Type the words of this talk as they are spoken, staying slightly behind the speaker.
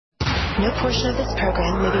No portion of this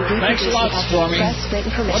program may be Thanks a lot, Stormy. Press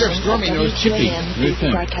written permission. Wonder if Stormy knows Chippy.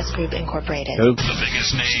 Broadcast Group Incorporated. The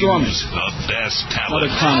biggest names, Stormy. the best talent. What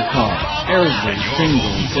a con call. Arizona,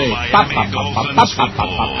 single, and say, pop, pop, pop, pop, pop, pop,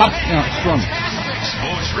 pop, pop, pop. No, Stormy.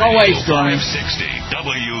 Go away, Stormy. 560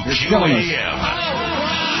 You're killing us. WQAM.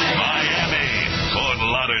 Miami, Fort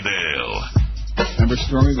Lauderdale. Remember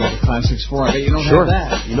Stormy by the Classics 4? I bet you don't Sure.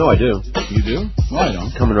 have that. You know I do. You do? Well, I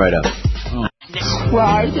don't. Coming right up. Oh.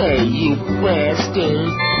 Friday, you bastard.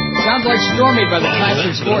 Sounds like Stormy by the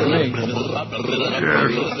Classics 4 to me.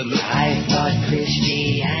 I thought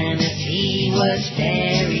Christianity was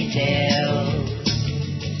fairy tale.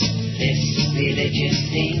 This religion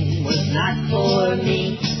thing was not for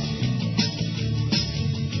me.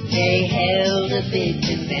 They held a big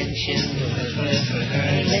convention.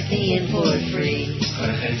 They let me in for free.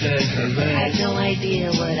 I had no idea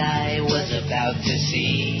what I was about to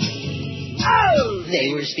see. Oh!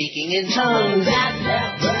 They were speaking in tongues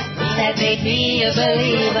that made me a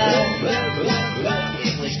believer.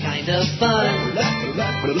 It was kind of fun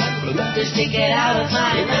to stick it out of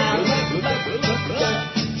my mouth.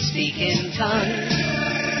 Speak in tongues.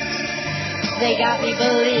 They got me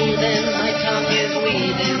believing my tongue is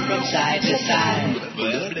weaving from side to side.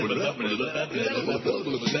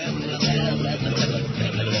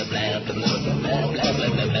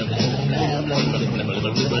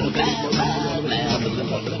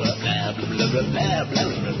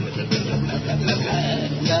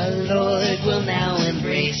 The Lord will now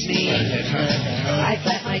embrace me. I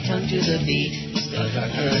clap my tongue to the beat.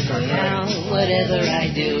 Now, whatever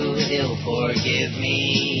I do, He'll forgive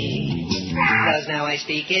me. Because now I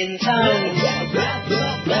speak in tongues.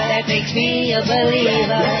 That makes me a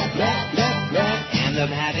believer. And I'm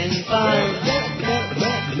having fun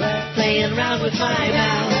playing around with my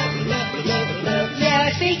mouth. Yeah,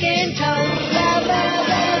 I speak in tongues.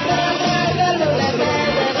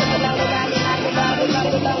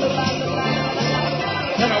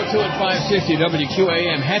 10:02 at 560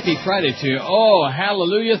 WQAM. Happy Friday to you. Oh,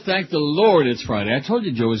 hallelujah. Thank the Lord it's Friday. I told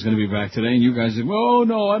you Joe was going to be back today, and you guys said, oh,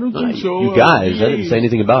 no, I don't think so. You guys, I didn't say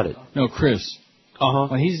anything about it. No, Chris. Uh-huh.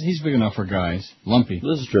 Well, he's big enough for guys. Lumpy.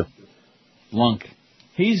 This is true. Lunk.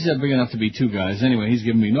 He's big enough to be two guys. Anyway, he's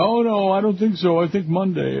giving me, no, I don't think so. I think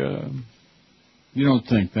Monday. You don't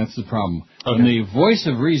think. That's the problem. Okay. When the voice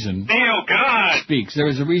of reason speaks, there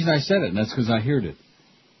was a reason I said it, and that's because I heard it.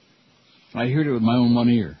 I heard it with my own one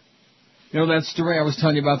ear. You know that story I was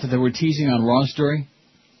telling you about that they were teasing on Raw story?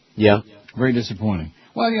 Yeah. Very disappointing.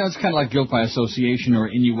 Well, it's kind of like guilt by association or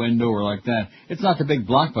innuendo or like that. It's not the big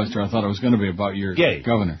blockbuster I thought it was going to be about your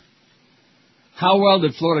governor. How well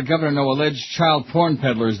did Florida governor know alleged child porn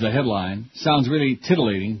peddlers? The headline. Sounds really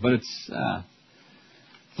titillating, but it's...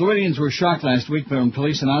 Floridians were shocked last week when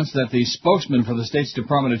police announced that the spokesman for the state's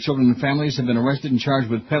Department of Children and Families had been arrested and charged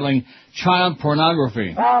with peddling child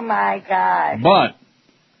pornography. Oh, my God. But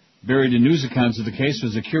buried in news accounts of the case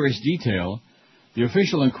was a curious detail. The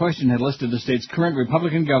official in question had listed the state's current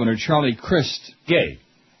Republican governor, Charlie Crist,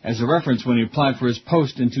 as a reference when he applied for his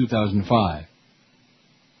post in 2005.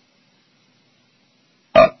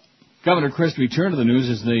 Governor Crist returned to the news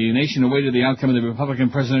as the nation awaited the outcome of the Republican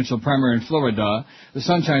presidential primary in Florida. The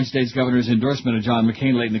Sunshine State's governor's endorsement of John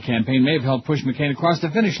McCain late in the campaign may have helped push McCain across the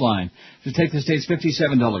finish line to take the state's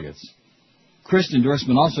 57 delegates. Crist's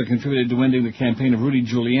endorsement also contributed to ending the campaign of Rudy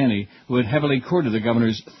Giuliani, who had heavily courted the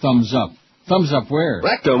governor's thumbs up. Thumbs up where?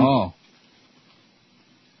 Rectum. Oh.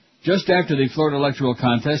 Just after the Florida electoral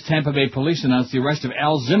contest, Tampa Bay police announced the arrest of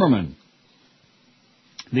Al Zimmerman,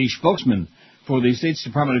 the spokesman for the state's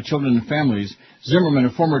Department of Children and Families. Zimmerman,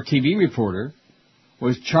 a former TV reporter,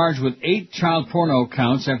 was charged with 8 child porno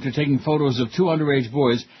counts after taking photos of 2 underage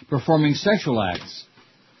boys performing sexual acts.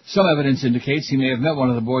 Some evidence indicates he may have met one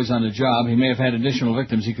of the boys on the job. He may have had additional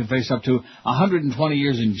victims. He could face up to 120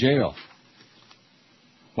 years in jail.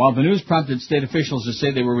 While the news prompted state officials to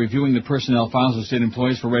say they were reviewing the personnel files of state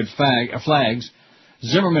employees for red flags,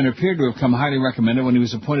 Zimmerman appeared to have come highly recommended when he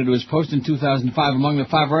was appointed to his post in 2005. Among the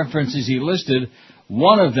 5 references he listed,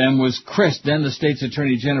 one of them was Crist, then the state's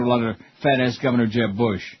Attorney General under fat-ass Governor Jeb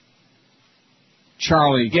Bush.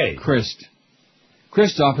 Charlie Crist.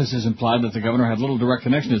 Crist's office has implied that the governor had little direct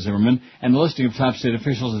connection to Zimmerman, and the listing of top state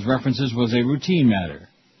officials as references was a routine matter.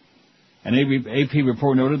 An AP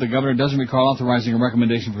report noted the governor doesn't recall authorizing a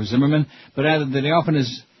recommendation for Zimmerman, but added that he often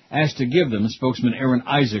is asked to give them, spokesman Aaron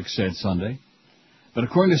Isaacs said Sunday. But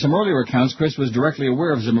according to some earlier accounts, Crist was directly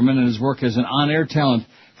aware of Zimmerman and his work as an on-air talent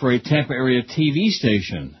for a Tampa area TV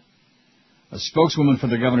station. A spokeswoman for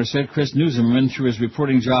the governor said Crist knew Zimmerman through his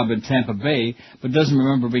reporting job in Tampa Bay, but doesn't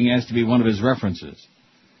remember being asked to be one of his references.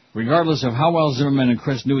 regardless of how well Zimmerman and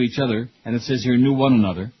Christ knew each other, and it says here knew one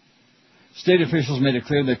another. State officials made it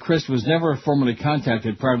clear that Christ was never formally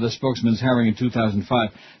contacted prior to the spokesman's hiring in 2005.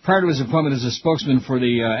 Prior to his appointment as a spokesman for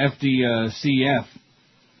the FDCF,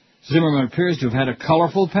 Zimmerman appears to have had a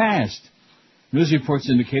colorful past. News reports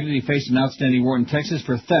indicated he faced an outstanding warrant in Texas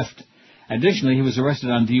for theft. Additionally, he was arrested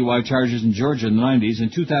on DUI charges in Georgia in the 90s.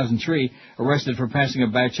 In 2003, arrested for passing a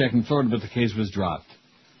bad check in Florida, but the case was dropped.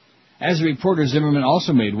 As a reporter, Zimmerman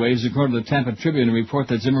also made waves. According to the Tampa Tribune, a report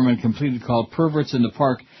that Zimmerman completed called Perverts in the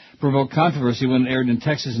Park provoked controversy when it aired in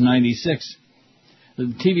Texas in 96. The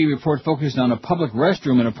TV report focused on a public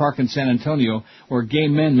restroom in a park in San Antonio where gay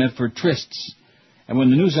men met for trysts. And when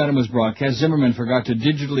the news item was broadcast, Zimmerman forgot to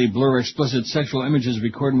digitally blur explicit sexual images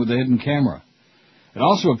recorded with a hidden camera. It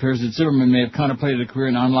also appears that Zimmerman may have contemplated a career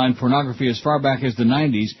in online pornography as far back as the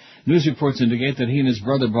 90s. News reports indicate that he and his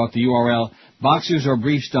brother bought the URL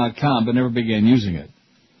boxersorbriefs.com but never began using it.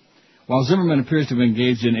 While Zimmerman appears to have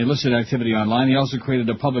engaged in illicit activity online, he also created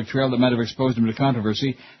a public trail that might have exposed him to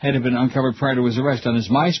controversy had it been uncovered prior to his arrest. On his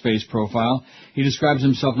MySpace profile, he describes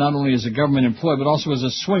himself not only as a government employee but also as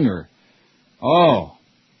a swinger. Oh.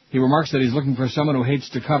 He remarks that he's looking for someone who hates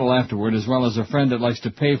to cuddle afterward, as well as a friend that likes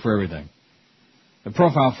to pay for everything. The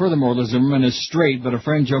profile furthermore lists Zimmerman is straight, but a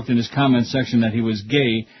friend joked in his comment section that he was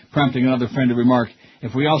gay, prompting another friend to remark,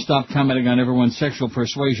 if we all stopped commenting on everyone's sexual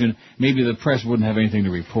persuasion, maybe the press wouldn't have anything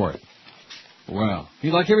to report. Well,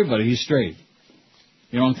 he's like everybody, he's straight.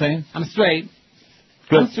 You know what I'm saying? I'm straight.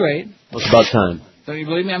 Good. I'm straight. Well, it's about time. Don't you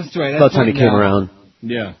believe me? I'm straight. About time he came around.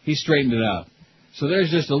 Yeah, he straightened it out. So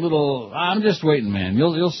there's just a little, I'm just waiting, man.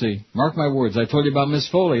 You'll see. Mark my words. I told you about Miss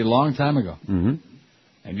Foley a long time ago. Mm-hmm.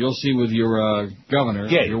 And you'll see with your governor,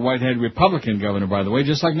 your white-head Republican governor, by the way,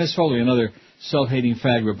 just like Miss Foley, another self-hating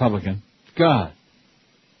fag Republican. God.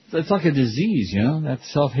 It's like a disease, you know, that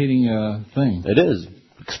self-hating thing. It is.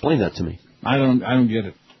 Explain that to me. I don't get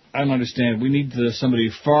it. I don't understand. We need somebody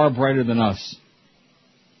far brighter than us.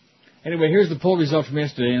 Anyway, here's the poll result from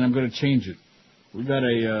yesterday, and I'm going to change it. We've got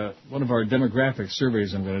one of our demographic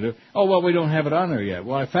surveys I'm going to do. Oh, well, we don't have it on there yet.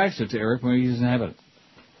 Well, I faxed it to Eric when he doesn't have it.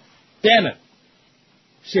 Damn it!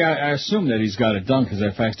 See, I assume that he's got it done because I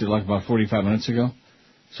faxed it like about 45 minutes ago.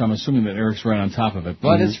 So I'm assuming that Eric's right on top of it.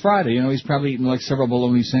 But it's Friday. You know, he's probably eating like several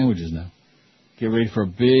bologna sandwiches now. Get ready for a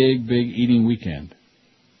big, big eating weekend.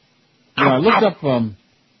 You know, I looked up,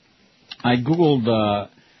 I Googled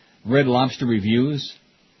Red Lobster reviews.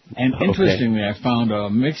 And interestingly, I found a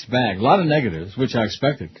mixed bag. A lot of negatives, which I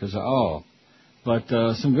expected because, but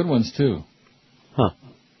some good ones too. Huh.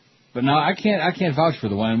 But now I can't vouch for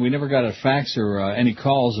the one. We never got a fax or any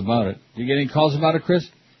calls about it. Did you get any calls about it, Chris?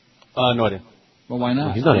 No idea. Well, why not?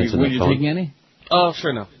 Well, he's not answering Were the you phone. taking any?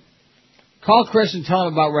 Sure no. Call Chris and tell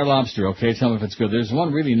him about Red Lobster, okay? Tell him if it's good. There's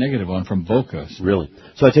one really negative one from Boca. Really?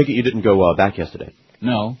 So I take it you didn't go back yesterday?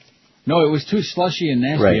 No, it was too slushy and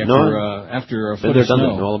nasty Right. after a foot Been there, of done snow.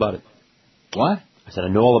 that. I know all about it. What? I said I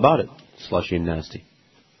know all about it. Slushy and nasty.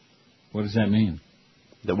 What does that mean?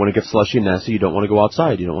 That when it gets slushy and nasty, you don't want to go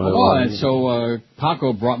outside. You don't want to. Oh, and so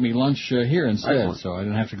Paco brought me lunch here instead, Excellent. so I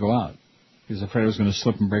didn't have to go out. He was afraid I was going to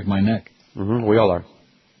slip and break my neck. Mm-hmm. We all are.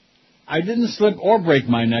 I didn't slip or break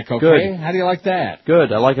my neck, okay? Good. How do you like that?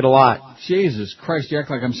 Good. I like it a lot. Jesus Christ, you act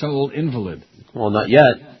like I'm some old invalid. Well, not yet.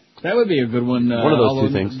 That would be a good one. One of those although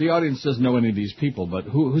two things. The audience doesn't know any of these people, but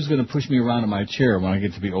who's going to push me around in my chair when I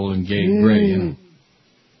get to be old and gay and gray, you know?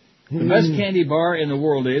 The best candy bar in the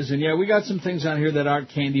world is, and yeah, we got some things on here that aren't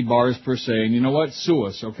candy bars per se, and you know what? Sue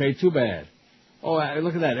us, okay? Too bad. Oh,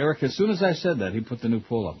 look at that, Eric. As soon as I said that, he put the new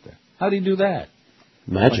poll up there. How do you do that?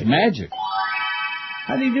 Magic. Like magic.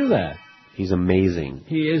 How do you do that? He's amazing.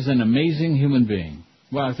 He is an amazing human being.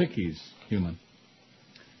 Well, I think he's human.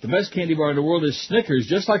 The best candy bar in the world is Snickers,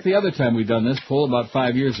 just like the other time we done this poll about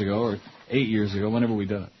 5 years ago, or 8 years ago, whenever we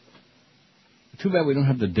done it. Too bad we don't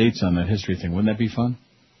have the dates on that history thing. Wouldn't that be fun?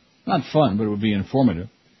 Not fun, but it would be informative.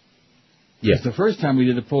 Yes. The first time we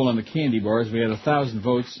did a poll on the candy bars, we had 1,000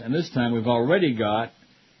 votes, and this time we've already got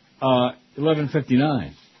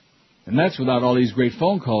 1159. And that's without all these great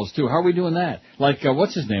phone calls, too. How are we doing that? Like,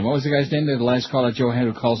 what's his name? What was the guy's name there, the last call that Joe had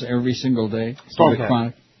who calls every single day? Stormcat.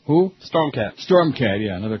 Chronic. Who? Stormcat. Stormcat,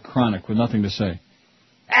 yeah, another chronic with nothing to say.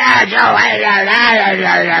 Ah,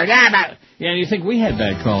 Yeah, and you think we had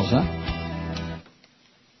bad calls, huh?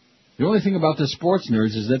 The only thing about the sports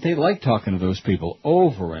nerds is that they like talking to those people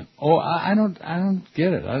over and I don't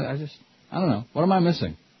get it. I don't know. What am I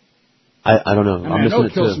missing? I don't know. I mean, I'm I know missing it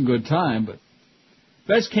it kills too. some good time, but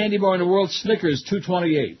best candy bar in the world, Snickers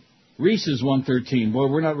 228, Reese's 113. Boy,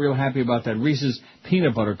 we're not real happy about that. Reese's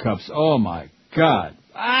peanut butter cups. Oh my God!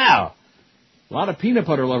 Wow, a lot of peanut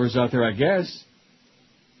butter lovers out there, I guess.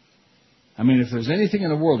 I mean, if there's anything in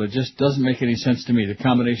the world that just doesn't make any sense to me, the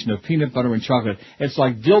combination of peanut butter and chocolate, it's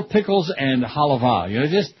like dill pickles and halava. You know,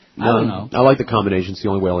 I don't know. I like the combination. It's the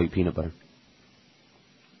only way I'll eat peanut butter.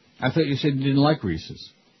 I thought you said you didn't like Reese's.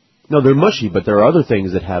 No, they're mushy, but there are other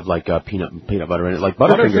things that have like peanut butter in it, like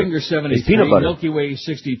Butterfinger. 73, peanut butter. Milky Way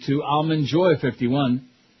 62, Almond Joy 51,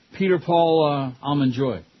 Peter Paul Almond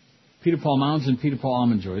Joy. Peter Paul Mounds and Peter Paul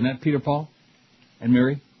Almond Joy. Isn't that Peter Paul and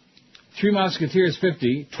Mary? Three Musketeers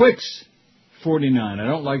 50, Twix 49. I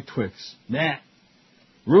don't like Twix. Nah.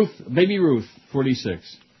 Baby Ruth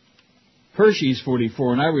 46. Hershey's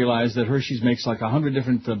 44, and I realized that Hershey's makes like 100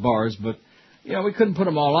 different bars, but you know, we couldn't put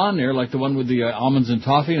them all on there, like the one with the almonds and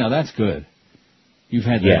toffee. Now, that's good. You've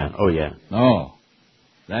had that. Yeah, oh, yeah. Oh,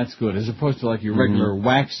 that's good, as opposed to like your regular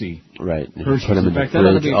waxy Hershey's. Put them in fact, the that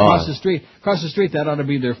ought to be fridge. across the street. Across the street, that ought to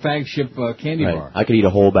be their flagship candy bar. I could eat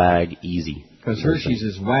a whole bag easy. Because Hershey's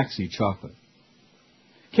is waxy chocolate.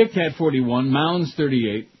 Kit Kat 41, Mounds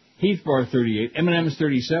 38, Heath Bar 38, M&M's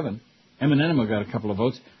 37. M&M got a couple of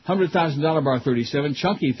votes. $100,000 bar 37,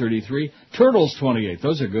 Chunky 33, Turtles 28.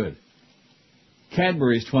 Those are good.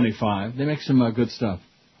 Cadbury's 25. They make some good stuff.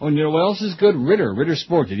 Oh, and you know what else is good? Ritter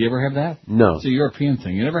Sport. Did you ever have that? No. It's a European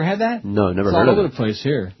thing. You never had that? No, never it's heard of it. all over the place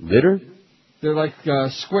here. Ritter? They're like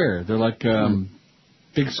square. They're like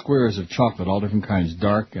big squares of chocolate, all different kinds,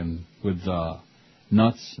 dark and with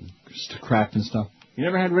nuts and cracked and stuff. You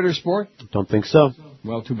never had Ritter Sport? Don't think so.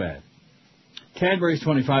 Well, too bad. Cadbury's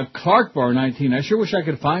 25. Clark Bar 19. I sure wish I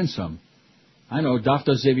could find some. I know.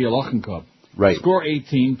 Dr. Xavier Lochenkup. Right. Score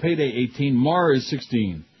 18, Payday 18, Mars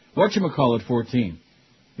 16, Whatchamacallit 14.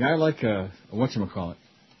 Yeah, I like Whatchamacallit,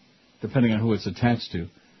 depending on who it's attached to.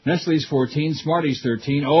 Nestle's 14, Smarties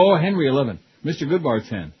 13, Oh, Henry 11, Mr. Goodbar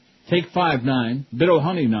 10, Take 5 9,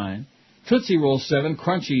 Bit-O-Honey 9, Tootsie Roll 7,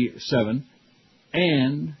 Crunchy 7,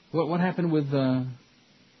 and what happened with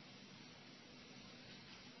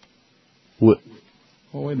What?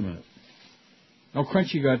 Oh, wait a minute. Oh,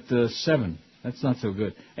 Crunchy got 7. That's not so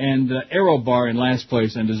good. And Aero Bar in last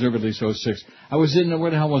place, and deservedly so, 6. I was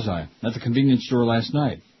where the hell was I? At the convenience store last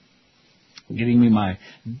night, getting me my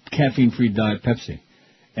caffeine-free Diet Pepsi.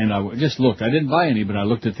 And I just looked. I didn't buy any, but I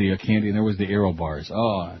looked at the candy, and there was the Aero Bars.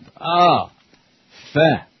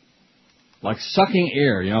 Fat. Like sucking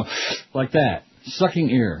air, you know, like that.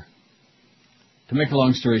 Sucking air. To make a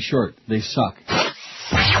long story short, they suck.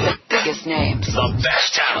 The biggest names. The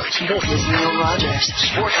best talent. This is Neil Rogers.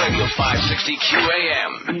 Sports Radio 560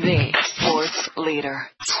 QAM. The sports leader.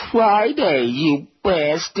 Friday, you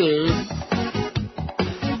bastard.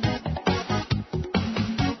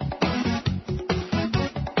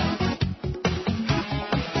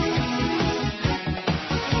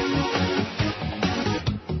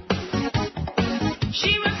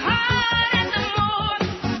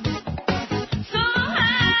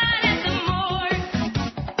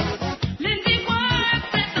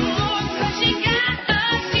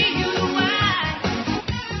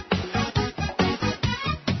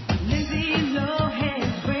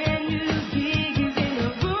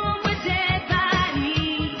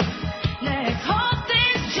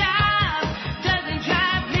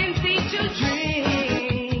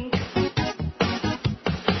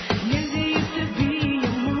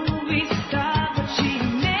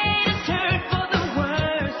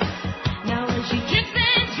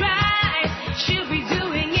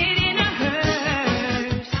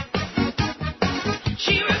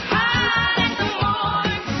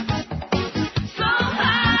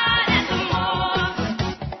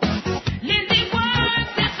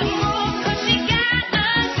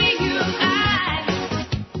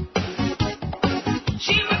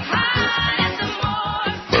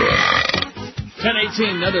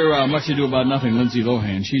 Another Much Ado About Nothing, Lindsay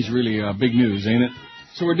Lohan. She's really big news, ain't it?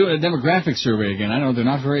 So we're doing a demographic survey again. I know they're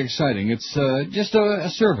not very exciting. It's just a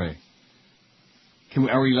survey.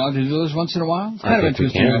 Are we allowed to do those once in a while? It's kind of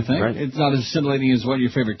interesting, I think. Right. It's not as scintillating as what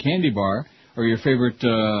your favorite candy bar or your favorite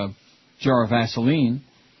jar of Vaseline,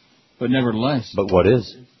 but nevertheless. But what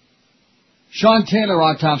is? Sean Taylor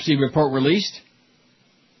autopsy report released.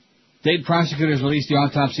 State prosecutors released the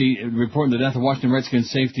autopsy report on the death of Washington Redskins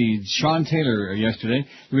safety Sean Taylor yesterday.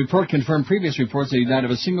 The report confirmed previous reports that he died of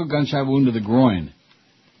a single gunshot wound to the groin.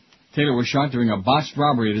 Taylor was shot during a botched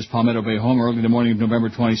robbery at his Palmetto Bay home early in the morning of November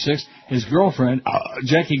 26th. His girlfriend,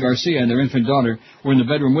 Jackie Garcia, and their infant daughter were in the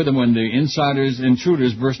bedroom with him when the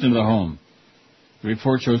intruders burst into the home. The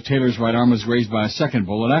report shows Taylor's right arm was grazed by a second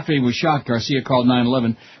bullet. After he was shot, Garcia called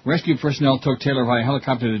 911. Rescue personnel took Taylor via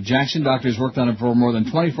helicopter to Jackson. Doctors worked on him for more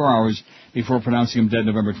than 24 hours before pronouncing him dead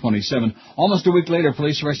November 27. Almost a week later,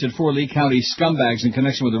 police arrested 4 Lee County scumbags in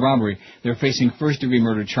connection with the robbery. They're facing first-degree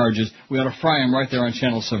murder charges. We ought to fry them right there on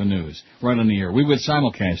Channel 7 News, right on the air. We would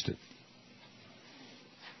simulcast it.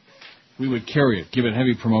 We would carry it, give it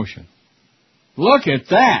heavy promotion. Look at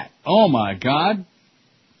that! Oh, my God.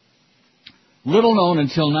 Little known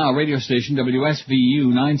until now, radio station WSVU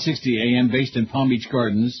 960 AM based in Palm Beach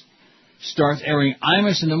Gardens starts airing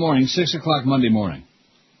Imus in the morning, 6 o'clock Monday morning.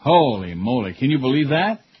 Holy moly. Can you believe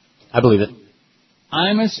that? I believe it.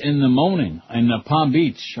 Imus in the morning in Palm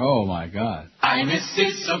Beach. Oh, my God. Imus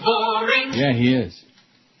is so boring. Yeah, he is.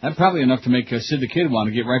 That's probably enough to make Sid the Kid want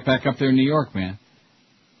to get right back up there in New York, man.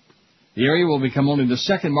 The area will become only the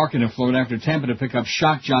second market in Florida after Tampa to pick up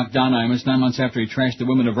shock jock Don Imus 9 months after he trashed the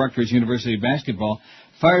women of Rutgers University basketball.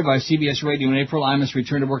 Fired by CBS Radio in April, Imus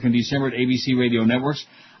returned to work in December at ABC Radio Networks.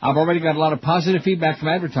 I've already got a lot of positive feedback from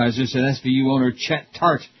advertisers, said SVU owner Chet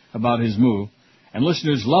Tart about his move, and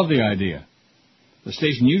listeners love the idea. The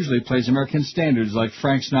station usually plays American standards like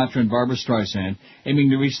Frank Sinatra and Barbra Streisand, aiming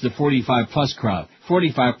to reach the 45-plus crowd.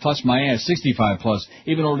 45-plus my ass, 65-plus,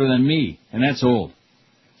 even older than me, and that's old.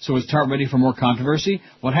 So is Tart ready for more controversy?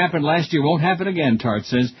 What happened last year won't happen again, Tart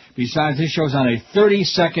says. Besides, this show's on a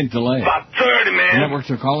 30-second delay. About 30, man. The network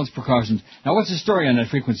took all its precautions. Now, what's the story on that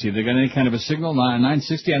frequency? They got any kind of a signal?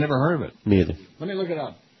 960? I never heard of it. Me either. Let me look it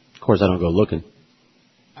up. Of course, I don't go looking.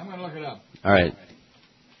 I'm going to look it up. All right.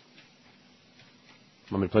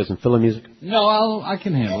 Want me to play some filler music? No, I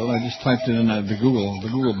can handle it. I just typed it in the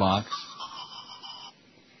Google box.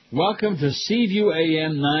 Welcome to Seaview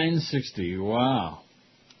AM 960. Wow.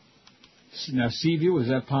 Now, Seaview, is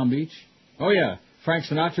that Palm Beach? Oh, yeah. Frank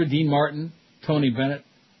Sinatra, Dean Martin, Tony Bennett.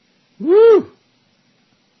 Woo!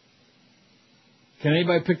 Can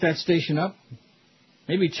anybody pick that station up?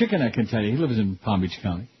 Maybe Chicken can tell you. He lives in Palm Beach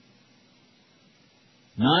County.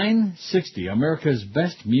 960, America's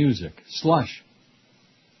best music. Slush.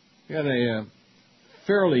 You got a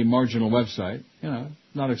fairly marginal website. You know,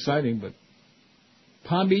 not exciting, but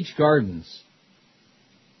Palm Beach Gardens.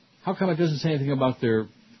 How come it doesn't say anything about their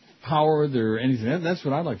power, their anything? That's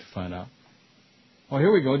what I'd like to find out. Oh,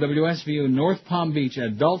 here we go. WSVU North Palm Beach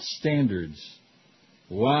Adult Standards.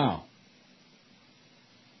 Wow.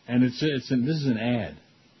 And this is an ad.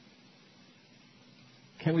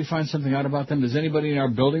 Can't we find something out about them? Does anybody in our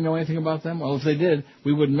building know anything about them? Well, if they did,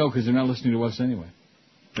 we wouldn't know because they're not listening to us anyway.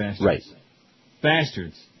 Bastards. Right.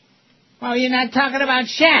 Bastards. Well, you're not talking about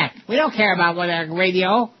Shaq. We don't care about what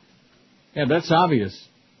radio. Yeah, that's obvious.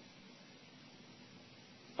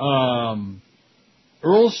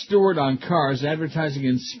 Earl Stewart on cars advertising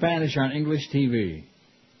in Spanish on English TV.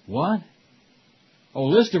 What? Oh,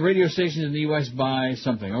 list of radio stations in the U.S. by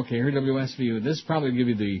something. Okay, here WSVU. This probably give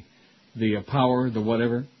you the power, the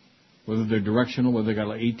whatever, whether they're directional, whether they got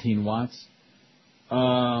like 18 watts.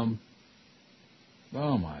 Oh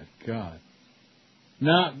my God.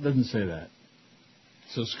 No, it doesn't say that.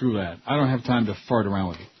 So screw that. I don't have time to fart around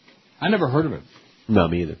with it. I never heard of it. No,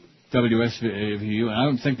 me either. WSVU, and I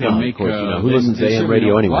don't think they make... Of course, you know. Who listens to AM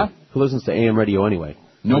radio anyway? What? Who listens to AM radio anyway?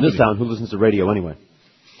 Nobody. In this town, who listens to radio anyway?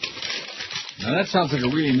 Now, that sounds like a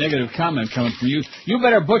really negative comment coming from you. You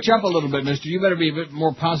better butch up a little bit, mister. You better be a bit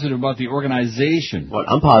more positive about the organization. What?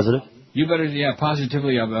 I'm positive. You better,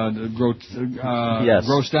 positively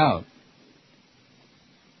grossed out.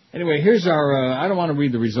 Anyway, here's our... I don't want to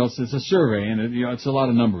read the results. It's a survey, and it's a lot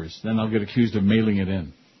of numbers. Then I'll get accused of mailing it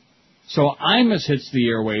in. So Imus hits the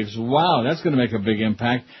airwaves. Wow, that's going to make a big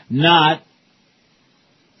impact. Not.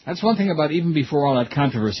 That's one thing about even before all that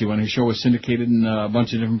controversy when his show was syndicated in a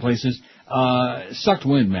bunch of different places. Sucked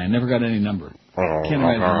wind, man. Never got any number. Can't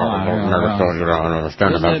imagine why.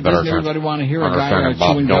 Doesn't everybody want to hear a guy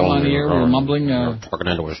chewing gum on the air or mumbling, talking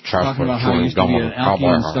into his chest, talking about how he used to be an alky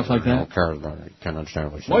and stuff like that? I don't care about it. Can't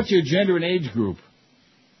understand what What's your gender and age group?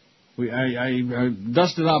 I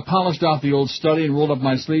dusted out, polished off the old study and rolled up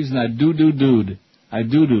my sleeves and I doo-dooed. I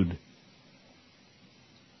doo-dooed.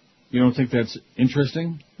 You don't think that's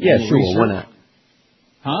interesting? Yeah, sure. Why not?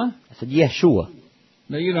 Huh? I said, yeah, sure.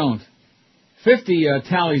 No, you don't. 50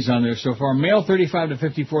 tallies on there so far. Male 35 to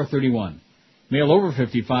 54, 31. Male over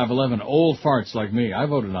 55, 11. Old farts like me. I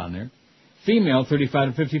voted on there. Female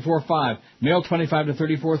 35 to 54, 5. Male 25 to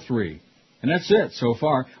 34, 3. And that's it so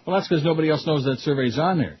far. Well, that's because nobody else knows that survey's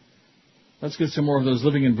on there. Let's get some more of those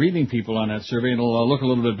living and breathing people on that survey, and it'll look a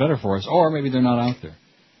little bit better for us. Or maybe they're not out there.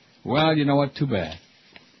 Well, you know what? Too bad.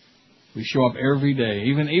 We show up every day.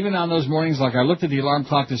 Even on those mornings, like I looked at the alarm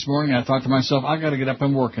clock this morning, I thought to myself, I got to get up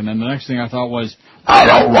and work. And then the next thing I thought was, I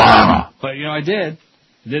don't wanna. But, I did.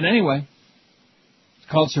 I did anyway.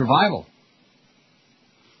 It's called survival.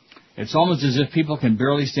 It's almost as if people can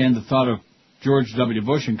barely stand the thought of George W.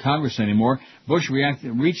 Bush in Congress anymore. Bush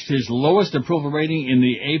reached his lowest approval rating in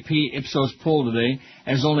the AP Ipsos poll today,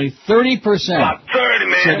 as only 30%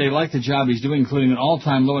 said they like the job he's doing, including an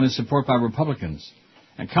all-time low in his support by Republicans.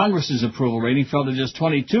 And Congress's approval rating fell to just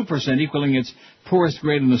 22%, equaling its poorest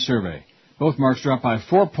grade in the survey. Both marks dropped by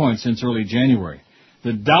 4 points since early January.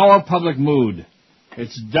 The dour public mood.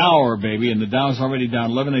 It's dour, baby, and the Dow's already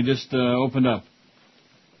down 11. They just opened up.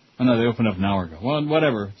 Oh, no, they opened up an hour ago. Well,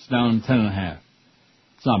 whatever. It's down 10.5.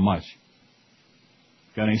 It's not much.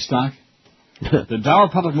 Got any stock? The dour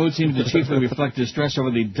public mood seems to chiefly reflect distress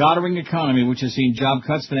over the doddering economy, which has seen job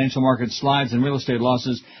cuts, financial market slides, and real estate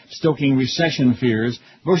losses, stoking recession fears.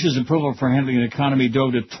 Bush's approval for handling the economy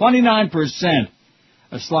dove to 29%,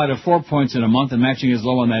 a slide of 4 points in a month, and matching his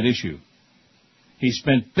low on that issue. He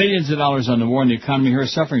spent billions of dollars on the war, and the economy here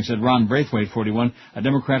is suffering, said Ron Braithwaite, 41, a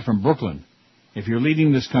Democrat from Brooklyn. If you're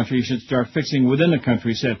leading this country, you should start fixing within the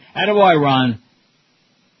country, said. Attaboy, Ron.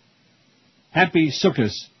 Happy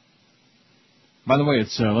Sukkot. By the way,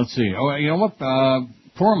 it's, let's see. Oh, you know what?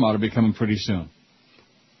 Purim ought to be coming pretty soon.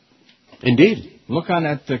 Indeed. Look on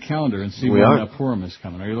that calendar and see when Purim is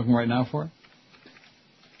coming. Are you looking right now for it?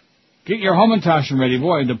 Get your Hamantaschen ready.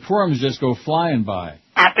 Boy, the Purims just go flying by.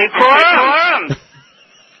 Happy Purim!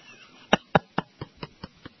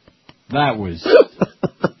 That was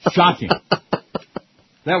shocking.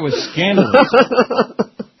 That was scandalous.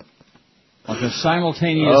 Like a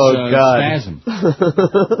simultaneous spasm.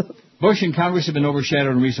 Bush and Congress have been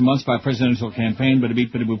overshadowed in recent months by a presidential campaign, but a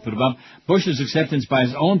beat, but a boop, but a bump. Bush's acceptance by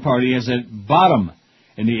his own party is at bottom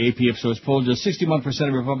in the AP Ipsos poll. Just 61%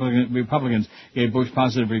 of Republicans gave Bush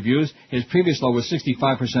positive reviews. His previous low was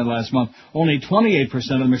 65% last month. Only 28%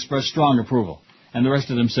 of them expressed strong approval. And the rest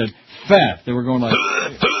of them said, fat. They were going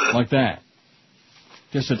like that.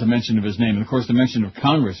 Just at the mention of his name. And, of course, the mention of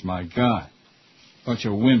Congress, my God. Bunch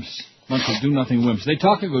of wimps. Bunch of do-nothing wimps. They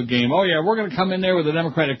talk a good game. Oh, yeah, we're going to come in there with the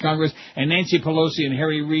Democratic Congress and Nancy Pelosi and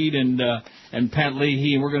Harry Reid and Pat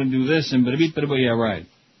Leahy, and we're going to do this and yeah, right.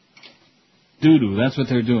 Doo-doo. That's what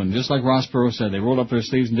they're doing. Just like Ross Perot said, they rolled up their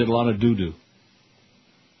sleeves and did a lot of doo-doo.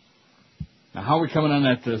 Now, how are we coming on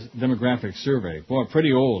that demographic survey? Boy,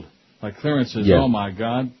 pretty old. Like Clarence says, Oh, my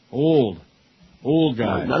God. Old. Old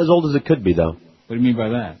guy. Not as old as it could be, though. What do you mean by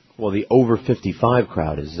that? Well, the over 55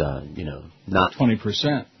 crowd is, not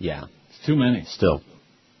 20%. Yeah. It's too many. Still.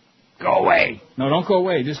 Go away. No, don't go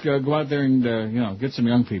away. Just go out there and, get some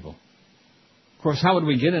young people. Of course, how would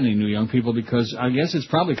we get any new young people? Because I guess it's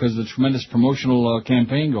probably because of the tremendous promotional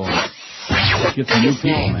campaign going on. Let's get some new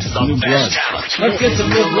people, man. Some new blood. Let's get some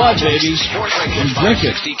new blood, baby. And drink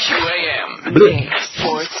it. The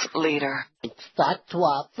sports leader. It's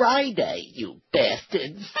Fatwa Friday, you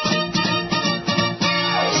bastards.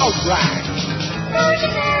 All right.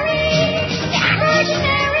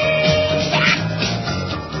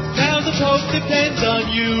 Now the Pope depends on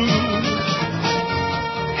you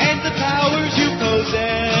and the powers you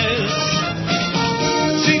possess.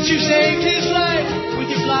 Since you saved his life with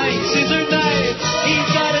your flying scissor knife, he's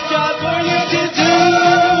got a job for you to do.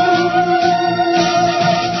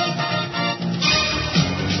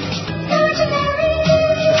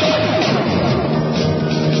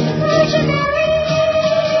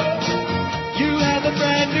 You have a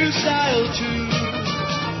brand new style too.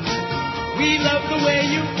 We love the way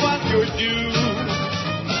you walk your do.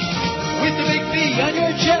 With the big V on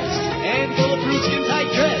your chest and bulletproof skin tight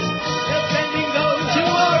dress, defending those who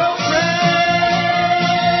are oppressed.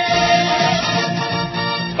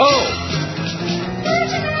 Oh!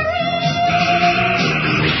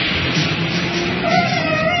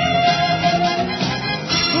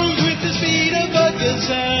 Moves with the speed of a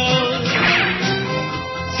gazelle,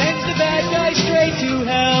 sends the bad guy straight to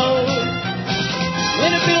hell.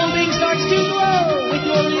 When a building starts to glow with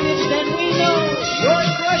your image, then we know you're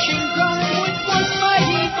crushing crime with one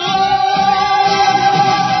mighty blow.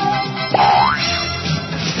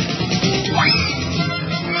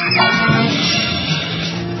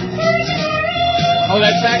 Oh,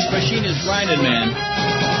 that fax machine is grinding, man.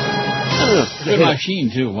 Good machine,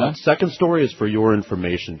 too. What? Second story is for your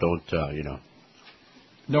information. Don't,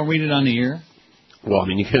 Don't read it on the air? Well, I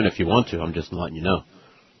mean, you can if you want to. I'm just letting you know.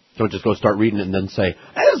 Don't just go start reading it and then say,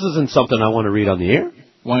 hey, this isn't something I want to read on the air.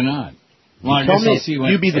 Why not? Well, I tell guess me, I'll see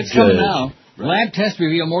when you be the it's coming judge. now. Right. Lab tests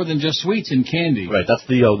reveal more than just sweets and candy. Right, that's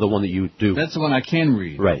the one that you do. That's the one I can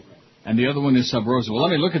read. Right. And the other one is Sub Rosa. Well,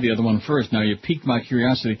 let me look at the other one first. Now, you piqued my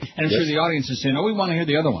curiosity. And I'm sure the audience is saying, we want to hear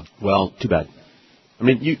the other one. Well, too bad. I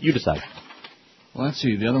mean, you decide. Well, let's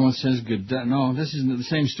see. The other one says no, this isn't the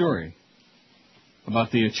same story.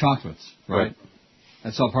 About the chocolates, right?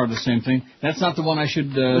 That's all part of the same thing. That's not the one I should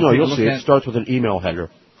No, you'll see. At. It starts with an email header.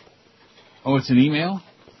 Oh, it's an email?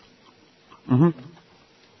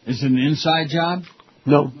 Mm-hmm. Is it an inside job?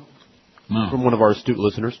 No. No. From one of our astute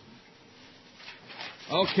listeners.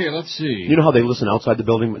 Okay, let's see. You know how they listen outside the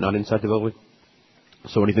building but not inside the building?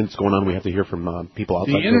 So anything that's going on, we have to hear from people outside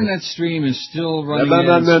the building. The internet stream is still running.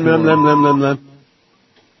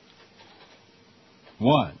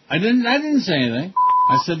 What? I didn't say anything.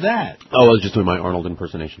 I said that. Oh, I was just doing my Arnold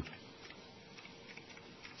impersonation.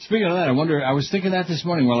 Speaking of that, I was thinking that this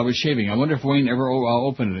morning while I was shaving. I wonder if Wayne ever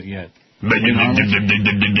opened it yet. Wayne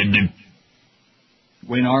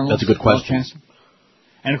Arnold? That's a good question.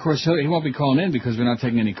 And, of course, he won't be calling in because we're not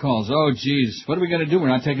taking any calls. Oh, geez. What are we going to do? We're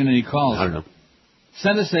not taking any calls. I don't know.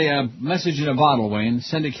 Send us a message in a bottle, Wayne.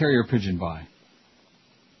 Send a carrier pigeon by.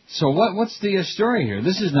 So what's the story here?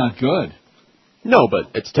 This is not good. No, but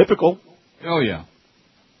it's typical. Oh, yeah.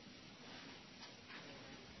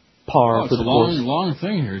 Par for the course. It's a long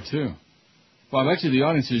thing here, too. Well, I bet you the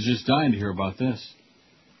audience is just dying to hear about this.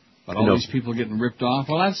 But all these people getting ripped off.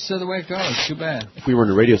 Well, that's the way it goes. Too bad. If we were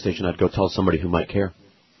in a radio station, I'd go tell somebody who might care.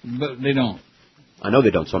 But they don't. I know they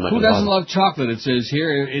don't, so I'm not going to Who doesn't love chocolate? It says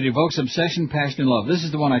here, it evokes obsession, passion, and love. This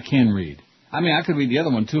is the one I can read. I mean, I could read the other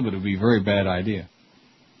one, too, but it would be a very bad idea.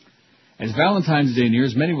 As Valentine's Day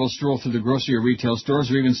nears, many will stroll through the grocery or retail stores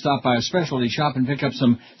or even stop by a specialty shop and pick up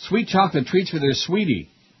some sweet chocolate treats for their sweetie.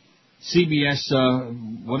 CBS,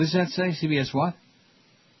 what does that say? CBS what?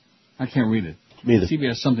 I can't read it. Me either.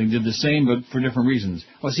 CBS something did the same, but for different reasons.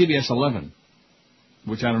 Well, CBS 11,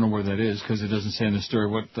 which I don't know where that is because it doesn't say in the story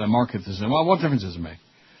what market this is in. Well, what difference does it make?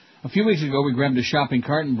 A few weeks ago, we grabbed a shopping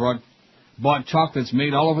cart and bought chocolates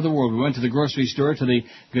made all over the world. We went to the grocery store, to the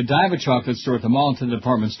Godiva chocolate store at the mall, and to the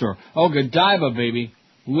department store. Oh, Godiva, baby.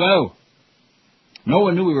 Whoa. No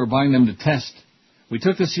one knew we were buying them to test. We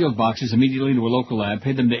took the sealed boxes immediately to a local lab,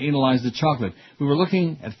 paid them to analyze the chocolate. We were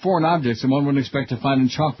looking at foreign objects that one wouldn't expect to find in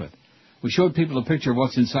chocolate. We showed people a picture of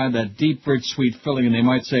what's inside that deep, rich, sweet filling, and they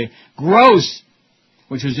might say, gross!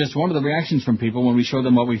 Which was just one of the reactions from people when we showed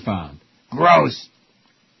them what we found. Gross!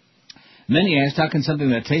 Many asked, how can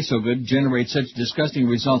something that tastes so good generate such disgusting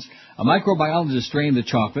results? A microbiologist strained the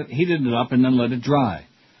chocolate, heated it up, and then let it dry.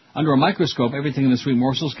 Under a microscope, everything in the sweet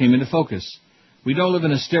morsels came into focus. We don't live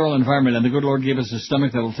in a sterile environment, and the good Lord gave us a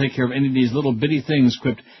stomach that will take care of any of these little bitty things,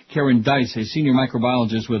 quipped Karen Dice, a senior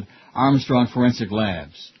microbiologist with Armstrong Forensic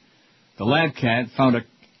Labs. The lab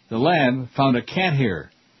found a cat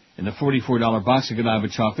hair in the $44 box of Godiva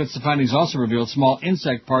chocolates. The findings also revealed small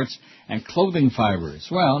insect parts and clothing fibers.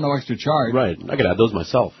 Well, no extra charge. Right. I could add those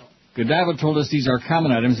myself. Godiva told us these are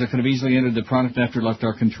common items that could have easily entered the product after it left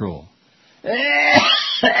our control.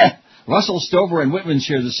 Russell, Stover, and Whitman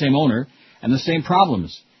share the same owner and the same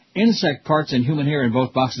problems. Insect parts and human hair in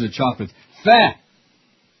both boxes of chocolate. Fat!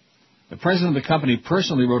 The president of the company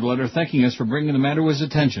personally wrote a letter thanking us for bringing the matter to his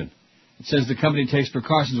attention. It says the company takes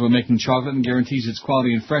precautions when making chocolate and guarantees its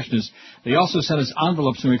quality and freshness. They also sent us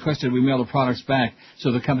envelopes and requested we mail the products back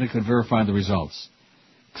so the company could verify the results.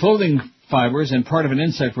 Clothing fibers and part of an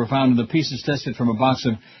insect were found in the pieces tested from a box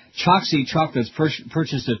of Choxy chocolates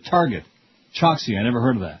purchased at Target. Choxy, I never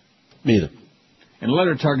heard of that. Me either. In a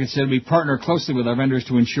letter, Target said, we partner closely with our vendors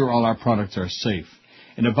to ensure all our products are safe.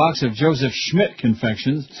 In a box of Joseph Schmidt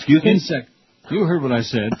confections, you heard what I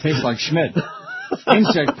said, tastes like Schmidt.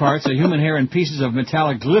 Insect parts, a human hair, and pieces of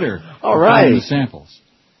metallic glitter all were right. found in the samples.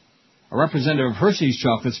 A representative of Hershey's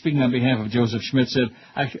Chocolate, speaking on behalf of Joseph Schmidt, said,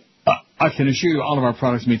 I can assure you all of our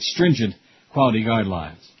products meet stringent quality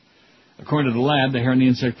guidelines. According to the lab, the hair and the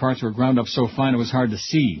insect parts were ground up so fine it was hard to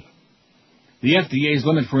see. The FDA's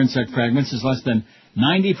limit for insect fragments is less than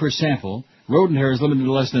 90 per sample. Rodent hair is limited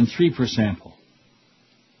to less than 3 per sample.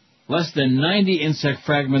 Less than 90 insect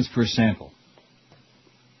fragments per sample.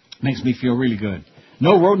 Makes me feel really good.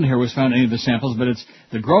 No rodent hair was found in any of the samples, but it's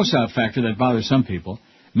the gross-out factor that bothers some people.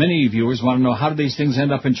 Many viewers want to know, how do these things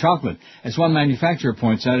end up in chocolate? As one manufacturer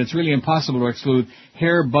points out, it's really impossible to exclude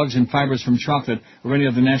hair, bugs, and fibers from chocolate or any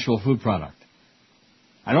other natural food product.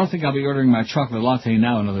 I don't think I'll be ordering my chocolate latte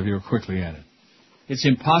now, another viewer quickly added. It's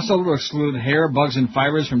impossible to exclude hair, bugs, and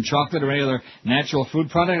fibers from chocolate or any other natural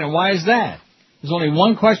food product, and why is that? There's only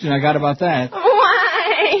one question I got about that.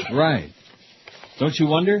 Why? Right. Don't you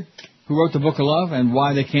wonder who wrote the Book of Love and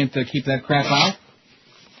why they can't keep that crap out?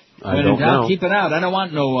 I don't know. Keep it out. I don't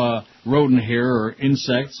want no rodent hair or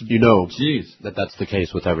insects. You know Jeez. that's the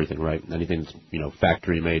case with everything, right? Anything that's,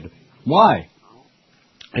 factory made. Why?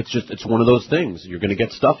 It's one of those things. You're going to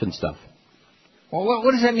get stuff and stuff. Well,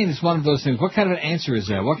 what does that mean? It's one of those things. What kind of an answer is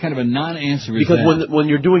that? What kind of a non-answer is because that? Because when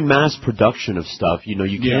you're doing mass production of stuff, you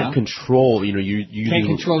can't control. You can't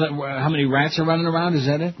control that. How many rats are running around? Is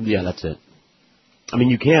that it? Yeah, that's it. I mean,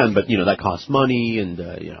 you can, but that costs money, and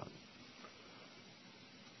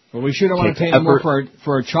Well, we sure don't want to pay more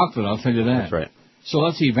for our chocolate. I'll tell you that. That's right. So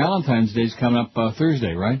let's see. Valentine's Day's coming up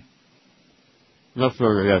Thursday, right? That's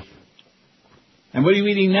Thursday, yes. And what are you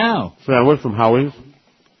eating now? Sandwich from Howie's.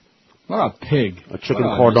 What a pig. A chicken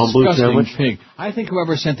cordon bleu sandwich. Pig. I think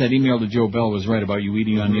whoever sent that email to Joe Bell was right about you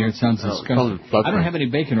eating on the air. It sounds disgusting. I don't have any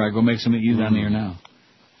bacon, or I go make some and eat it on the air now.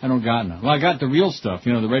 I don't got none. Well, I got the real stuff,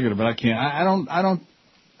 the regular, but I can't. I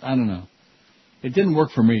don't know. It didn't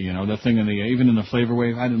work for me, that thing even in the Flavor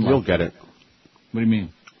Wave. I didn't like it. You'll get it. What do you mean?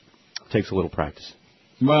 It takes a little practice.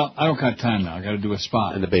 Well, I don't got time now. I got to do a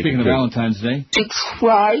spot. And the bacon Speaking of Valentine's Day. It's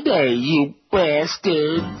Friday, you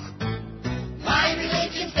bastards. My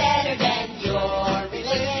religion's better than your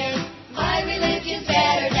religion. My religion's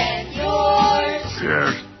better than yours.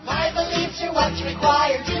 Yes. My beliefs are what's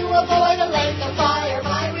required to avoid a lake of fire.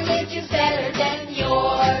 My religion's better than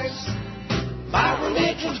yours. My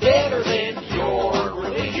religion's better than your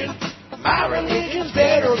religion. My religion's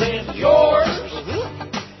better than yours.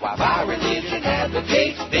 Why, my religion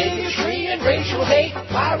advocates bigotry and racial hate.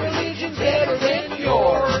 My religion's better than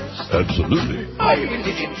yours. Absolutely. My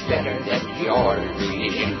religion's better than your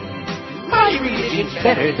religion. My religion's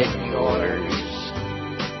better than yours.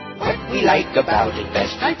 What we like about it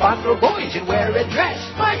best, I fondle boys and wear a dress.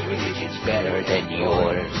 My religion's better than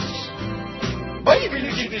yours. My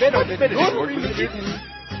religion's better than your religion.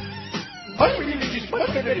 My religion's much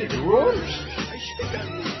better than yours.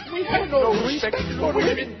 We have no respect for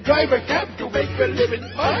women. Drive a cab to make a living.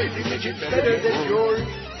 My religion's better than yours.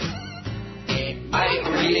 My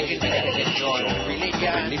religion's better than your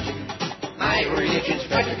religion. My religion's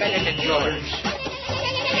better than yours.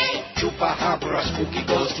 Chupacabra, spooky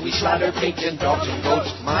ghost, we slaughter pigs and dogs and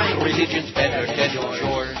goats. My religion's better than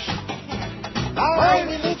yours. My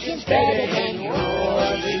religion's better than your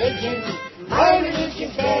religion. My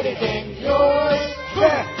religion's better than yours.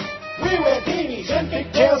 Yeah. We wear beanies and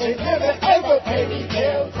pigtails and never ever pay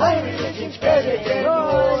retail. My religion's better than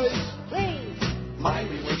yours. My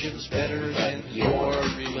religion's better than your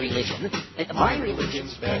religion. My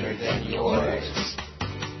religion's better than yours.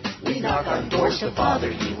 We knock on doors to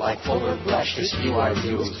bother you like Fuller Brush to spew our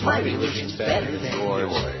views. My religion's better than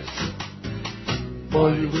yours. My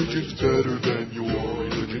religion's better than your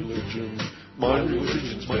religion. My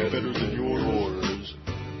religion's better than yours.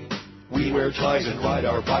 We wear ties and ride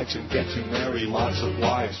our bikes and get to marry lots of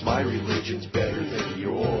wives. My religion's better than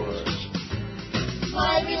yours.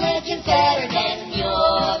 My religion's better than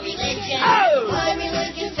your religion. Oh! My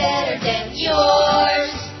religion's better than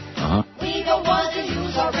yours. We don't want to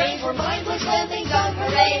use our brains for mindless livings on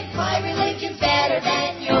parade. My religion's better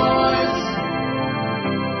than yours.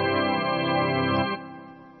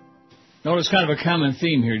 Notice kind of a common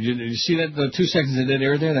theme here. Did you see that the 2 seconds I did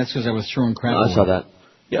air there? That's because I was throwing crap. I saw that.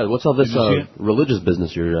 Yeah, what's all this Did you see religious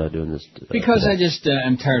business you're doing this? Because today? I just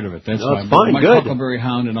am tired of it. That's No, why. it's fine, My good. Huckleberry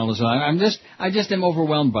Hound and all this. I just am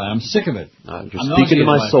overwhelmed by it. I'm sick of it. You're I'm speaking to nauseated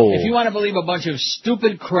by my it. soul. If you want to believe a bunch of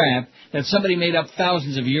stupid crap that somebody made up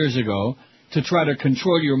thousands of years ago to try to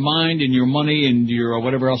control your mind and your money and your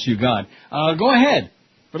whatever else you got, go ahead.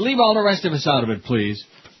 But leave all the rest of us out of it, please.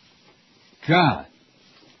 God.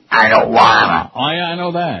 I don't wanna. Oh, yeah, I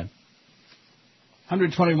know that.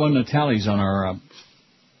 121 tallies on our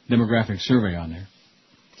demographic survey on there.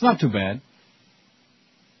 It's not too bad.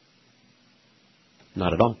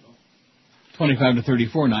 Not at all. 25 to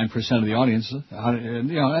 34, 9% of the audience.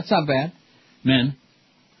 That's not bad. Men.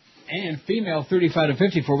 And female, 35 to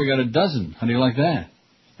 54, we got a dozen. How do you like that?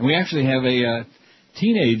 And we actually have a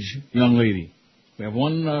teenage young lady. We have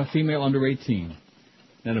one female under 18. Isn't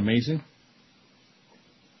that amazing?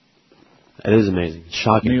 It is amazing. It's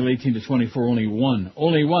shocking. Male 18 to 24, only one.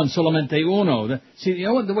 Only one. Solamente uno. See, you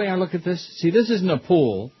know what? The way I look at this? See, this isn't a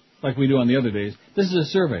poll like we do on the other days. This is a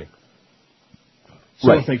survey. So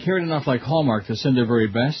Right. if they cared enough like Hallmark to send their very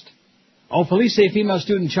best. Oh, police say female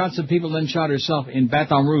student shot some people, then shot herself in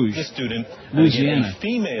Baton Rouge, The student, Louisiana. a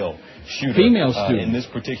female shooter. Female student. In this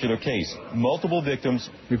particular case, multiple victims.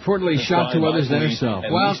 Reportedly shot two Defined by others than police, herself.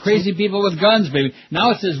 at Well, least crazy people with guns, baby. Now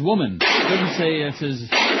it says woman. It doesn't say it says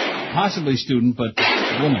possibly student, but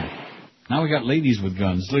woman. Now we got ladies with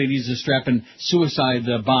guns. Ladies are strapping suicide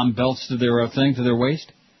bomb belts to their thing, to their waist.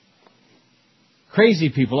 Crazy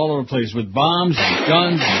people all over the place with bombs and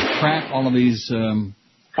guns and crap. All of these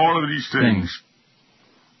things.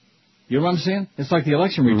 You know what I'm saying? It's like the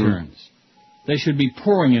election returns. They should be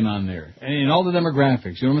pouring in on there. And in all the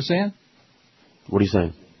demographics. You know what I'm saying? What are you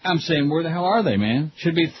saying? I'm saying, where the hell are they, man?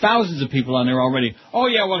 Should be thousands of people on there already. Oh,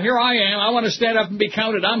 yeah, well, here I am. I want to stand up and be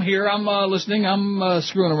counted. I'm here. I'm listening. I'm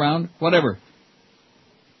screwing around. Whatever.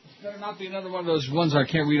 This better not be another one of those ones I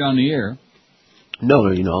can't read on the air. No,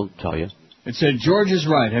 I'll tell you. It said, George is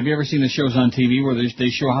right. Have you ever seen the shows on TV where they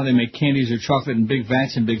show how they make candies or chocolate in big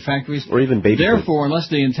vats in big factories? Or even baby Therefore, unless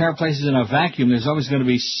the entire place is in a vacuum, there's always going to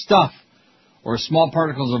be stuff or small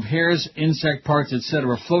particles of hairs, insect parts,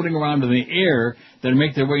 etc., floating around in the air that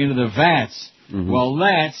make their way into the vats. Well,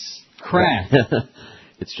 that's crap.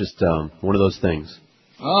 It's just one of those things.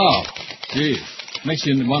 Oh, gee. Makes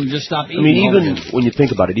you want to just stop eating. I mean, even when you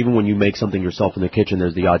think about it, even when you make something yourself in the kitchen,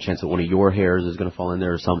 there's the odd chance that one of your hairs is going to fall in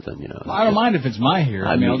there or something, Well, I don't mind if it's my hair.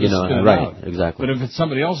 I mean, I'll just spit it out. Exactly. But if it's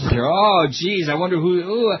somebody else's hair, oh, geez, I wonder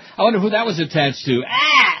who that was attached to.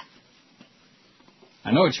 Ah!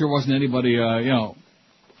 I know it sure wasn't anybody,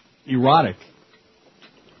 erotic.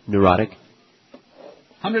 Neurotic?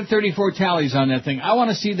 134 tallies on that thing. I want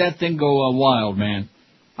to see that thing go wild, man.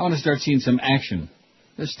 I want to start seeing some action.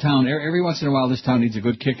 This town, every once in a while, this town needs a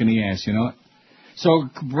good kick in the ass, you know what? So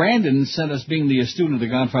Brandon sent us, being the student of the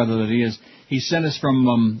Godfather that he is, he sent us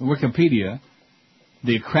from Wikipedia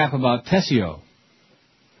the crap about Tessio.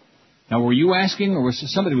 Now, were you asking, or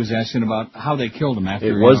somebody was asking about how they killed him after?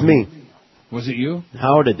 It was me. Was it you?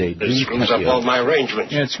 How did they do It screws up all my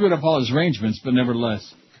arrangements. Yeah, it screwed up all his arrangements, but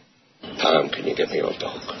nevertheless. Tom, can you get me your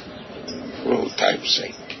dog? For old time's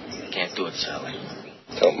sake. Can't do it, Sally.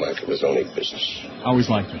 Tell Mike it was only business. Always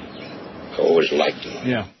liked him. Always liked him.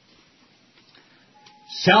 Yeah.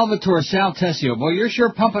 Salvatore Sal Tessio. Boy, you're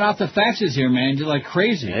sure pumping out the faxes here, man. You're like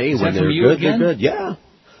crazy. Hey, Is when that they're from you good, again? they're good. Yeah.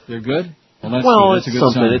 They're good? Well, that's Well, good. it's That's a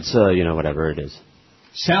good something. sign. It's, whatever it is.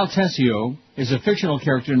 Sal Tessio is a fictional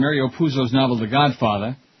character in Mario Puzo's novel The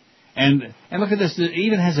Godfather. And look at this. It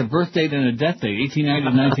even has a birth date and a death date,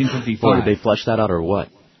 1890 to 1955. Boy, did they flesh that out or what?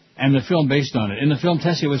 And the film based on it. In the film,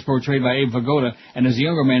 Tessio was portrayed by Abe Vigoda, and as a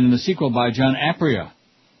younger man in the sequel by John Apria.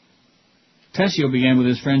 Tessio began with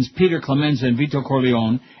his friends Peter Clemenza and Vito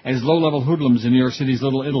Corleone as low-level hoodlums in New York City's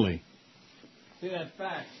Little Italy. See that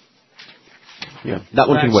fact? Yeah, that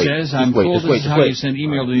one can wait. Says, I'm told this is how you send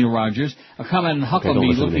email to Neil Rogers. A comment on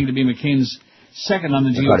Huckabee looking to be McCain's second on the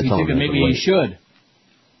GOP ticket. Maybe he should.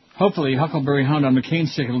 Hopefully, Huckleberry Hound on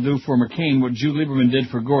McCain's ticket will do for McCain what Jude Lieberman did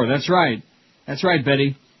for Gore. That's right. That's right,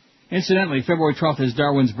 Betty. Incidentally, February 12th is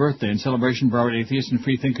Darwin's birthday. In celebration, Broward Atheists and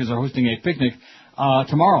Free Thinkers are hosting a picnic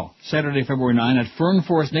tomorrow, Saturday, February 9, at Fern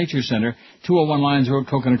Forest Nature Center, 201 Lions Road,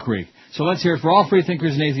 Coconut Creek. So let's hear it for all free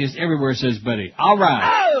thinkers and atheists everywhere, says Betty. All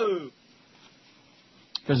right. Oh!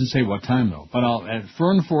 Doesn't say what time, though. But at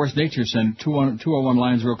Fern Forest Nature Center, 201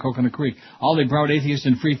 Lions Road, Coconut Creek. All the Broward Atheists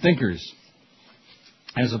and Free Thinkers,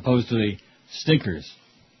 as opposed to the stinkers.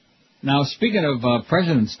 Now, speaking of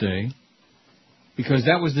President's Day, because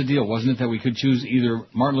that was the deal, wasn't it, that we could choose either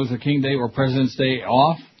Martin Luther King Day or President's Day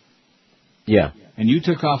off? Yeah. And you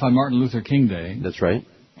took off on Martin Luther King Day. That's right.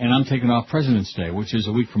 And I'm taking off President's Day, which is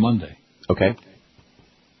a week from Monday. Okay.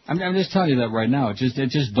 I'm just telling you that right now. It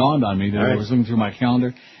just dawned on me that I was looking through my calendar,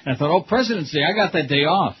 and I thought, oh, President's Day, I got that day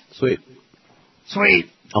off. Sweet.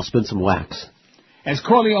 I'll spin some wax. As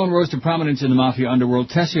Corleone rose to prominence in the mafia underworld,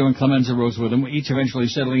 Tessio and Clemenza rose with him, each eventually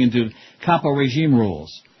settling into capo regime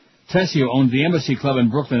rules. Tessio owned the Embassy Club in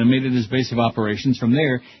Brooklyn and made it his base of operations. From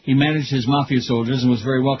there, he managed his mafia soldiers and was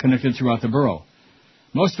very well connected throughout the borough.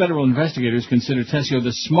 Most federal investigators consider Tessio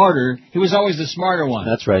the smarter. He was always the smarter one.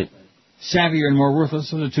 That's right. Savvier and more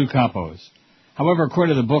ruthless of the two capos. However,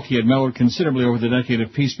 according to the book, he had mellowed considerably over the decade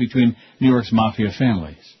of peace between New York's mafia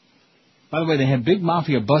families. By the way, they had big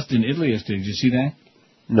mafia bust in Italy yesterday. Did you see that?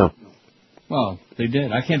 No. Well, they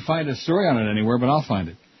did. I can't find a story on it anywhere, but I'll find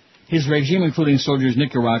it. His regime, including soldiers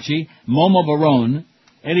Nick Geraci, Momo Barone,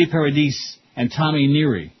 Eddie Paradis, and Tommy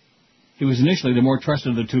Neary. He was initially the more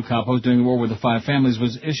trusted of the two capos during the war with the five families,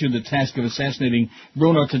 was issued the task of assassinating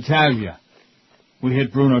Bruno Tattaglia. We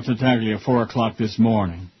hit Bruno Tattaglia at 4 o'clock this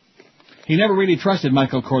morning. He never really trusted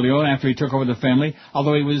Michael Corleone after he took over the family,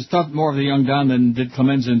 although he thought more of the young Don than did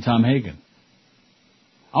Clemenza and Tom Hagen.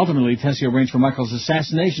 Ultimately, Tessio arranged for Michael's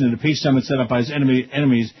assassination at a peace summit set up by his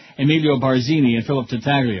enemies Emilio Barzini and Philip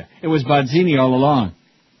Tattaglia. It was Barzini all along.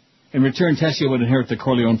 In return, Tessio would inherit the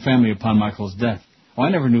Corleone family upon Michael's death. Oh,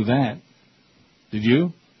 I never knew that. Did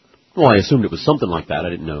you? Well, I assumed it was something like that. I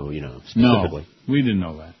didn't know, specifically. No, we didn't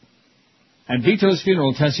know that. At Vito's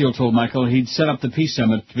funeral, Tessio told Michael he'd set up the peace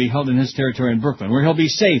summit to be held in his territory in Brooklyn, where he'll be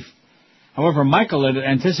safe. However, Michael had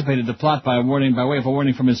anticipated the plot by way of a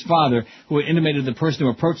warning from his father, who had intimated the person who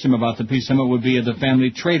approached him about the peace summit would be the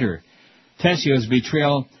family traitor. Tessio's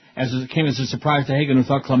betrayal came as a surprise to Hagen, who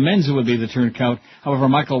thought Clemenza would be the turncoat. However,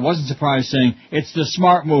 Michael wasn't surprised, saying, "It's the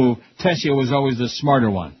smart move. Tessio was always the smarter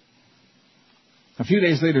one." A few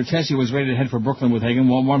days later, Tessio was ready to head for Brooklyn with Hagen,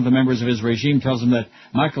 while one of the members of his regime tells him that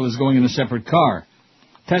Michael is going in a separate car.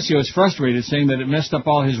 Tessio is frustrated, saying that it messed up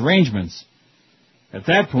all his arrangements. At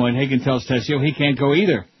that point, Hagen tells Tessio he can't go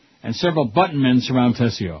either, and several button men surround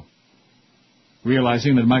Tessio.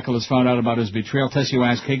 Realizing that Michael has found out about his betrayal, Tessio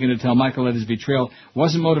asked Hagen to tell Michael that his betrayal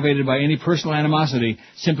wasn't motivated by any personal animosity,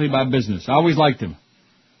 simply by business. I always liked him.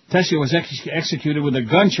 Tessio was executed with a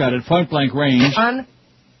gunshot at point-blank range.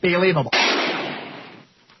 Unbelievable.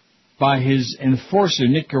 By his enforcer,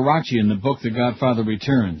 Nick Garaci, in the book The Godfather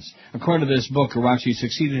Returns. According to this book, Garaci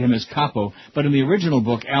succeeded him as capo, but in the original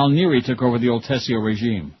book, Al Neri took over the old Tessio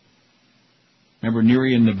regime. Remember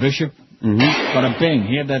Neri and the Bishop? Mm-hmm. Bada bing.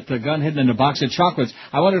 He had that gun hidden in a box of chocolates.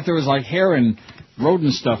 I wonder if there was like hair and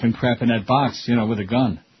rodent stuff and crap in that box, with a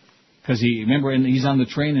gun. Because he's on the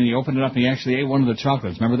train and he opened it up and he actually ate one of the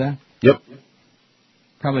chocolates. Remember that? Yep.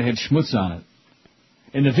 Probably had schmutz on it.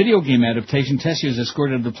 In the video game adaptation, Tessio is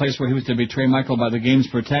escorted to the place where he was to betray Michael by the game's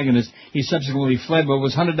protagonist. He subsequently fled, but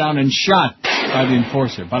was hunted down and shot by the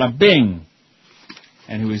enforcer. Bada bing!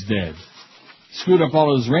 And he was dead. Screwed up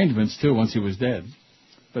all his arrangements, too, once he was dead.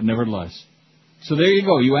 But nevertheless. So there you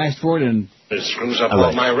go. You asked for it, and it screws up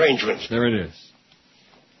all my arrangements. There it is.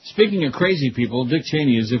 Speaking of crazy people, Dick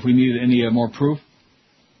Cheney, as if we needed any more proof.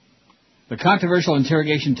 The controversial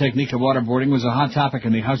interrogation technique of waterboarding was a hot topic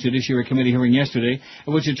in the House Judiciary Committee hearing yesterday,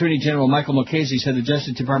 in which Attorney General Michael Mukasey said the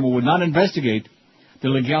Justice Department would not investigate the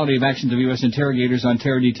legality of actions of U.S. interrogators on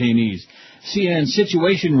terror detainees. CNN's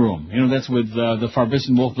Situation Room, that's with the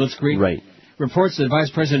Farbissen Wolf Blitzkrieg. Right. Reports that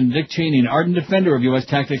Vice President Dick Cheney, an ardent defender of U.S.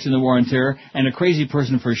 tactics in the war on terror, and a crazy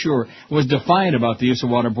person for sure, was defiant about the use of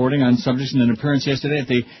waterboarding on subjects in an appearance yesterday at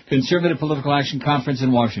the Conservative Political Action Conference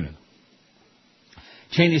in Washington.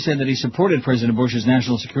 Cheney said that he supported President Bush's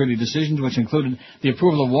national security decisions, which included the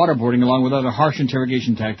approval of waterboarding along with other harsh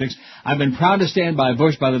interrogation tactics. "I've been proud to stand by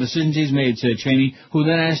Bush by the decisions he's made," said Cheney, who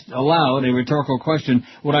then asked aloud a rhetorical question,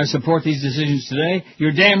 "Would I support these decisions today?"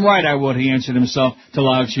 "You're damn right I would," he answered himself to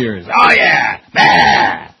loud cheers. "Oh yeah!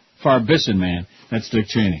 Bah! Farbissen, man." That's Dick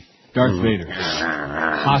Cheney. Darth Vader.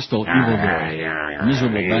 Hostile, evildoer.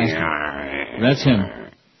 Miserable bastard. That's him.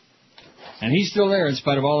 And he's still there in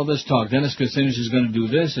spite of all of this talk. Dennis Kucinich is going to do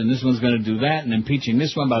this, and this one's going to do that, and impeaching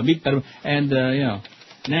this one, and,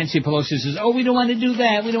 Nancy Pelosi says, "Oh, we don't want to do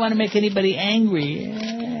that. We don't want to make anybody angry."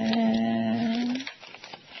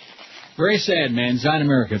 Very sad, man. Zion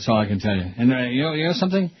America, that's all I can tell you. And, you know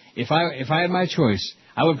something? If I had my choice,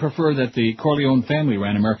 I would prefer that the Corleone family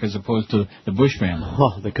ran America as opposed to the Bush family.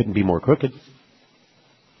 Oh, they couldn't be more crooked.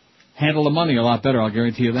 Handle the money a lot better, I'll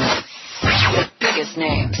guarantee you that. Biggest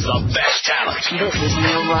names. The best talent. This is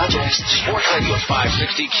Neil Rogers. Sports Radio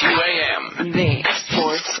 560 QAM. The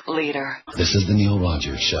sports leader. This is the Neil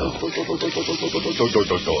Rogers Show.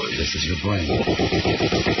 This is your brain.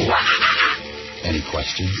 Any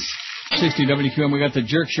questions? 60 WQM, we got the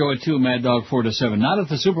Jerk Show at 2, Mad Dog 4 to 7. Not at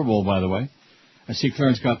the Super Bowl, by the way. I see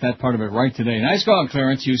Clarence got that part of it right today. Nice going,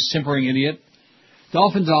 Clarence, you simpering idiot.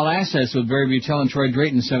 Dolphins All Assets with Barry Buttel and Troy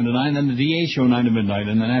Drayton 7 to 9. Then the DA Show 9 to midnight.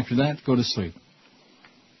 And then after that, go to sleep.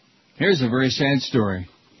 Here's a very sad story.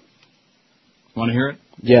 Want to hear it?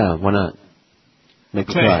 Yeah, why not? Make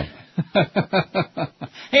me cry.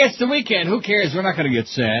 Hey, it's the weekend. Who cares? We're not going to get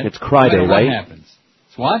sad. It's Cry Day, right? What happens?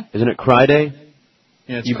 It's what? Isn't it Cry Day?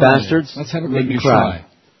 Yeah, it's you Cry bastards. Day. Let's have a make good me cry.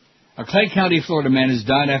 A Clay County, Florida man has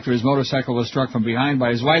died after his motorcycle was struck from behind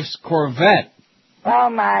by his wife's Corvette. Oh,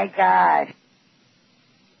 my God.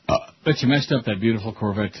 Bet you messed up that beautiful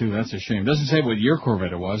Corvette, too. That's a shame. Doesn't say what your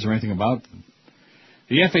Corvette it was or anything about them.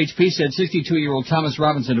 The FHP said 62-year-old Thomas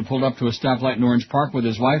Robinson had pulled up to a stoplight in Orange Park with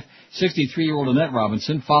his wife, 63-year-old Annette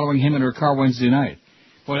Robinson, following him in her car Wednesday night.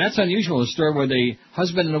 Boy, that's unusual, a story where the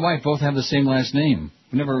husband and the wife both have the same last name.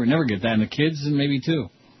 We never get that, and the kids, and maybe two.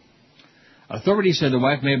 Authorities said the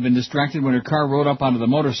wife may have been distracted when her car rode up onto the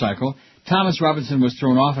motorcycle. Thomas Robinson was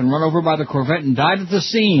thrown off and run over by the Corvette and died at the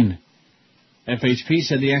scene. FHP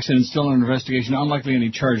said the accident is still under investigation. Unlikely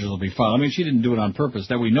any charges will be filed. I mean, she didn't do it on purpose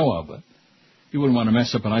that we know of, but you wouldn't want to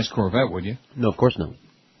mess up a nice Corvette, would you? No, of course not.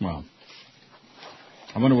 Well,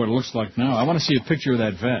 I wonder what it looks like now. I want to see a picture of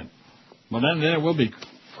that vet. Well, then it will be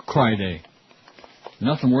Cry Day.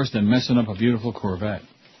 Nothing worse than messing up a beautiful Corvette.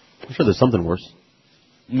 I'm sure there's something worse.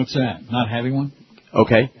 What's that? Not having one?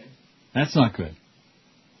 Okay. That's not good.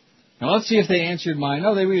 Now, let's see if they answered mine.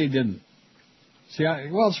 No, they really didn't. See,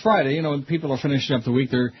 well, it's Friday. You know, people are finishing up the week.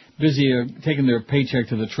 They're busy taking their paycheck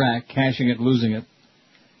to the track, cashing it, losing it.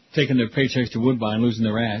 taking their paychecks to Woodbine, losing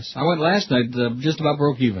their ass. I went last night, just about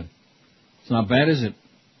broke even. It's not bad, is it?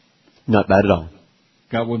 Not bad at all.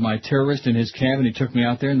 Got with my terrorist in his cab, and he took me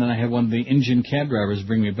out there, and then I had one of the Indian cab drivers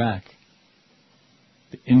bring me back.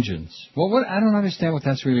 The Indians. Well, what? I don't understand what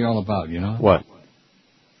that's really all about, you know? What?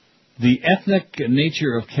 The ethnic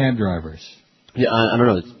nature of cab drivers. Yeah, I don't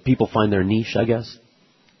know. People find their niche, I guess.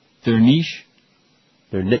 Their niche?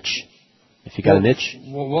 Their niche. If you got a niche.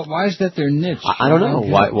 Well, why is that their niche? I don't know.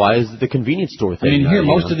 Why is it the convenience store thing? I mean, here,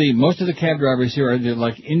 most of the cab drivers here are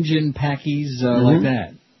like Indian packies, like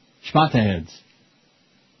that. Schmata heads.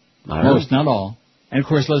 Most, not all. And, of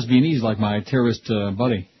course, lesbianese, like my terrorist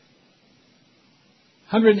buddy.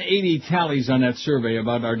 180 tallies on that survey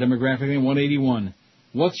about our demographic, and 181.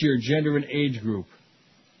 What's your gender and age group?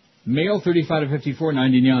 Male 35 to 54,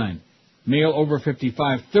 99. Male over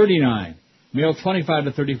 55, 39. Male 25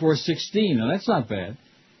 to 34, 16. Now, that's not bad.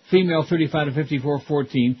 Female 35 to 54,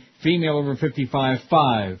 14. Female over 55,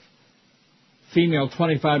 5. Female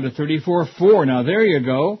 25 to 34, 4. Now, there you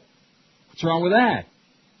go. What's wrong with that?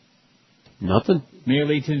 Nothing.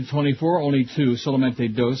 Male 18 to 24, only 2.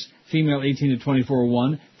 Solamente dos. Female 18 to 24,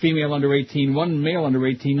 1. Female under 18, 1. Male under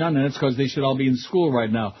 18, none. And that's because they should all be in school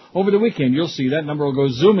right now. Over the weekend, you'll see that number will go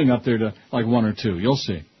zooming up there to like 1 or 2. You'll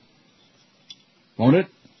see. Won't it?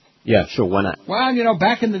 Yeah, sure. Why not? Well, you know,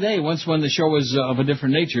 back in the day, once when the show was of a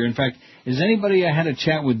different nature. In fact, is anybody had a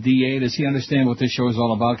chat with D.A.? Does he understand what this show is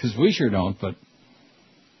all about? Because we sure don't, but...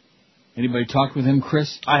 Anybody talked with him,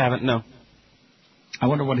 Chris? I haven't, no. I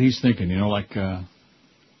wonder what he's thinking, you know, like...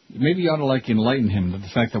 maybe you ought to, like, enlighten him. The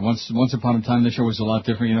fact that once upon a time the show was a lot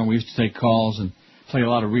different. You know, we used to take calls and play a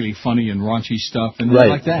lot of really funny and raunchy stuff and things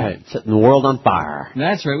like that. Right, setting the world on fire.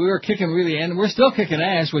 That's right. We were kicking really, and we're still kicking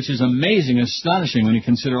ass, which is amazing, astonishing when you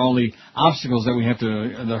consider all the obstacles that we have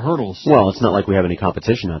to, the hurdles. Well, it's not like we have any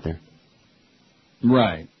competition out there.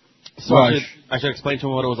 Right. So I should explain to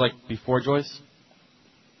him what it was like before Joyce?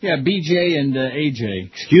 Yeah, BJ and AJ.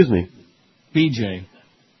 Excuse me. BJ.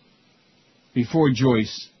 Before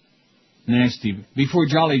Joyce. Nasty. Before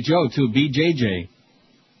Jolly Joe, too. BJJ.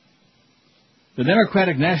 The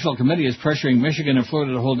Democratic National Committee is pressuring Michigan and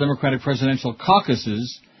Florida to hold Democratic presidential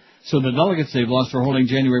caucuses so the delegates they've lost for holding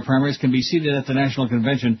January primaries can be seated at the National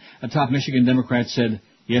Convention, a top Michigan Democrat said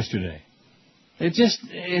yesterday.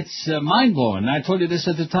 It's mind-blowing. I told you this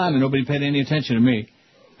at the time, and nobody paid any attention to me.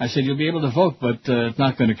 I said, you'll be able to vote, but it's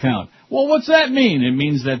not going to count. Well, what's that mean? It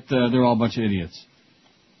means that they're all a bunch of idiots.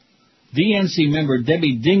 DNC member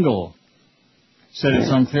Debbie Dingell said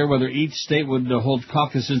it's unclear whether each state would hold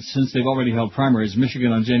caucuses since they've already held primaries,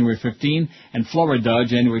 Michigan on January 15 and Florida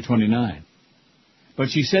January 29. But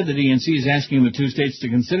she said the DNC is asking the two states to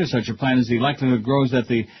consider such a plan as the likelihood grows that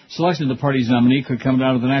the selection of the party's nominee could come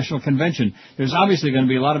down to the National Convention. There's obviously going to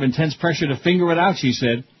be a lot of intense pressure to finger it out, she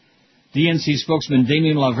said. DNC spokesman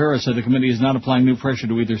Damien Lavera said the committee is not applying new pressure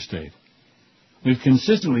to either state. We've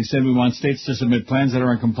consistently said we want states to submit plans that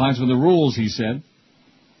are in compliance with the rules, he said.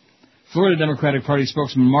 Florida Democratic Party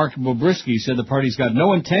spokesman Mark Bobrisky said the party's got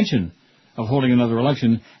no intention of holding another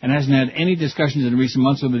election and hasn't had any discussions in recent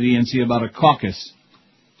months with the DNC about a caucus.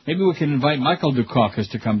 Maybe we can invite Michael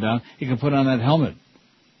Dukakis to come down. He can put on that helmet.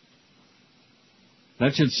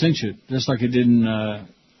 That should cinch it, just like it did in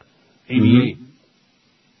 88.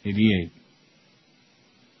 88.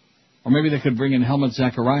 Or maybe they could bring in Helmut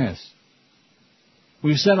Zacharias.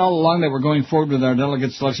 We've said all along that we're going forward with our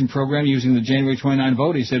delegate selection program using the January 29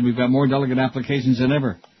 vote. He said we've got more delegate applications than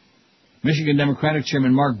ever. Michigan Democratic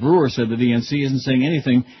Chairman Mark Brewer said the DNC isn't saying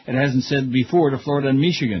anything it hasn't said before to Florida and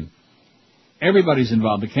Michigan. Everybody's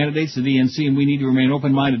involved, the candidates, the DNC, and we need to remain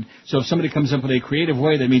open-minded. So if somebody comes up with a creative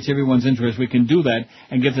way that meets everyone's interest, we can do that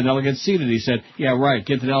and get the delegates seated. He said, yeah, right,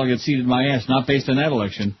 get the delegates seated my ass, not based on that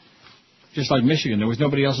election. Just like Michigan, there was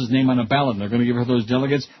nobody else's name on the ballot, and they're going to give her those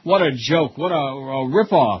delegates. What a joke, what a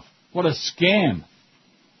rip-off, what a scam.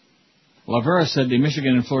 Lavera said the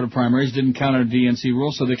Michigan and Florida primaries didn't count under DNC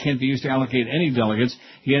rules, so they can't be used to allocate any delegates.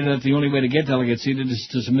 He added that the only way to get delegates seated is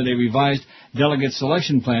to submit a revised delegate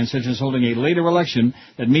selection plan, such as holding a later election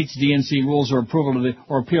that meets DNC rules or approval to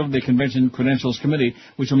or appeal to the Convention Credentials Committee,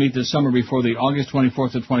 which will meet this summer before the August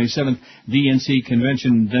 24th to 27th DNC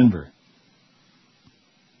Convention in Denver.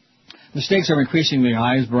 The stakes are increasingly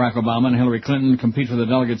high as Barack Obama and Hillary Clinton compete for the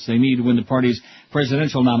delegates they need to win the party's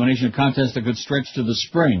presidential nomination, a contest that could stretch to the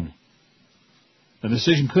spring. The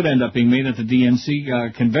decision could end up being made at the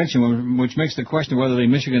DNC convention, which makes the question of whether the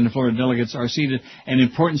Michigan and Florida delegates are seated an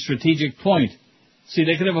important strategic point. See,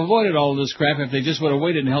 they could have avoided all of this crap if they just would have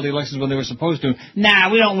waited and held the elections when they were supposed to.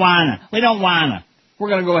 Nah, we don't wanna. We don't wanna. We're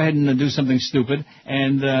going to go ahead and do something stupid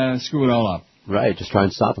and screw it all up. Right, just try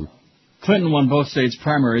and stop them. Clinton won both states'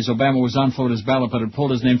 primaries. Obama was on Florida's ballot, but had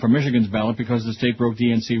pulled his name from Michigan's ballot because the state broke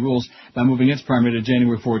DNC rules by moving its primary to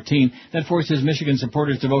January 14. That forced his Michigan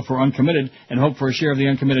supporters to vote for uncommitted and hope for a share of the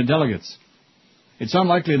uncommitted delegates. It's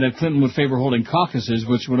unlikely that Clinton would favor holding caucuses,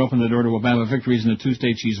 which would open the door to Obama victories in the 2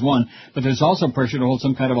 states she's won, but there's also pressure to hold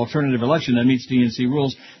some kind of alternative election that meets DNC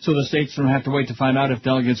rules so the states don't have to wait to find out if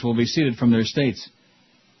delegates will be seated from their states.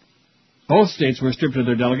 Both states were stripped of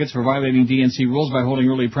their delegates for violating DNC rules by holding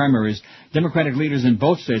early primaries. Democratic leaders in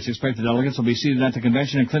both states expect the delegates will be seated at the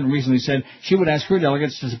convention, and Clinton recently said she would ask her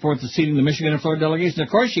delegates to support the seating the Michigan and Florida delegations. Of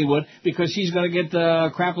course she would, because she's going to get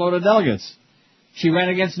a crap load of delegates. She ran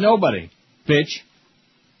against nobody, bitch.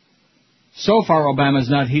 So far, Obama's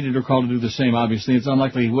not heeded or called to do the same, obviously. It's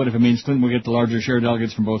unlikely he would if it means Clinton will get the larger share of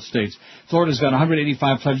delegates from both states. Florida's got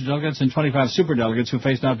 185 pledged delegates and 25 superdelegates who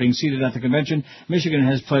face not being seated at the convention. Michigan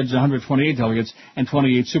has pledged 128 delegates and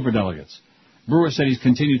 28 superdelegates. Brewer said he's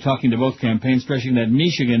continued talking to both campaigns, stressing that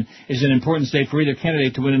Michigan is an important state for either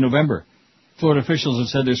candidate to win in November. Florida officials have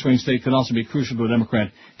said their swing state could also be crucial to a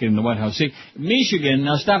Democrat getting the White House. See, Michigan,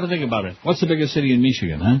 now stop and think about it. What's the biggest city in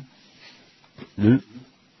Michigan, huh?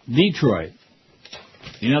 Detroit.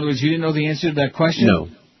 In other words, you didn't know the answer to that question? No.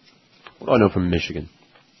 What do I know from Michigan?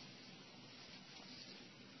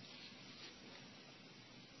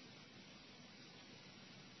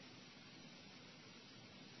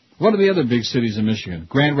 What are the other big cities in Michigan?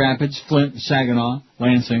 Grand Rapids, Flint, Saginaw,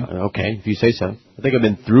 Lansing. Okay, if you say so. I think I've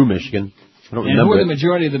been through Michigan. I don't remember. And who are the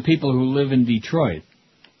majority of the people who live in Detroit?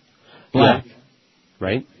 Black. Yeah.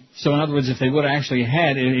 Right? So, in other words, if they would have actually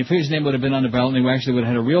had, if his name would have been on the ballot and they actually would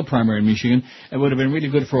have had a real primary in Michigan, it would have been really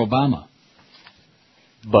good for Obama.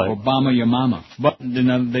 But Obama, your mama. But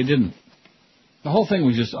they didn't. The whole thing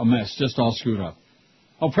was just a mess, just all screwed up.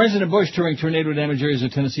 Oh, President Bush touring tornado damaged areas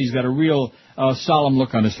of Tennessee. He's got a real solemn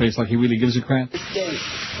look on his face, like he really gives a crap.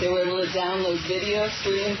 They were able to download video,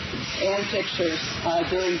 stream, and pictures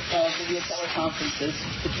during video teleconferences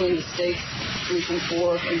between the states, Region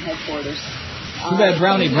 4, and headquarters. Too bad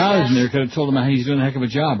Brownie Brown isn't there. Could have told him how he's doing a heck of a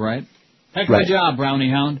job, right? Heck of a job, Brownie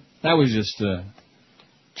Hound. That was just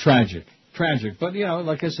tragic. Tragic. But, you know,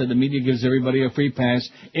 like I said, the media gives everybody a free pass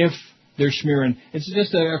if they're smearing. It's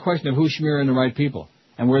just a question of who's smearing the right people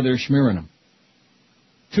and where they're smearing them.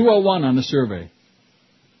 201 on the survey.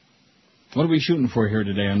 What are we shooting for here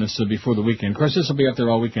today on this before the weekend? Of course, this will be up there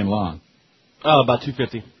all weekend long. Oh, about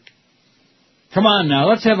 250. Come on now.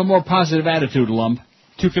 Let's have a more positive attitude, lump.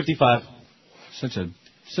 255.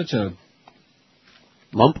 Such a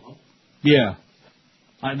lump? Yeah.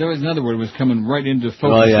 There was another word was coming right into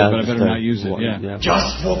focus, but I better not use it. Yeah.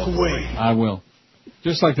 Just walk away. I will.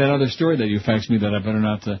 Just like that other story that you faxed me that I better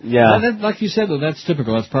not. Yeah. Like you said, though, that's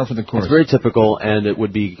typical. That's par for the course. It's very typical, and it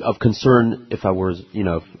would be of concern if I was,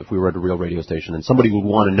 if we were at a real radio station, and somebody would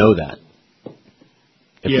want to know that.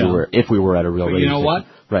 If we were at a real radio station. You know what?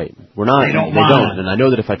 Right. We're not. They don't. And I know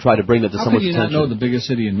that if I try to bring that to someone's attention. How could you not know the biggest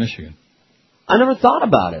city in Michigan? I never thought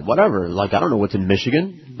about it. Whatever. Like, I don't know what's in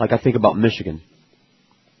Michigan. Like, I think about Michigan.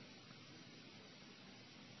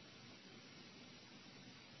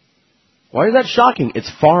 Why is that shocking? It's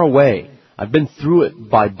far away. I've been through it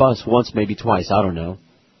by bus once, maybe twice. I don't know.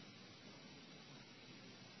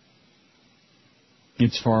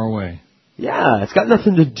 It's far away. Yeah, it's got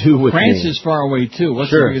nothing to do with France me. is far away, too.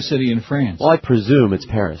 What's the biggest city in France? Well, I presume it's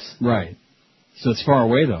Paris. Right. So it's far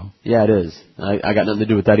away, though. Yeah, it is. I got nothing to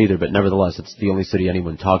do with that either, but nevertheless, it's the only city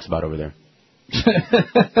anyone talks about over there.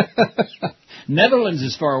 Netherlands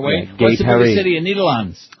is far away. Yeah, what's the biggest city in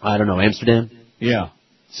Netherlands? I don't know. Amsterdam? Yeah.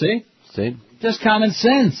 See? Just common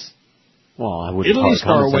sense. Well, I wouldn't Italy's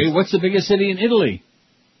call it far away. sense. What's the biggest city in Italy?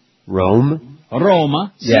 Rome.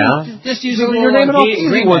 Roma. See? Yeah. Just using you're naming all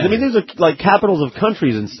easy ones. I mean, these are like capitals of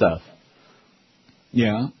countries and stuff.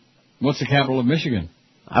 Yeah. What's the capital of Michigan?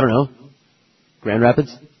 I don't know. Grand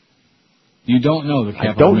Rapids? You don't know the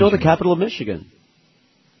capital I don't of know the capital of Michigan.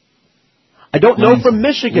 I don't know from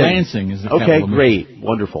Michigan. Lansing is the capital of Michigan. Okay, great.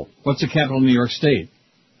 Wonderful. What's the capital of New York State?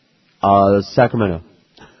 Sacramento.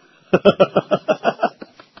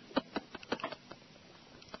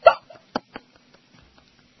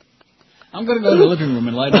 I'm going to go to the living room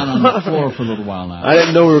and lie down on the floor for a little while now. I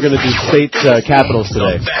didn't know we were going to do state capitals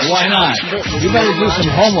today. Why not? You better do some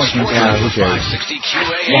homework. Yeah, who cares?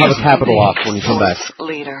 We'll have a capital off when you come back.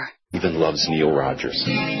 Leader. Even loves Neil Rogers.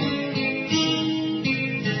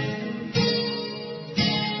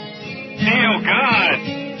 Neil, God!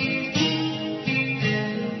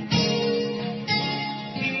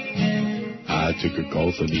 I took a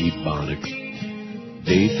call from Ebonics.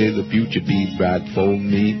 They say the future be bright for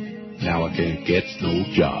me. Now I can't get no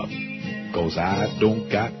job, 'cause I don't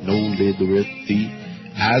got no literacy.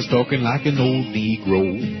 I was talking like an old Negro.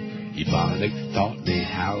 Ebonics taught me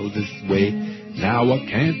how this way. Now I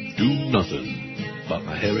can't do nothing, but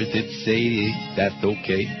my heritage say that's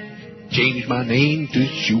okay. Change my name to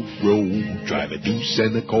Shufro. Drive a deuce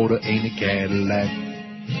and a quarter in a Cadillac.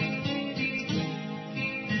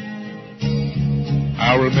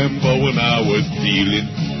 I remember when I was stealing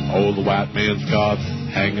all the white man's cars,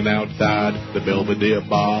 hanging outside the Belvedere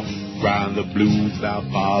bar, crying the blues about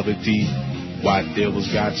poverty. White devils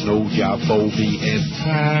got no job for me, and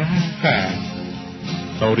I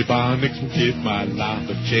thought Ebonics would give my life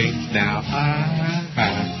a change. Now I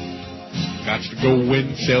got to go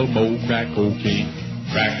and sell more crack cocaine,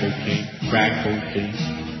 crack cocaine, crack cocaine,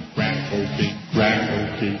 crack cocaine, crack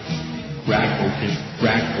cocaine, crack cocaine,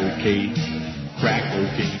 crack cocaine, crack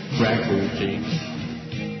cocaine, crack cocaine.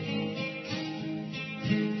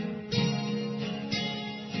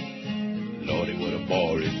 Lordy, what a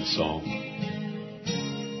boring song.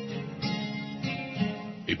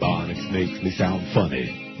 Ebonics makes me sound funny.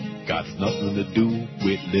 Got nothing to do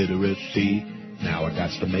with literacy. Now I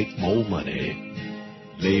got to make more money.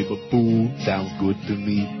 Labor pool sounds good to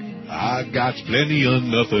me. I got plenty of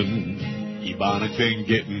nothing. Ebonics ain't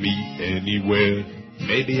getting me anywhere.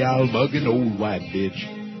 Maybe I'll mug an old white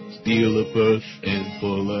bitch, steal a purse and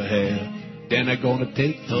full of hair. Then I'm gonna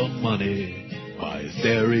take some money, buy a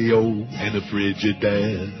stereo and a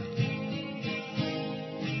Frigidaire.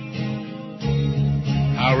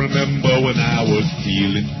 I remember when I was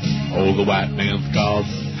stealing all the white man's cars,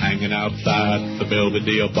 hanging outside the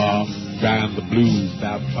Belvedere bar, crying the blues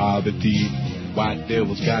about poverty. White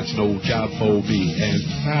devils got no job for me, and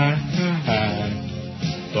I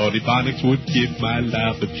thought Ebonics would give my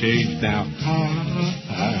life a change. Now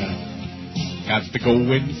I got to go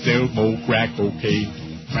and sell more crack cocaine,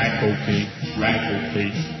 crack cocaine, crack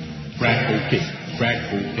cocaine, crack cocaine, crack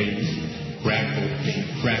cocaine, crack cocaine,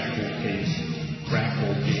 crack cocaine, crack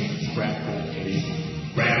cocaine, crack cocaine,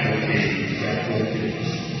 crack cocaine, crack cocaine,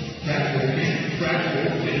 crack cocaine, crack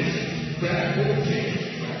cocaine, crack cocaine.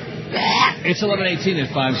 It's 11:18 at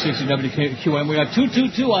 560 WQM. We got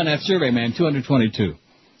 222 on that survey, man. 222.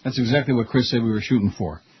 That's exactly what Chris said we were shooting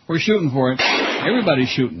for. We're shooting for it. Everybody's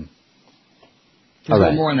shooting. There's a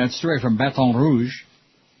little more on that story from Baton Rouge.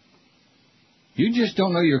 You just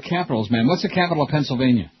don't know your capitals, man. What's the capital of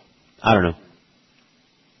Pennsylvania? I don't know.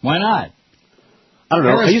 Why not? I don't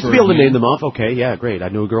know. I used to be able to name them off. Okay, yeah, great. I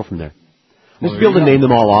knew a girl from there. I used to be able to name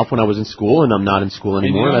them all off when I was in school, and I'm not in school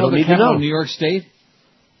anymore. And I don't need to know. the capital of New York State?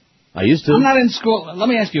 I used to. I'm not in school. Let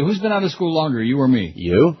me ask you, who's been out of school longer, you or me?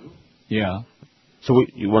 You? Yeah. So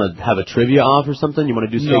you want to have a trivia off or something? You want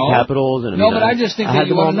to do state capitals? And but I just think that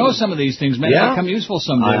you want to know some of these things. Maybe they come useful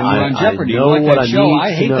someday. When you're on Jeopardy. I know like what that I show. need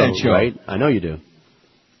I hate to know, that show. Right? I know you do.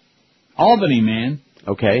 Albany, man.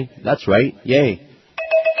 Okay, that's right. Yay.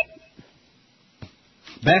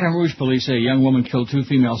 Baton Rouge police say a young woman killed 2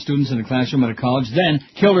 female students in a classroom at a college, then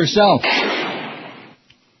killed herself.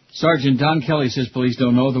 Sergeant Don Kelly says police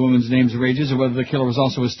don't know the woman's names or ages or whether the killer was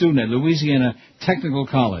also a student at Louisiana Technical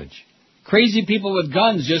College. Crazy people with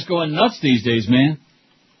guns just going nuts these days, man.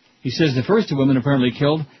 He says the first 2 women apparently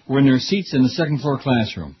killed were in their seats in the second-floor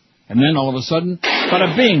classroom. And then, all of a sudden,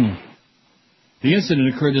 bada bing! The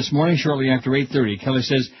incident occurred this morning shortly after 8:30. Kelly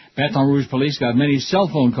says Baton Rouge police got many cell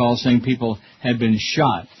phone calls saying people had been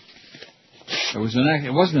shot. It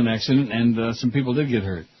wasn't an accident, and some people did get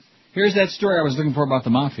hurt. Here's that story I was looking for about the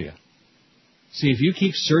mafia. See, if you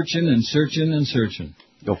keep searching and searching and searching...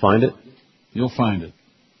 You'll find it? You'll find it.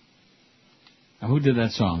 Now, who did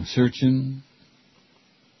that song? Searching...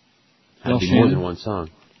 Had to be more than one song.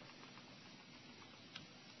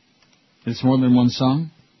 It's more than one song?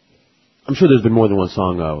 I'm sure there's been more than one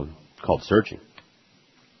song called Searching.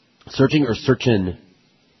 Searching or Searchin'?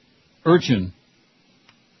 Urchin.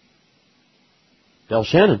 Del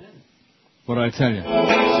Shannon. What did I tell you?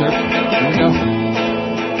 Searching. There we go.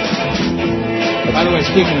 By the way,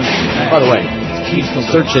 speaking of... By the way,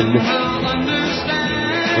 Searchin'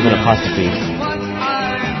 with an apostrophe.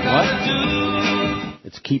 What?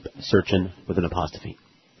 It's keep searching with an apostrophe.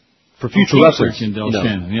 For future keep reference. Searching, Del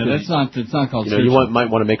Shannon. Yeah, it's not called searching. You might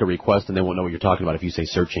want to make a request and they won't know what you're talking about if you say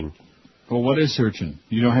searching. Well, what is searching?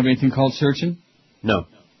 You don't have anything called searching? No.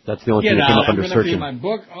 That's the only thing that came up under searching. My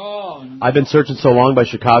book. Oh. I've Been Searching So Long by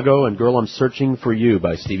Chicago and Girl, I'm Searching for You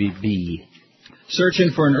by Stevie B. Searching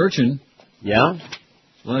for an urchin. Yeah?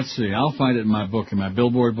 Let's see. I'll find it in my book, in my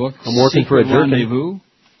Billboard book. I'm working for a jerkin'. Rendezvous.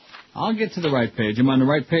 I'll get to the right page. I'm on the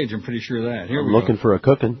right page. I'm pretty sure of that. Here we go. Looking for a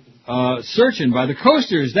cookin'. Searching by the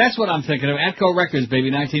Coasters. That's what I'm thinking of. Atco Records, baby,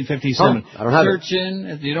 1957. Oh, I don't have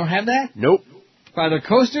Searching. You don't have that? Nope. By the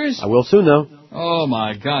Coasters? I will soon, though. Oh,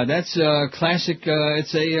 my God. That's a classic,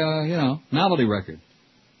 it's a, novelty record.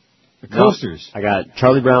 The Coasters. I got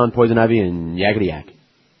Charlie Brown, Poison Ivy, and Yakety Yak.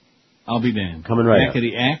 I'll be damned. Coming right up.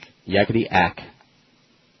 Yakety Yak? Yakety Yak.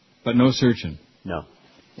 But no searching. No.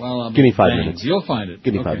 Well, give me 5 minutes. You'll find it.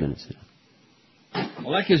 Give me 5 minutes.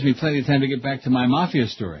 Well, that gives me plenty of time to get back to my mafia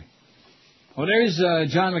story. Well, there's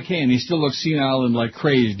John McCain. He still looks senile and like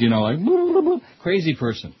crazed, like crazy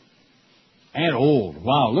person. And old.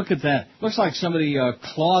 Wow, look at that. Looks like somebody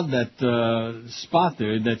clawed that spot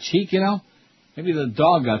there, that cheek, Maybe the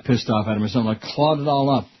dog got pissed off at him or something, like clawed it all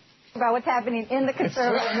up. About what's happening in the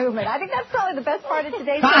conservative movement. I think that's probably the best part of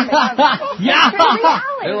today's segment. Yeah,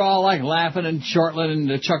 they're all like laughing and chortling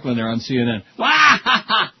and chuckling there on CNN.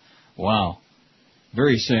 Wow,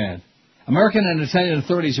 very sad. American and Italian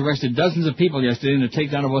authorities arrested dozens of people yesterday in the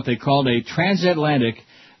takedown of what they called a transatlantic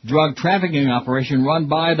drug trafficking operation run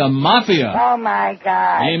by the mafia. Oh my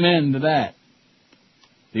God! Amen to that.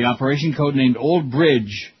 The operation, codenamed Old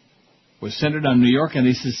Bridge, was centered on New York and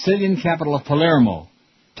the Sicilian capital of Palermo,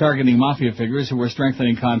 targeting mafia figures who were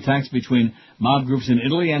strengthening contacts between mob groups in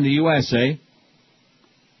Italy and the USA.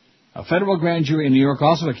 A federal grand jury in New York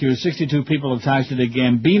also accused 62 people of ties to the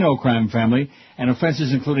Gambino crime family and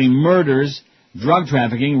offenses including murders, drug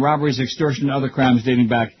trafficking, robberies, extortion, and other crimes dating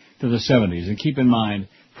back to the 70s. And keep in mind,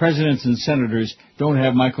 presidents and senators don't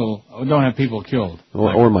have people killed.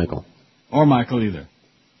 Or Michael. Or Michael either.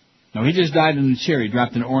 No, he just died in the chair. He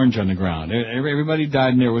dropped an orange on the ground. Everybody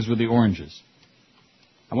died in there was with the oranges.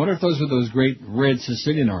 I wonder if those were those great red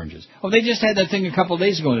Sicilian oranges. Oh, they just had that thing a couple of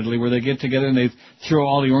days ago in Italy where they get together and they throw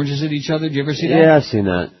all the oranges at each other. Did you ever see that? Yeah, I've seen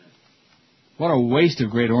that. What a waste of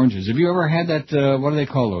great oranges. Have you ever had that, what do they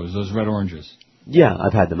call those red oranges? Yeah,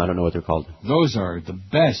 I've had them. I don't know what they're called. Those are the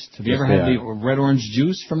best. Have you ever had the red orange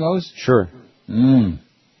juice from those? Sure.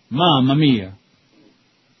 Mamma mia.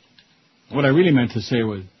 What I really meant to say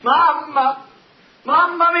was... Mamma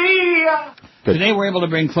mia! Good. Today we're able to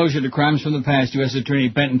bring closure to crimes from the past, U.S. Attorney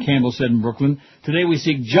Benton Campbell said in Brooklyn. Today we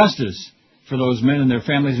seek justice for those men and their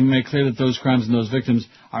families and make clear that those crimes and those victims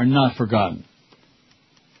are not forgotten.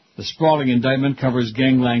 The sprawling indictment covers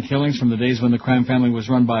gangland killings from the days when the crime family was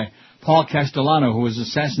run by Paul Castellano, who was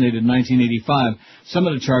assassinated in 1985. Some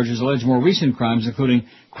of the charges allege more recent crimes, including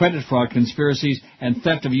credit fraud, conspiracies, and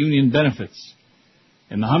theft of union benefits.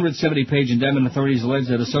 In the 170-page indictment, authorities allege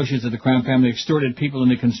that associates of the crime family extorted people in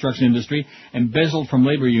the construction industry, embezzled from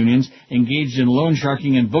labor unions, engaged in loan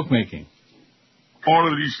sharking and bookmaking.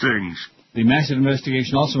 All of these things. The massive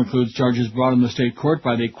investigation also includes charges brought in the state court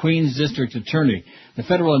by the Queens District Attorney. The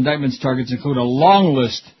federal indictment's targets include a long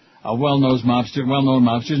list of well-known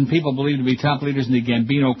mobsters and people believed to be top leaders in the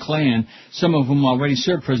Gambino clan, some of whom already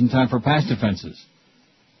served prison time for past offenses.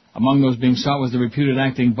 Among those being sought was the reputed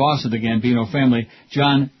acting boss of the Gambino family,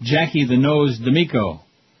 Jackie the Nose D'Amico,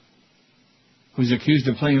 who's accused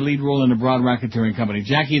of playing a lead role in a broad racketeering company.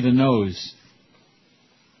 Jackie the Nose.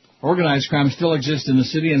 Organized crime still exists in the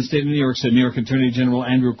city and state of New York, said New York Attorney General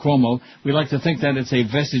Andrew Cuomo. We like to think that it's a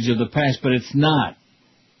vestige of the past, but it's not.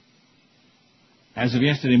 As of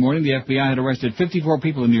yesterday morning, the FBI had arrested 54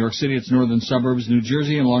 people in New York City, its northern suburbs, New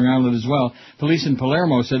Jersey, and Long Island as well. Police in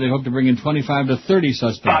Palermo said they hope to bring in 25 to 30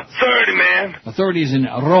 suspects. About 30, man. Authorities in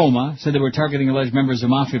Roma said they were targeting alleged members of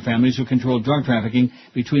mafia families who controlled drug trafficking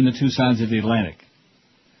between the two sides of the Atlantic.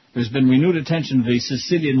 There's been renewed attention to the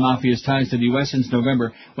Sicilian mafia's ties to the U.S. since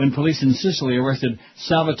November, when police in Sicily arrested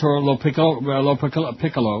Salvatore Lo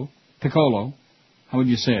Piccolo. How would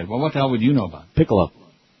you say it? Well, what the hell would you know about? Piccolo.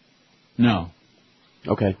 No.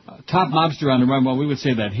 Okay. Top mobster on the run. Well, we would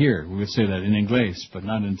say that here. We would say that in English, but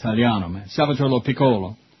not in Italiano. Man. Salvatore Lo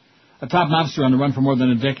Piccolo. A top mobster on the run for more than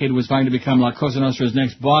a decade who was vying to become La Cosa Nostra's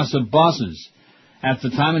next boss of bosses. At the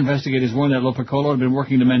time, investigators warned that Lo Piccolo had been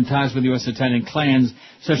working to mend ties with U.S. Italian clans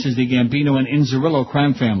such as the Gambino and Inzerillo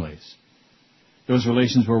crime families. Those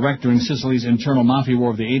relations were wrecked during Sicily's internal mafia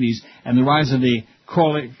war of the 80s and the rise of the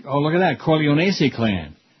Corleonese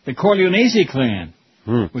clan. The Corleonese clan,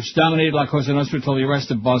 which dominated La Cosa Nostra until the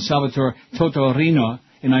arrest of boss Salvatore Totorino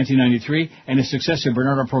in 1993 and his successor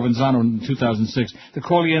Bernardo Provenzano in 2006. The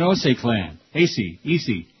Corleonese clan. Easy.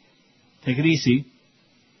 Take it easy.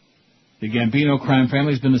 The Gambino crime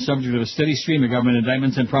family has been the subject of a steady stream of government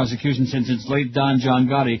indictments and prosecutions since its late Don John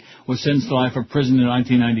Gotti was sentenced to life of prison in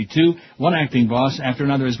 1992. One acting boss after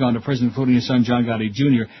another has gone to prison, including his son John Gotti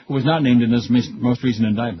Jr., who was not named in this most recent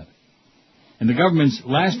indictment. In the government's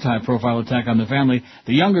last high-profile attack on the family,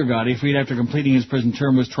 the younger Gotti, freed after completing his prison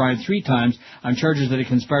term, was tried 3 times on charges that he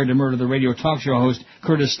conspired to murder the radio talk show host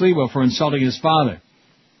Curtis Sliwa for insulting his father.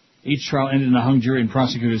 Each trial ended in a hung jury, and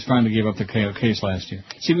prosecutors finally gave up the case last year.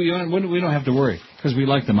 See, we don't have to worry, because we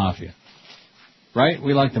like the mafia. Right?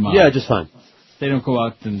 We like the mob. Yeah, just fine. They don't go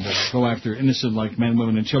out and go after innocent like men,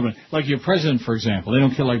 women, and children. Like your president, for example. They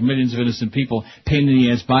don't kill like millions of innocent people, pain in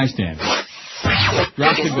the ass bystanders.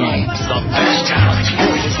 Drop the gun. The best talent.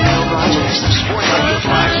 Here's Neil Rogers. Sports Radio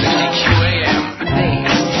 560 QAM.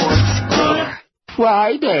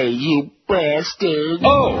 Friday, you bastard.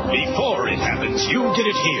 Oh, before it happens, you did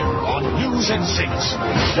it here on News at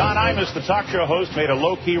 6. Don Imus, the talk show host, made a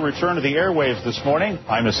low-key return to the airwaves this morning.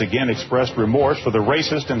 Imus again expressed remorse for the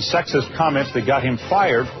racist and sexist comments that got him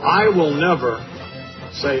fired. I will never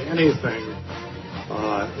say anything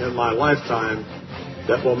in my lifetime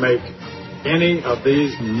that will make any of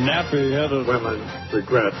these nappy-headed women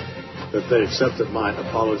regret that they accepted my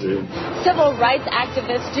apology. Civil rights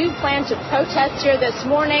activists do plan to protest here this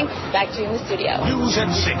morning. Back to you in the studio. News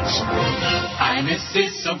at 6. I miss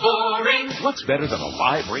this so boring. What's better than a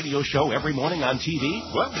live radio show every morning on TV?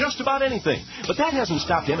 Well, just about anything. But that hasn't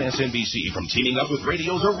stopped MSNBC from teaming up with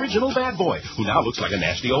radio's original bad boy, who now looks like a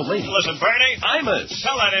nasty old lady. Listen, Bernie. Imus.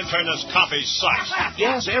 Tell that intern this coffee sucks.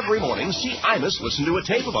 Yes, every morning, see Imus listen to a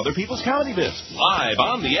tape of other people's comedy bits. Live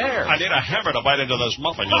on the air. I need a hammer to bite into this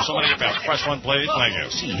muffin. Will somebody get me a fresh one, please? Thank you.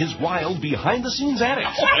 See his wild behind-the-scenes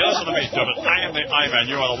antics. Hey, listen to me, stupid. I am the Ivan.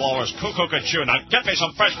 You are the walrus. Cuckoo-ca-choo. Now get me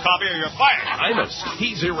some fresh coffee or you're fired. Imus.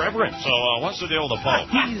 He's irreverent. So, what's the deal with the Pope?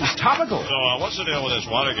 He's topical. So, what's the deal with this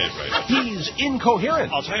Watergate raid? He's incoherent.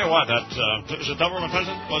 I'll tell you what, that, is it government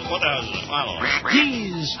president? What the hell is it? I don't know.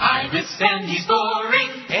 He's Imus and he's boring.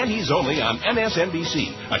 And he's only on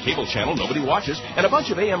MSNBC, a cable channel nobody watches, and a bunch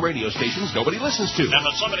of AM radio stations nobody listens to. And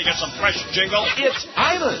when somebody gets some fresh jingle, it's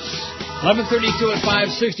Imus. 11:32 at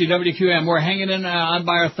 560 WQAM. We're hanging in on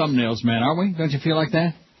by our thumbnails, man, aren't we? Don't you feel like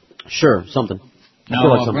that? Sure, something.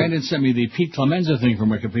 Now, Brandon sent me the Pete Clemenza thing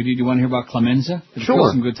from Wikipedia. Do you want to hear about Clemenza? Sure.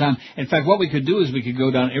 Some good time. In fact, what we could do is we could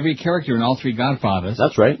go down every character in all three Godfathers.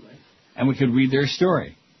 That's right. And we could read their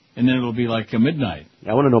story. And then it'll be like midnight.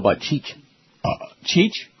 I want to know about Cheech.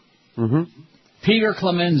 Cheech? Mm-hmm. Peter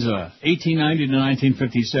Clemenza, 1890 to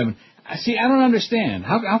 1957. See, I don't understand.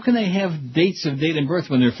 How can they have dates of date and birth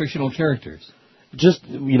when they're fictional characters? Just,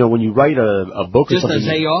 when you write a book or just something, as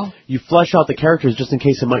they are? You flesh out the characters just in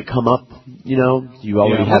case it might come up, you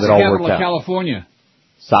already have it all worked out. What's the capital of California?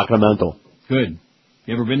 Sacramento. Good.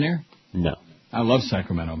 You ever been there? No. I love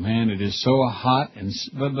Sacramento, man. It is so hot,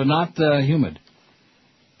 but not humid.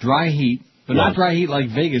 Dry heat, but not dry heat like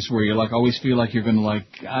Vegas where you always feel like you're going to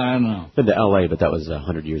I don't know. Been to L.A., but that was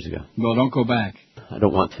 100 years ago. Well, don't go back. I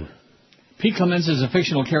don't want to. Pete Clemenza is a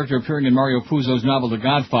fictional character appearing in Mario Puzo's novel The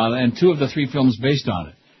Godfather and 2 of the 3 films based on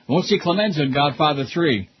it. Won't see Clemenza in Godfather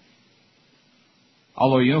 3.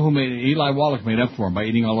 Although, you know who Eli Wallach made up for him by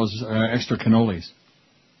eating all those extra cannolis.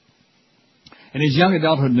 In his young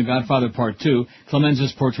adulthood in The Godfather Part 2, Clemenza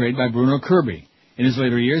is portrayed by Bruno Kirby. In his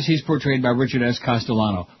later years, he's portrayed by Richard S.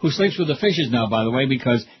 Castellano, who sleeps with the fishes now, by the way,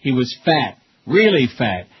 because he was fat. Really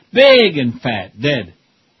fat. Big and fat. Dead.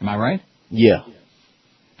 Am I right? Yeah.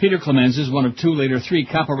 Peter Clemenza is one of 2, later 3,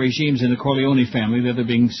 capo regimes in the Corleone family, the other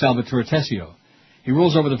being Salvatore Tessio. He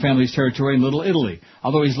rules over the family's territory in Little Italy.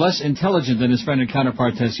 Although he's less intelligent than his friend and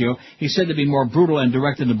counterpart Tessio, he's said to be more brutal and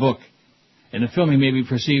direct in the book. In the film, he may be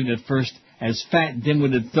perceived at first as fat,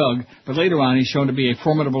 dim-witted thug, but later on he's shown to be a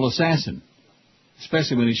formidable assassin.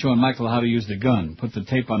 Especially when he's showing Michael how to use the gun. Put the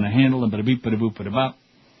tape on the handle and bada-beep, bada-boop, bada-bop.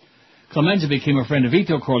 Clemenza became a friend of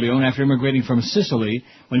Vito Corleone after immigrating from Sicily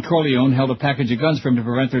when Corleone held a package of guns for him to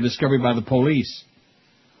prevent their discovery by the police.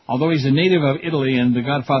 Although he's a native of Italy and The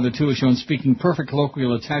Godfather 2 is shown speaking perfect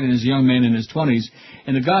colloquial Italian as a young man in his 20s,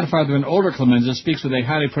 in The Godfather an older Clemenza speaks with a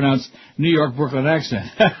highly pronounced New York Brooklyn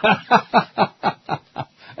accent.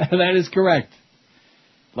 That is correct.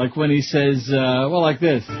 Like when he says, like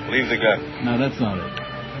this. Leave the gun. No, that's not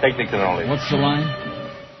it. Take the cannoli. What's the line?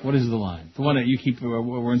 What is the line? The one that you keep,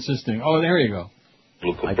 we're insisting. Oh, there you go.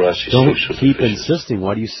 Don't keep insisting.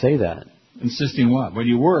 Why do you say that? Insisting what? Well,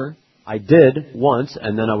 you were. I did once,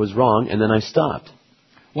 and then I was wrong, and then I stopped.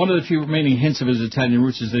 One of the few remaining hints of his Italian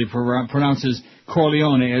roots is that he pronounces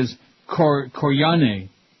Corleone as Coriane.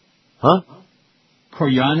 Huh?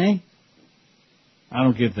 Coriane? I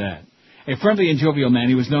don't get that. A friendly and jovial man,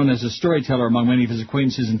 he was known as a storyteller among many of his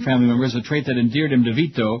acquaintances and family members, a trait that endeared him to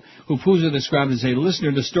Vito, who Puzo described as a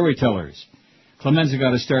listener to storytellers. Clemenza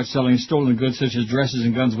got to start selling stolen goods such as dresses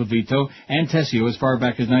and guns with Vito and Tessio as far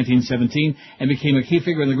back as 1917 and became a key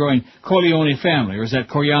figure in the growing Corleone family, or is that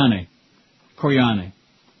Coriane? Coriane.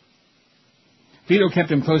 Vito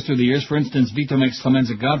kept him close through the years. For instance, Vito makes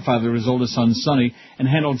Clemenza godfather to his oldest son, Sonny, and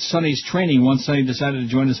handled Sonny's training once Sonny decided to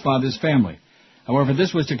join his father's family. However,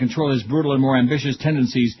 this was to control his brutal and more ambitious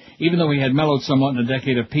tendencies, even though he had mellowed somewhat in a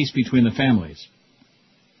decade of peace between the families.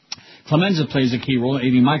 Clemenza plays a key role in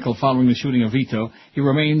aiding Michael following the shooting of Vito. He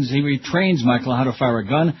retrains Michael how to fire a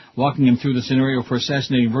gun, walking him through the scenario for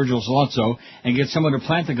assassinating Virgil Sollozzo, and gets someone to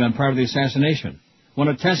plant the gun prior to the assassination. One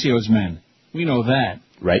of Tessio's men. We know that.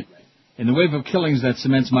 Right. In the wave of killings that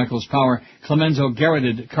cements Michael's power, Clemenza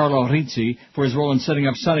garroted Carlo Rizzi for his role in setting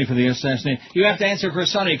up Sonny for the assassination. You have to answer for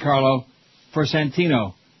Sonny, Carlo. For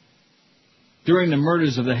Santino. During the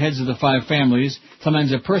murders of the heads of the 5 families,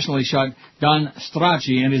 Clemenza personally shot Don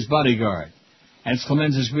Stracci and his bodyguard. As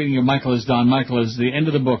Clemenza's greeting of Michael as Don, Michael is the end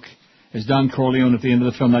of the book, as Don Corleone at the end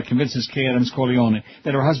of the film, that convinces Kay Adams Corleone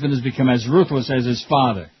that her husband has become as ruthless as his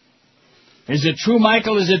father. Is it true,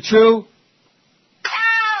 Michael? Is it true?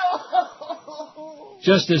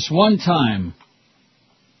 Just this one time,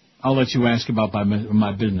 I'll let you ask about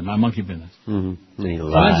my business, my monkey business. Mm-hmm.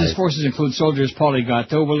 Clemenza's forces include soldiers Paulie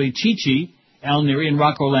Gatto, Willie Chichi, Al Neri, and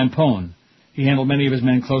Rocco Lampone. He handled many of his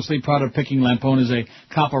men closely, proud of picking Lampone as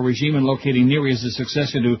a capo regime and locating Neri as the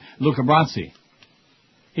successor to Luca Brasi.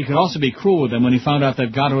 He could also be cruel with them. When he found out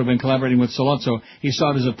that Gatto had been collaborating with Sollozzo, he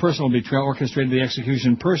saw it as a personal betrayal, orchestrated the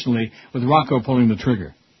execution personally, with Rocco pulling the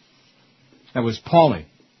trigger. That was Paulie.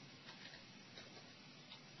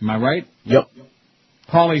 Am I right? Yep.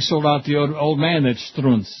 Paulie sold out the old man, that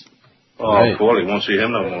Strunz. Oh, right. Paulie won't see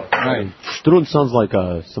him no more. Right. Strunz sounds like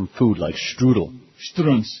some food, like strudel.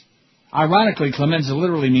 Strunz. Ironically, Clemenza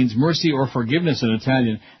literally means mercy or forgiveness in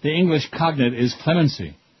Italian. The English cognate is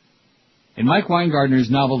clemency. In Mike Weingartner's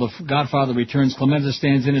novel, The Godfather Returns, Clemenza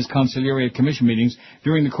stands in as consigliere at commission meetings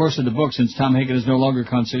during the course of the book, since Tom Hagen is no longer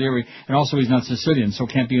consigliere, and also he's not Sicilian, so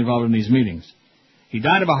can't be involved in these meetings. He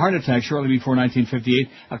died of a heart attack shortly before 1958,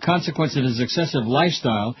 a consequence of his excessive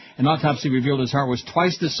lifestyle. An autopsy revealed his heart was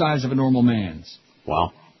twice the size of a normal man's.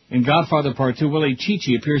 Wow. In Godfather Part 2, Willie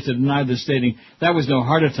Chichi appears to deny this, stating that was no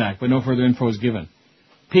heart attack, but no further info is given.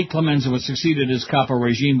 Pete Clemenza was succeeded as capo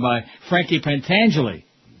regime by Frankie Pentangeli.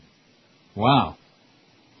 Wow.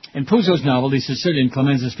 In Puzo's novel, The Sicilian,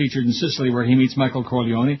 Clemenza is featured in Sicily, where he meets Michael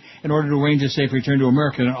Corleone in order to arrange a safe return to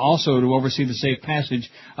America and also to oversee the safe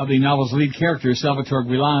passage of the novel's lead character, Salvatore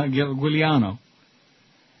Giuliano.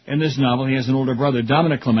 In this novel, he has an older brother,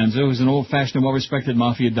 Dominic Clemenza, who is an old-fashioned and well-respected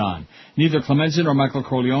mafia don. Neither Clemenza nor Michael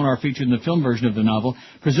Corleone are featured in the film version of the novel,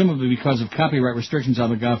 presumably because of copyright restrictions on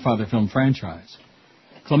the Godfather film franchise.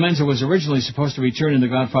 Clemenza was originally supposed to return in The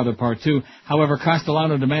Godfather Part 2. However,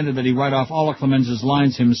 Castellano demanded that he write off all of Clemenza's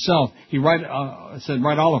lines himself. He said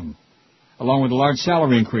write all of them, along with a large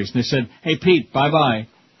salary increase. And they said, hey, Pete, bye-bye.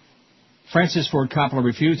 Francis Ford Coppola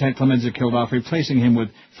refused, had Clemenza killed off, replacing him with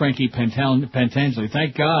Frankie Pentangeli.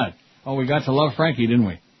 Thank God. Oh, we got to love Frankie, didn't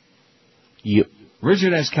we? Yep.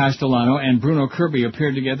 Richard S. Castellano and Bruno Kirby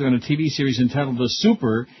appeared together in a TV series entitled The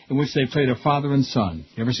Super, in which they played a father and son.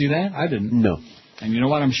 You ever see that? I didn't. No. And you know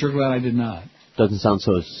what? I'm sure glad I did not. Doesn't sound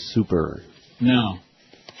so super. No.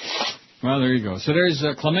 Well, there you go. So there's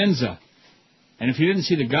Clemenza. And if you didn't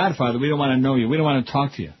see The Godfather, we don't want to know you. We don't want to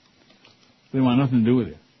talk to you. We don't want nothing to do with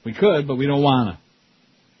you. We could, but we don't want to.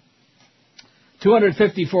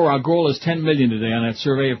 254. Our goal is 10 million today on that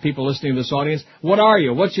survey of people listening to this audience. What are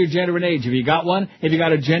you? What's your gender and age? Have you got one? Have you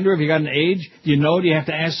got a gender? Have you got an age? Do you know? Do you have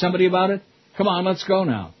to ask somebody about it? Come on, let's go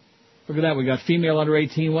now. Look at that. We got female under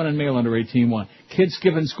 18 one and male under 18 one. Kids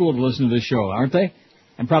skipping school to listen to this show, aren't they?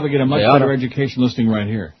 And probably get a much better education listening right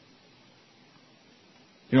here.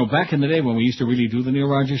 You know, back in the day when we used to really do the Neil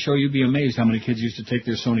Rogers show, you'd be amazed how many kids used to take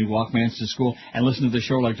their Sony Walkmans to school and listen to the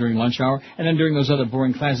show like during lunch hour, and then during those other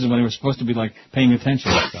boring classes when they were supposed to be like paying attention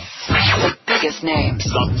and stuff. The biggest names.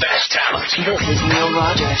 The best talent. This is Neil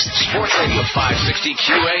Rogers. Sports Radio 560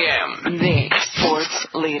 QAM. The sports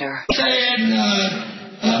leader. Saying,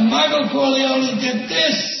 Michael Corleone did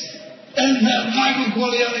this, and Michael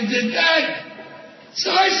Corleone did that. So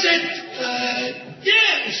I said,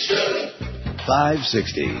 yeah, sure.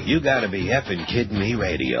 560, You Gotta Be Effing Kidding Me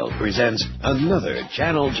Radio presents another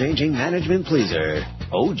channel-changing management pleaser,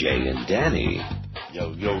 O.J. and Danny.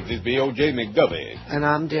 Yo, this be O.J. McDuffie. And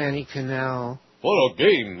I'm Danny Cannell. What a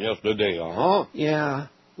game yesterday, huh? Yeah,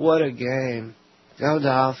 what a game. Go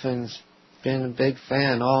Dolphins. Been a big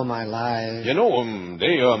fan all my life. You know,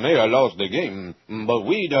 they may have lost the game, but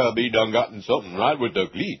we'd be done gotten something right with the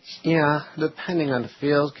cleats. Yeah, depending on the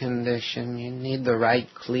field condition, you need the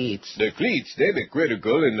right cleats. The cleats, they be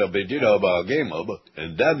critical in the budget of a game of,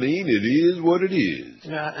 and that mean it is what it is.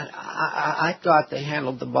 I thought they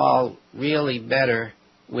handled the ball really better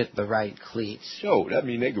with the right cleats. So, that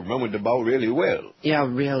mean they could run with the ball really well. Yeah,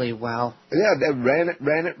 really well. Yeah, they ran the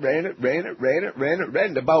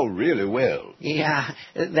ball really well. Yeah,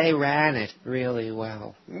 they ran it really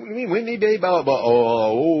well. We need they about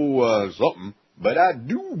something, but I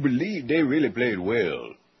do believe they really played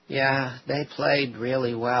well. Yeah, they played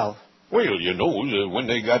really well. Well, you know, when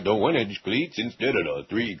they got the 1-inch cleats instead of the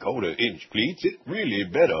 3/4-inch cleats, it really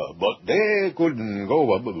better. But they couldn't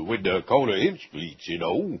go up with the 1/4-inch cleats, you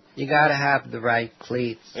know. You gotta have the right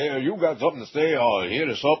cleats. Hey, you got something to say or hit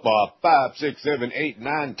us up 5, 6, 7, 8,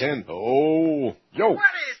 9, 10. Oh, yo.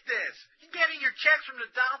 What is this? You getting your checks from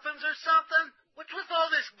the Dolphins or something? What's with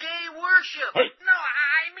all this gay worship? Hey. No,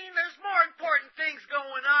 I mean there's more important things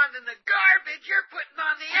going on than the garbage you're putting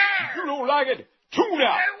on the air. You don't like it? Tune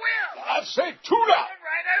out. I will. I say tune out. All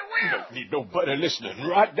right, I will. You don't need nobody listening,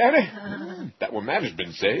 right, Danny? That what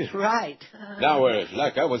management says. Right. Now,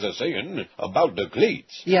 like I was saying about the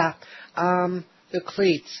cleats. Yeah, the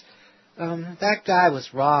cleats. That guy was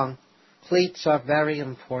wrong. Cleats are very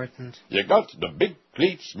important. You got the big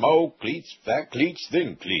cleats, small cleats, fat cleats,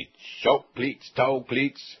 thin cleats, short cleats, tall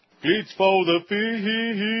cleats. Cleats for the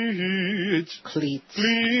feet. Cleats.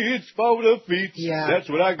 Cleats for the feet. Yeah. That's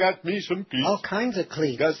what I got me some cleats. All kinds of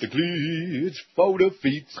cleats. Got the cleats for the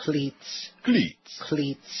feet. Cleats. Cleats.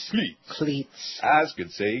 Cleats. Cleats. Cleats. I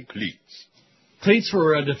could say cleats. Cleats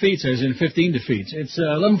for defeats, as in 15 defeats. It's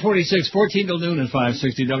 11:46, 14 till noon at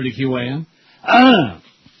 560 WQAM.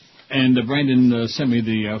 And Brandon sent me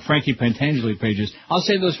the Frankie Pentangeli pages. I'll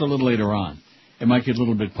save those for a little later on. It might get a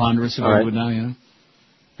little bit ponderous if I would now, you know.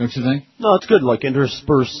 Don't you think? No, it's good, like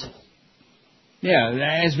intersperse.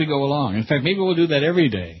 Yeah, as we go along. In fact, maybe we'll do that every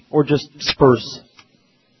day. Or just sperse.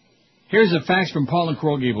 Here's a fax from Paul in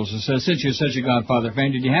Coral Gables who says, since you're such a Godfather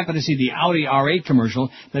fan, did you happen to see the Audi R8 commercial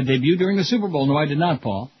that debuted during the Super Bowl? No, I did not,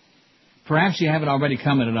 Paul. Perhaps you haven't already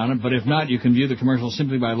commented on it, but if not, you can view the commercial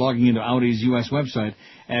simply by logging into Audi's U.S. website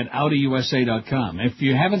at AudiUSA.com. If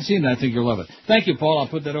you haven't seen it, I think you'll love it. Thank you, Paul. I'll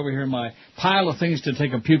put that over here in my pile of things to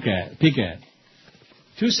take a peek at.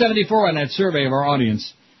 274 on that survey of our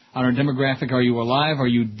audience. On our demographic, are you alive? Are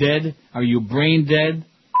you dead? Are you brain dead?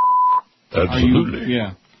 Absolutely.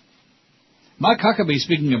 Yeah. Mike Huckabee,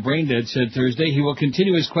 speaking of brain dead, said Thursday he will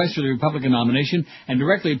continue his quest for the Republican nomination and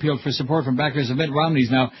directly appealed for support from backers of Mitt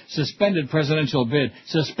Romney's now suspended presidential bid.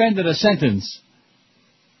 Suspended a sentence.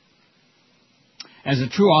 As a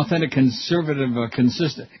true, authentic, conservative,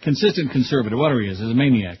 consistent conservative, whatever he is, as a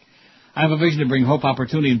maniac. I have a vision to bring hope,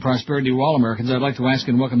 opportunity, and prosperity to all Americans. I'd like to ask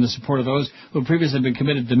and welcome the support of those who previously have been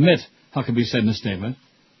committed to Mitt, Huckabee said in a statement.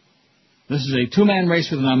 This is a two-man race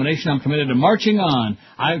for the nomination. I'm committed to marching on,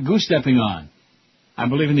 goose-stepping on. I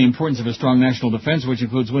believe in the importance of a strong national defense, which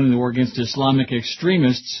includes winning the war against Islamic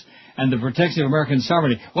extremists and the protection of American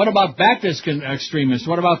sovereignty. What about Baptist extremists?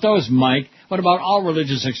 What about those, Mike? What about all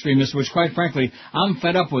religious extremists, which, quite frankly, I'm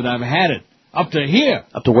fed up with. I've had it. Up to here.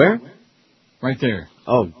 Up to where? Right there.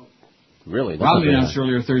 Oh. Really? Romney announced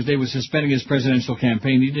earlier Thursday was suspending his presidential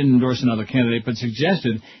campaign. He didn't endorse another candidate, but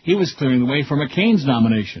suggested he was clearing the way for McCain's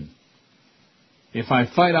nomination. If I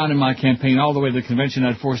fight on in my campaign all the way to the convention,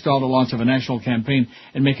 I'd forestall the launch of a national campaign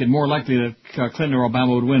and make it more likely that Clinton or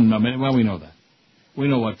Obama would win. Well, we know that. We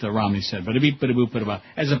know what Romney said, but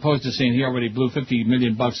as opposed to saying he already blew $50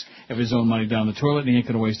 million of his own money down the toilet and he ain't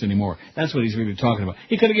going to waste any more. That's what he's really talking about.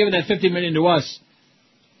 He could have given that $50 million to us,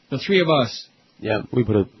 the three of us. Yeah, we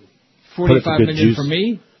put it. $45 million for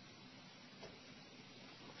me,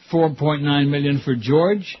 $4.9 million for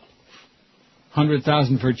George,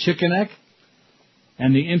 $100,000 for Chicken Neck,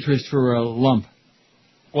 and the interest for a lump.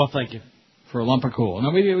 Well, thank you. For a lump of coal. No,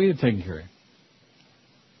 we'd have taken care of it.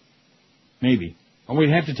 Maybe. Well, we'd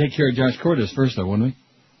have to take care of Josh Cordes first, though, wouldn't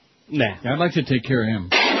we? Nah. Yeah, I'd like to take care of him.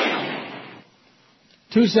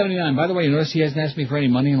 279. By the way, you notice he hasn't asked me for any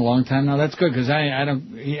money in a long time now. That's good, because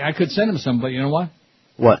I could send him some, but you know what?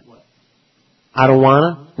 What? I don't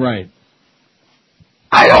wanna? Right.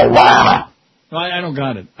 I don't wanna! No, I don't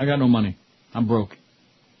got it. I got no money. I'm broke.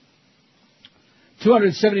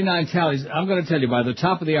 279 tallies. I'm going to tell you, by the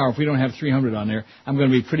top of the hour, if we don't have 300 on there, I'm going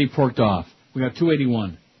to be pretty porked off. We got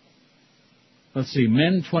 281. Let's see,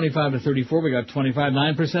 men 25 to 34, we got 25,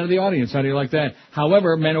 9% of the audience. How do you like that?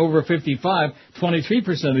 However, men over 55, 23%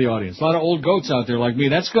 of the audience. A lot of old goats out there like me.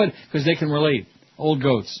 That's good, because they can relate. Old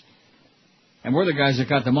goats. And we're the guys that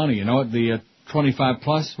got the money, you know, the 25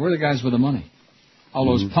 plus. We're the guys with the money. All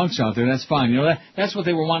those punks out there, that's fine. You know, that's what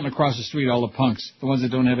they were wanting across the street, all the punks, the ones that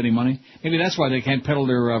don't have any money. Maybe that's why they can't peddle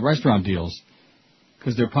their restaurant deals,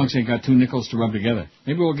 because their punks ain't got two nickels to rub together.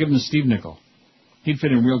 Maybe we'll give them a Steve nickel. He'd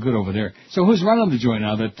fit in real good over there. So who's running the joint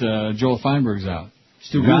now that Joel Feinberg's out?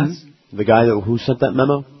 Stu Gatz? The guy who sent that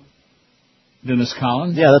memo? Dennis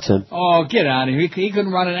Collins? Yeah, that's him. Oh, get out of here. He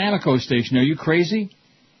couldn't run an Amico station. Are you crazy?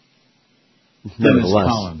 Nevertheless. Dennis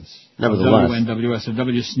Collins. WNWS, of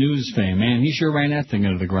W Snooze fame. Man, he sure ran that thing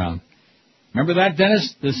into the ground. Remember that,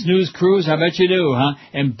 Dennis? The Snooze Cruise? I bet you do, huh?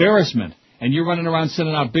 Embarrassment. And you're running around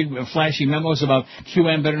sending out big flashy memos about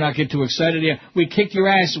QM better not get too excited. Yeah, we kicked your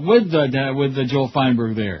ass with the Joel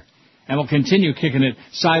Feinberg there. And we'll continue kicking it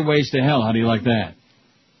sideways to hell. How do you like that?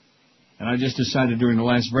 And I just decided during the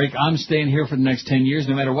last break, I'm staying here for the next 10 years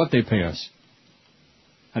no matter what they pay us.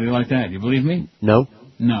 How do you like that? You believe me? No.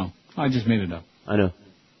 No. I just made it up. I know.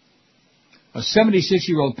 A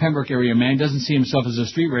 76-year-old Pembroke area man doesn't see himself as a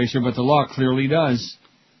street racer, but the law clearly does.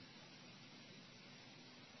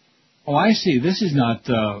 Oh, I see. This is not,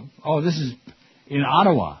 this is in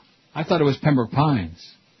Ottawa. I thought it was Pembroke Pines.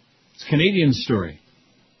 It's a Canadian story.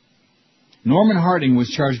 Norman Harding was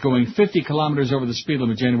charged going 50 kilometers over the speed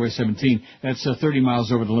limit January 17. That's 30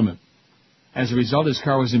 miles over the limit. As a result, his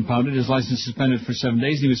car was impounded, his license suspended for 7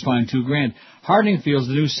 days, and he was fined $2,000. Harding feels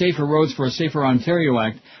the new Safer Roads for a Safer Ontario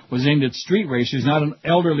Act was aimed at street racers, not an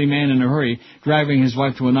elderly man in a hurry driving his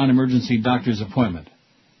wife to a non-emergency doctor's appointment.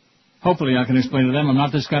 Hopefully I can explain to them I'm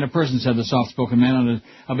not this kind of person, said the soft-spoken man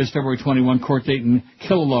of his February 21 court date in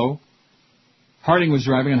Killaloe. Harding was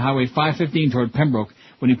driving on Highway 515 toward Pembroke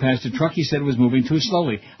when he passed a truck he said was moving too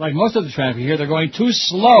slowly. Like most of the traffic here, they're going too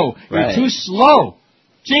slow. Right. You're too slow.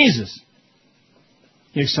 Jesus.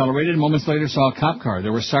 He accelerated and moments later saw a cop car.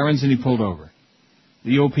 There were sirens and he pulled over.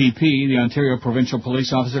 The OPP, the Ontario Provincial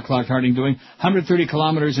Police Officer, clocked Harding doing 130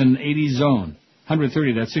 kilometers in an 80 zone.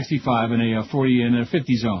 130, that's 65 in a 40 and a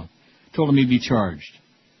 50 zone. Told him he'd be charged.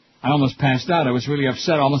 I almost passed out. I was really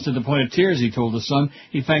upset, almost to the point of tears, he told the Sun.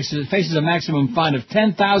 He faces a maximum fine of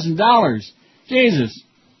 $10,000. Jesus.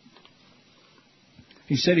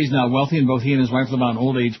 He said he's now wealthy, and both he and his wife live on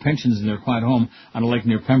old-age pensions in their quiet home on a lake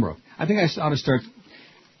near Pembroke. I think I ought to start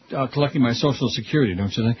collecting my Social Security,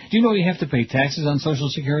 don't you think? Do you know you have to pay taxes on Social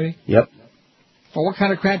Security? Yep. Well, what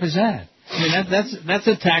kind of crap is that? I mean, that's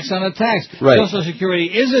a tax on a tax. Right. Social Security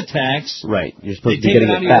is a tax. Right. You're supposed to be getting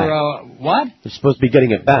it back. What? You're supposed to be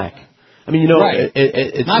getting it back. I mean, right.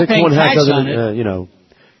 It's not paying tax on it.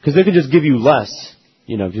 Because they could just give you less.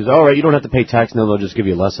 Because, all right, you don't have to pay tax, and then they'll just give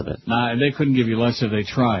you less of it. Nah, they couldn't give you less if they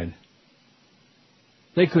tried.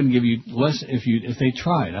 They couldn't give you less if they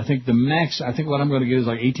tried. I think the max, what I'm going to get is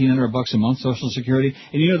like $1,800 a month, Social Security.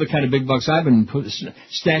 And you know the kind of big bucks I've been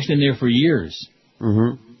stashed in there for years.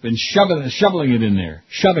 Mm-hmm. Been shoveling it in there,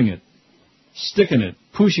 shoving it, sticking it,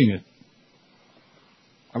 pushing it.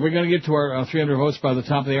 Are we going to get to our 300 votes by the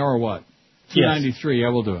top of the hour or what? 293, yes. Yeah,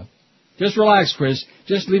 we'll do it. Just relax, Chris.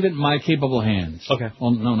 Just leave it in my capable hands. Okay.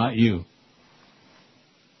 Well, no, not you.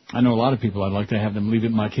 I know a lot of people I'd like to have them leave it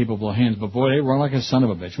in my capable hands, but boy, they run like a son of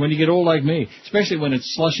a bitch. When you get old like me, especially when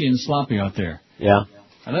it's slushy and sloppy out there. Yeah.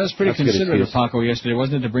 And that was pretty considerate of Paco yesterday,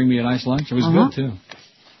 wasn't it, to bring me a nice lunch? It was good, too.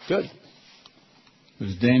 Good. It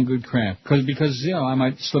was damn good crap. Because I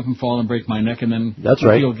might slip and fall and break my neck and then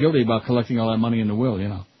feel guilty about collecting all that money in the will,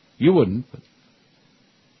 You wouldn't, but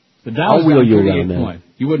the Dow's I'll wheel you around, man.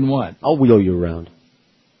 You wouldn't what? I'll wheel you around.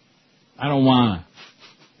 I don't want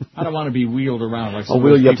to be wheeled around like some I'll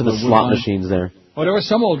wheel you up to the slot machines there. Oh, there was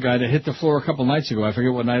some old guy that hit the floor a couple nights ago. I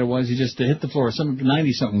forget what night it was. He just hit the floor. Some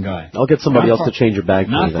 90-something guy. I'll get somebody else to change your bag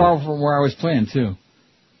for you. Not far from where I was playing, too.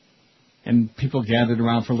 And people gathered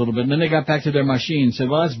around for a little bit. And then they got back to their machine and said,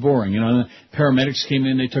 well, that's boring. The paramedics came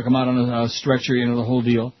in. They took him out on a stretcher, the whole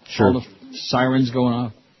deal. Sure. All the sirens going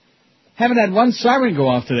off. Haven't had one siren go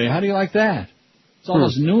off today. How do you like that? It's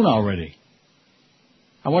almost noon already.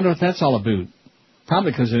 I wonder what that's all about.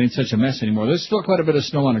 Probably because it ain't such a mess anymore. There's still quite a bit of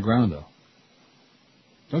snow on the ground, though.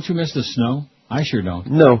 Don't you miss the snow? I sure don't.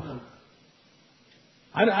 No.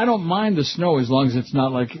 I don't mind the snow as long as it's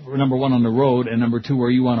not like, number one, on the road, and number two, where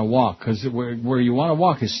you want to walk. Because where you want to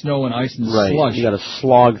walk is snow and ice and slush. You got to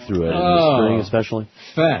slog through it in the spring especially.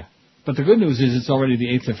 Fat. But the good news is it's already the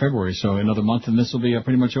 8th of February, so another month and this will be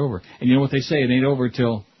pretty much over. And you know what they say? It ain't over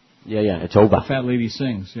till... Yeah, it's over. The fat lady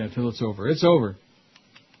sings. Yeah, till it's over. It's over.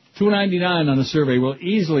 299 on the survey. We'll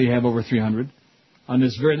easily have over 300 on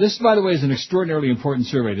this. This, by the way, is an extraordinarily important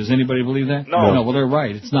survey. Does anybody believe that? No. Well, they're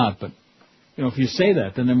right. It's not, but... if you say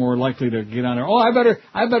that, then they're more likely to get on there. Oh, I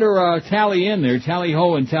better tally in there. Tally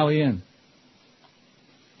ho and tally in.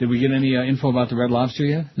 Did we get any info about the Red Lobster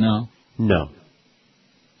yet? No. No.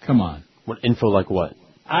 Come on. What info like what?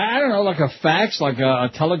 I don't know, like a fax, like a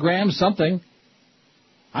telegram, something.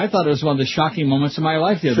 I thought it was one of the shocking moments of my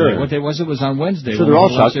life the other day. What day was it? It was on Wednesday. So they're all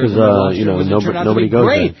shocked because, nobody goes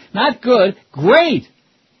great. there. Not good. Great.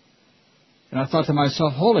 And I thought to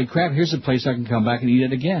myself, holy crap, here's a place I can come back and eat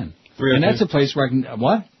it again. And that's a place where I can...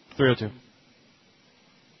 What? 302.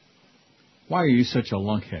 Why are you such a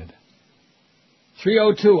lunkhead?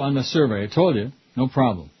 302 on the survey. I told you. No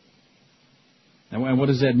problem. And what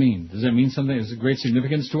does that mean? Does that mean something? Is it great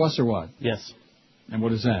significance to us or what? Yes. And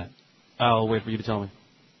what is that? I'll wait for you to tell me.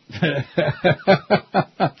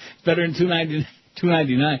 It's better than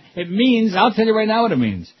 $2.99. It means, I'll tell you right now what it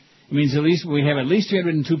means. It means at least we have at least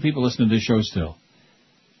 302 people listening to this show still.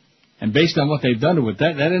 And based on what they've done to it,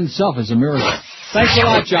 that in itself is a miracle. Thanks a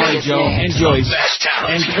lot, Jolly Joe, and Joyce,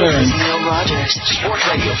 and Clarence. Neil Rogers, Sports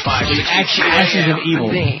Radio 560. The actions of evil.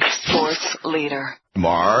 The sports leader.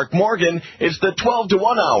 Mark Morgan, it's the 12 to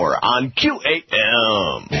 1 hour on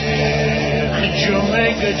QAM.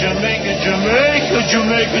 Jamaica, Jamaica, Jamaica,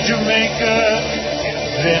 Jamaica, Jamaica.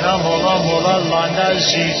 Vena mola mola landa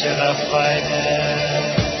zizi la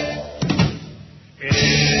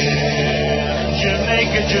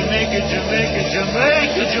Jamaica, Jamaica, Jamaica,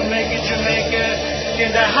 Jamaica, Jamaica, Jamaica. In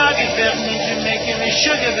the hoggy belt in Jamaica, the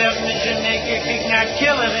sugar belt in Jamaica, kick not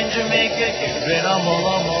kill him in Jamaica. Vena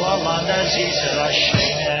mola mola landa zizi la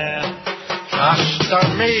Rasta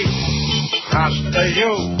me, Rasta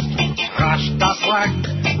you, Rasta black,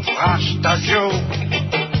 Rasta Jew,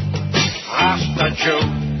 Rasta Jew,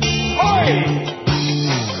 oi,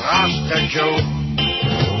 Rasta Jew.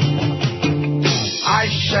 I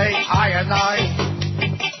say I and I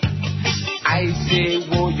say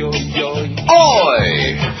whoa yo yo. Oi!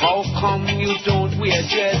 How come you don't wear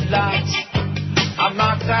dreadlocks? I'm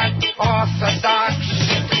not that orthodox.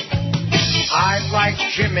 I like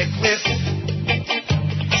Jimmy Cliff,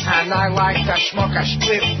 and I like to smoke a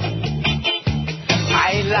spliff.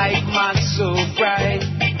 I like man so bright.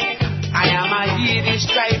 I am a Yiddish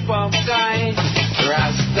type of guy.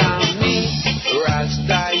 Rasta me,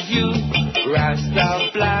 Rasta you,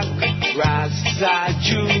 Rasta black, Rasta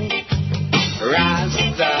Jew,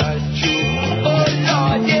 Rasta Jew. Oh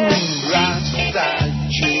Lord, yes, Rasta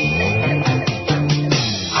Jew.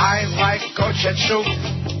 I like goat soup,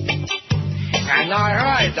 and I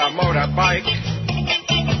ride a motorbike.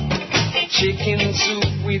 Chicken soup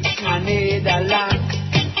with Canada lack,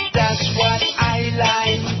 that's what I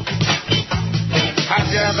like. Have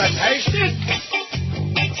you ever tasted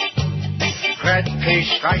red fish,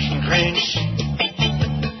 rice and greens,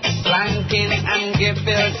 plantain and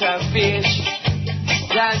gefilte fish?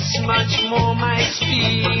 That's much more my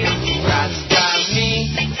speed. Rasta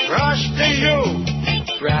me, Rasta you,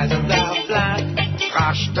 Rasta black,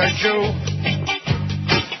 Rasta Jew,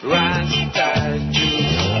 Rasta Jew.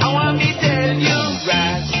 I want me tell you,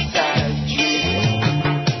 Rasta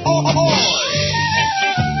Jew. Oh, boy.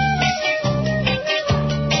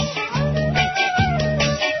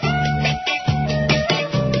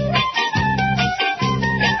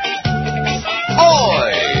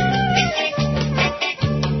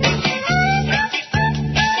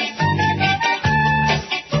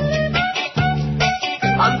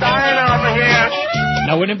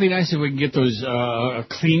 Now, wouldn't it be nice if we could get those a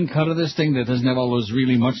clean cut of this thing that doesn't have all those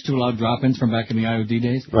really much too loud drop-ins from back in the IOD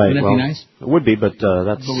days? Right. Wouldn't that be nice? It would be, but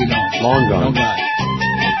that's we don't. long gone. No God.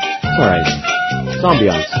 It's all right. It's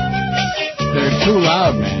ambiance. They're too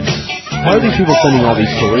loud, man. Why are these people sending all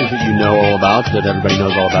these stories that you know all about, that everybody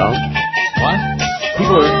knows all about? What?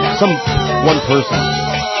 People are, one person.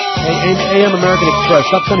 Hey, AM American Express,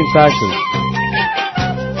 stop sending faxes.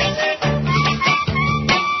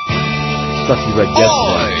 Stuff you read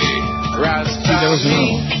yesterday. Rasta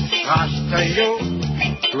me, Rasta you,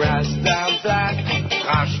 Rasta black,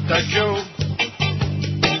 Rasta Jew,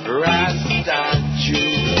 Rasta Jew.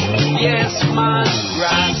 Yes, man,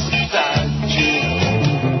 Rasta Jew.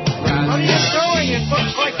 What are you doing? It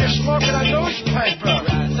looks like you're smoking a newspaper.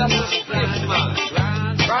 That's a split, man.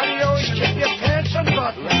 Why do you always keep your pants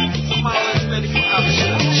unbuttoned? Smallest medical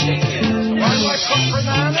option of chicken. Why do I cook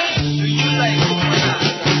bananas? Do you like bananas?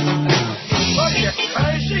 What are you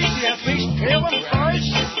crazy? Do you have these peeling fries?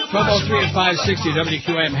 1203 at 560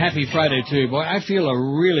 WQAM. Happy Friday to you, boy. I feel a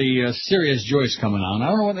really serious Joyce coming on. I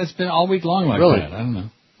don't know what that's been all week long like really? That. I don't know.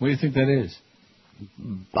 What do you think that is?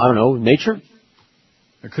 I don't know. Nature?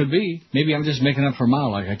 It could be. Maybe I'm just making up for Mao,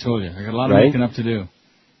 like I told you. I got a lot of making up to do.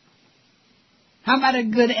 How about a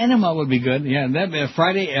good enema would be good? Yeah, that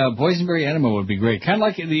Friday, boysenberry enema would be great. Kind of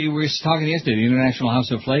like we were talking yesterday, the International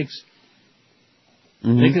House of Flakes.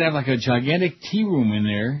 Mm-hmm. They could have like a gigantic tea room in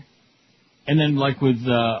there, and then like with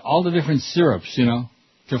all the different syrups, you know,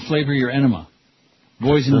 to flavor your enema.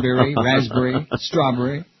 Boysenberry, raspberry,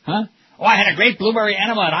 strawberry, huh? Oh, I had a great blueberry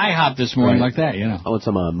enema at IHOP this morning, like that, you know. I want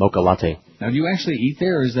some mocha latte. Now, do you actually eat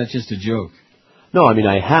there, or is that just a joke? No, I mean,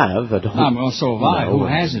 I have. Well, so have I. Who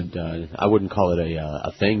hasn't? I wouldn't call it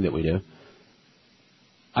a thing that we do.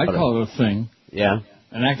 I'd call it a thing. Yeah.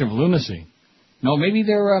 An act of lunacy. No, maybe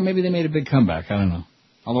they made a big comeback. I don't know.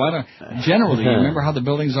 Although I don't. Generally, you remember how the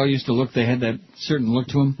buildings all used to look? They had that certain look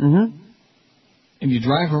to them. Mm-hmm. And you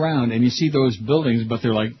drive around and you see those buildings, but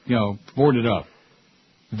they're like, you know, boarded up,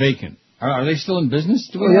 vacant. Are they still in business?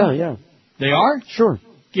 Yeah. They are? Sure.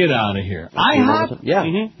 Get out of here. IHOP? Yeah.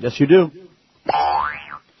 Yes, you do.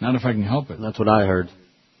 Not if I can help it. That's what I heard.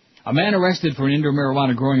 A man arrested for an indoor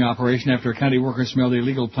marijuana growing operation after a county worker smelled the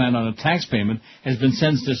illegal plant on a tax payment has been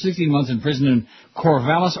sentenced to 16 months in prison in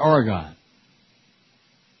Corvallis, Oregon.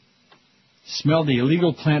 Smelled the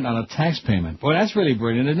illegal plant on a tax payment. Boy, that's really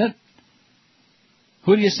brilliant, isn't it?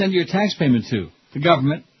 Who do you send your tax payment to? The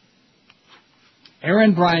government.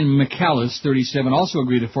 Aaron Brian McAllis, 37, also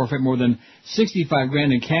agreed to forfeit more than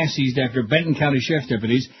 $65,000 in cash seized after Benton County Sheriff's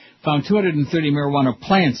deputies found 230 marijuana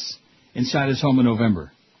plants inside his home in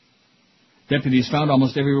November. Deputies found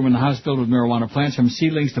almost every room in the house filled with marijuana plants, from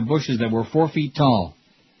seedlings to bushes that were 4 feet tall.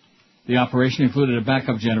 The operation included a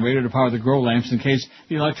backup generator to power the grow lamps in case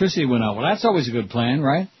the electricity went out. Well, that's always a good plan,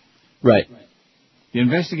 right? Right. The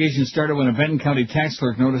investigation started when a Benton County tax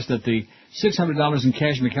clerk noticed that the $600 in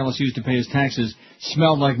cash McAllis used to pay his taxes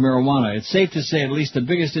smelled like marijuana. It's safe to say at least the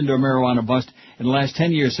biggest indoor marijuana bust in the last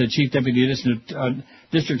 10 years, said Chief Deputy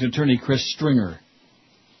District Attorney Chris Stringer.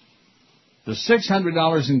 The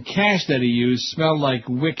 $600 in cash that he used smelled like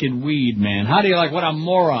wicked weed, man. How do you like? What a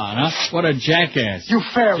moron, huh? What a jackass. You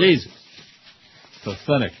fairy. Jesus.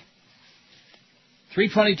 Pathetic.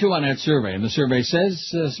 322 on that survey, and the survey says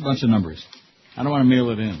it's a bunch of numbers. I don't want to mail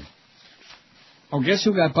it in. Oh, guess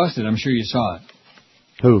who got busted? I'm sure you saw it.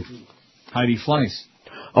 Who? Heidi Fleiss.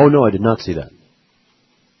 Oh, no, I did not see that.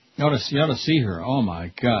 You ought to see her. Oh,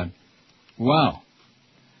 my God. Wow.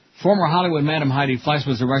 Former Hollywood Madam Heidi Fleiss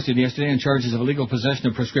was arrested yesterday on charges of illegal possession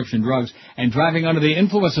of prescription drugs and driving under the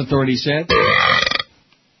influence, authorities said.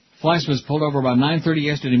 Fleiss was pulled over about 9:30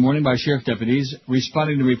 yesterday morning by sheriff deputies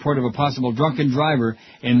responding to a report of a possible drunken driver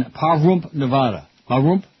in Pahrump, Nevada.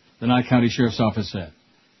 Pahrump, the Nye County Sheriff's Office said.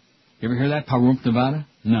 You ever hear that? Pahrump, Nevada?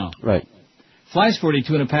 No. Right. Fleiss,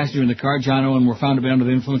 42, and a passenger in the car, John Owen, were found to be under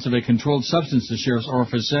the influence of a controlled substance, the sheriff's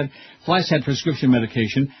office said. Fleiss had prescription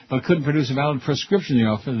medication, but couldn't produce a valid prescription.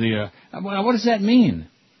 What does that mean?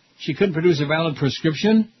 She couldn't produce a valid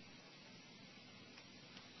prescription?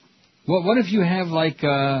 What if you have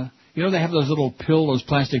they have those little those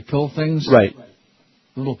plastic pill things? Right.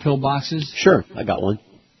 Little pill boxes? Sure, I got one.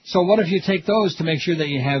 So what if you take those to make sure that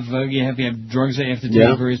you have drugs that you have to take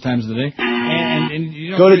at various times of the day? And you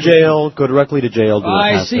don't go to jail, go directly to jail.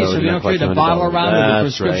 I see. So you don't carry the bottle around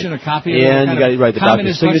with the prescription, a copy of it. And you got to write the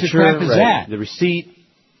doctor's signature, right, the receipt.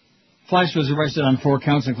 Fleiss was arrested on 4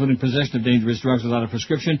 counts, including possession of dangerous drugs without a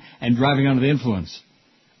prescription and driving under the influence.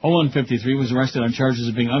 Owen, 53, was arrested on charges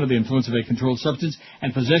of being under the influence of a controlled substance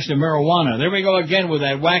and possession of marijuana. There we go again with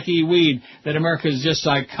that wacky weed that America is just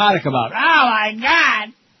psychotic about. Oh, my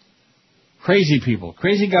God! Crazy people.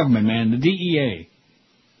 Crazy government, man. The DEA.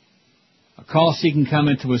 A call seeking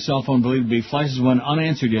comment to a cell phone believed to be Fleiss' one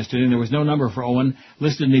unanswered yesterday, and there was no number for Owen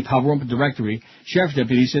listed in the Pahrump directory. Sheriff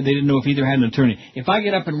deputies said they didn't know if either had an attorney. If I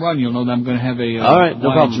get up and run, you'll know that I'm going to have a all right,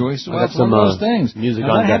 no problem. choice. Well, that's one of those things. Music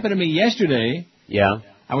now, on that deck. happened to me yesterday. Yeah.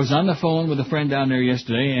 I was on the phone with a friend down there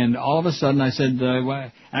yesterday, and all of a sudden I said,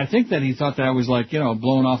 I think that he thought that I was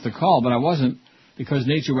blowing off the call, but I wasn't, because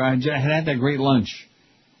I had that great lunch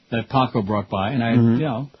that Paco brought by, and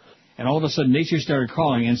and all of a sudden Nature started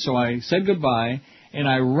calling, and so I said goodbye, and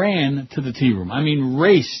I ran to the tea room. I mean,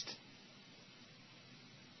 raced.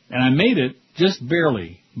 And I made it just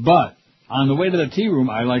barely, but on the way to the tea room,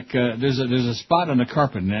 there's a spot on the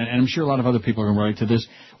carpet, and I'm sure a lot of other people can relate to this,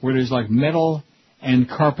 where there's metal and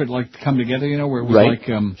carpet come together, where it was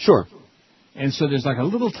right. Sure. And so there's a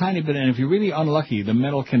little tiny bit, and if you're really unlucky, the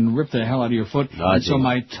metal can rip the hell out of your foot. And so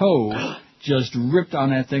my toe just ripped on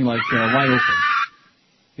that thing wide open.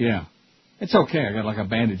 Yeah. It's okay. I got a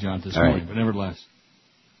bandage on it this morning, but nevertheless.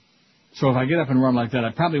 So if I get up and run like that,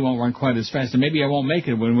 I probably won't run quite as fast, and maybe I won't make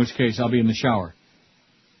it, in which case I'll be in the shower.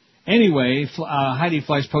 Anyway, Heidi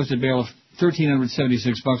Fleiss posted bail of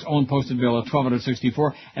 $1,376. Owen posted bail of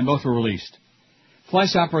 $1,264, and both were released.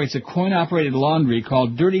 Fleiss operates a coin-operated laundry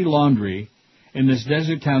called Dirty Laundry in this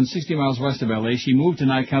desert town 60 miles west of L.A. She moved to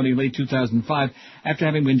Nye County in late 2005 after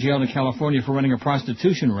having been jailed in California for running a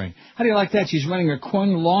prostitution ring. How do you like that? She's running a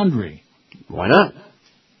coin laundry. Why not?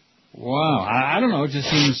 Wow. I don't know. It just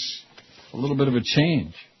seems a little bit of a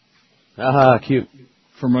change. Cute.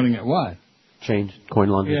 From running it what? Change. Coin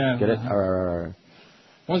laundry. Yeah. Get it?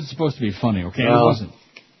 Wasn't supposed to be funny, okay? Well, it wasn't.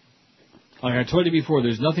 Like I told you before,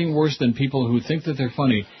 there's nothing worse than people who think that they're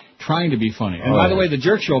funny trying to be funny. And by the way, the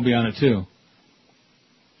Jerk Show will be on it too.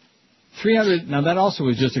 300. Now that also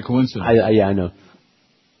was just a coincidence. Yeah, I know.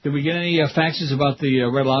 Did we get any faxes about the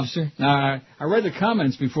Red Lobster? Now I read the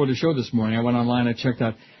comments before the show this morning. I went online. I checked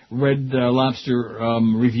out Red Lobster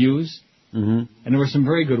reviews. And there were some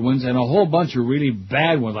very good ones, and a whole bunch of really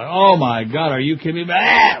bad ones. Like, oh my God, are you kidding me?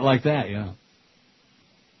 Like that, you know.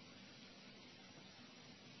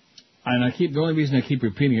 And the only reason I keep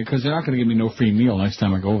repeating it, because they're not going to give me no free meal next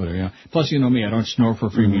time I go over there, you know. Plus, you know me, I don't snore for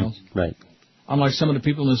free meals. Right. Unlike some of the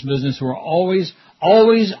people in this business who are always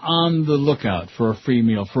on the lookout for a free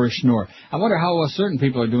meal, for a snore. I wonder how certain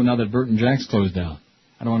people are doing now that Bert and Jack's closed down.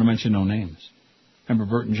 I don't want to mention no names. Remember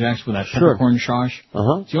Bert and Jack's with that peppercorn sauce?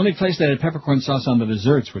 It's the only place that had peppercorn sauce on the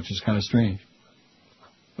desserts, which is kind of strange.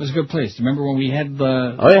 It was a good place. Remember when we had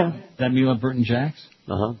that meal at Bert and Jack's?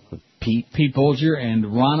 Pete Bolger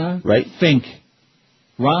and Rana Fink.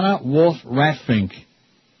 Rana Wolf Ratfink.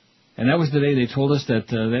 And that was the day they told us that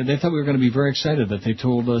they thought we were going to be very excited that they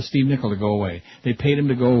told Steve Nickel to go away. They paid him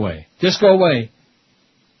to go away. Just go away.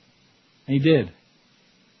 And he did.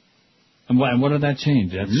 And what did that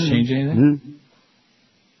change? Did that change anything?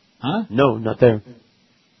 Huh? No, not there.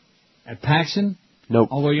 At Paxson? Nope.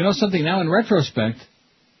 Although, you know something, now in retrospect,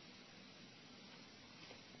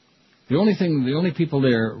 the only people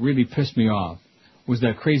there really pissed me off was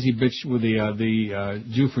that crazy bitch with the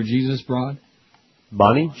Jew for Jesus broad.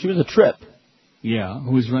 Bonnie? She was a trip. Yeah,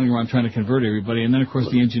 who was running around trying to convert everybody, and then, of course,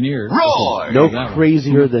 the engineer. Roy! No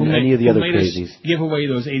crazier than any of the other crazies. Give away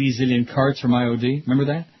those 80 zillion carts from IOD.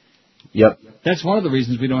 Remember that? Yep. That's one of the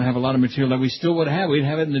reasons we don't have a lot of material that we still would have. We'd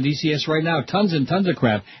have it in the DCS right now. Tons and tons of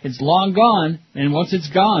crap. It's long gone, and once it's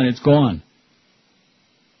gone, it's gone.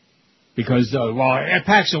 Because, at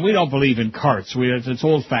Paxson, we don't believe in carts. It's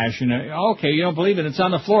old-fashioned. Okay, you don't believe it. It's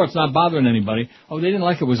on the floor. It's not bothering anybody. Oh, they didn't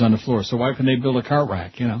like it was on the floor, so why couldn't they build a cart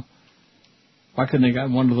rack, you know? Why couldn't they got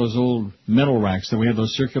one of those old metal racks that we had,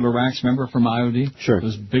 those circular racks, remember, from IOD? Sure.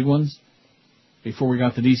 Those big ones? Before we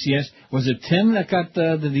got the DCS. Was it Tim that got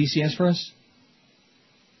the DCS for us?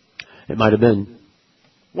 It might have been.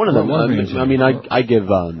 One of them. I give,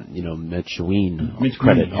 Mitch Ween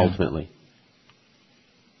credit, ultimately.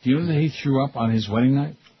 Do you know that he threw up on his wedding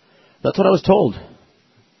night? That's what I was told.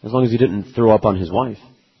 As long as he didn't throw up on his wife.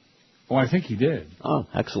 Oh, I think he did. Oh,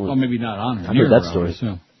 excellent. Well, maybe not on her. I heard that story.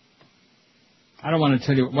 I don't want to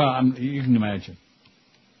tell you. Well, you can imagine.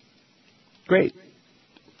 Great.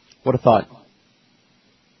 What a thought.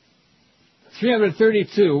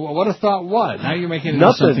 332. What a thought what? Now you're making it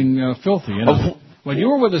into something filthy, you know. When you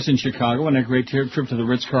were with us in Chicago on that great trip to the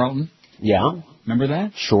Ritz-Carlton. Yeah. Remember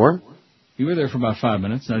that? Sure. You were there for about 5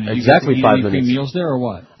 minutes. Now, did exactly you 5 eat minutes. Free meals there or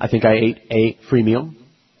what? I think I ate a free meal.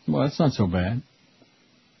 Well, that's not so bad.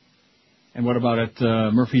 And what about at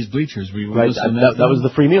Murphy's Bleachers? Right, that was the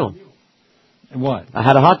free meal. What? I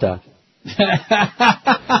had a hot dog.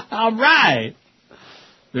 All right.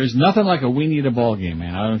 There's nothing like a we need a ball game,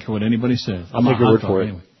 man. I don't care what anybody says. I'll take your word for it.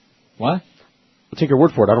 Anyway. What? I'll take your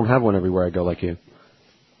word for it. I don't have one everywhere I go like you.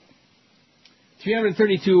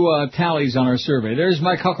 332 tallies on our survey. There's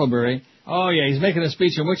Mike Huckleberry. Oh, yeah, he's making a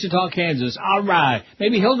speech in Wichita, Kansas. All right.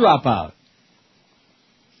 Maybe he'll drop out.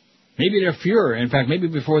 Maybe they're Fuhrer. In fact, maybe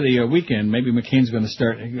before the weekend, maybe McCain's going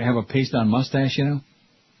to have a paste-on mustache, you know?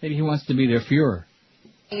 Maybe he wants to be their Fuhrer.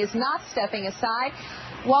 He is not stepping aside.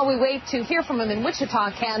 While we wait to hear from him in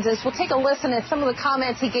Wichita, Kansas, we'll take a listen at some of the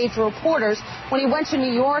comments he gave to reporters when he went to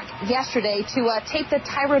New York yesterday to tape the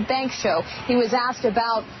Tyra Banks show. He was asked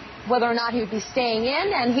about whether or not he would be staying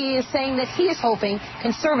in, and he is saying that he is hoping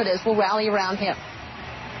conservatives will rally around him.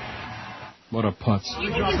 What a putz. Do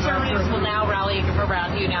you think conservatives will now rally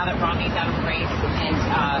around you now that Romney's out of the race and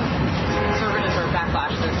conservatives are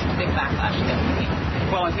backlash? There's a big backlash against me.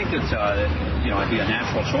 Well, I think it's, it'd be a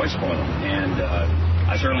natural choice for them, and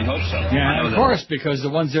I certainly hope so. Yeah, of course, because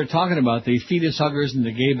the ones they're talking about, the fetus huggers and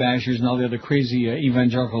the gay bashers and all the other crazy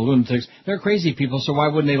evangelical lunatics, they're crazy people, so why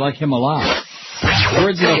wouldn't they like him alive?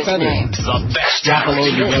 Words of a feather. The best Drop a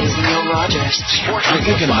load together. Neil Rogers. Sports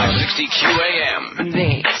Radio 560 QAM.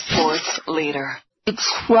 The sports leader. It's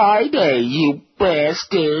Friday, you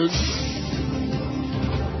bastards.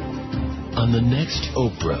 On the next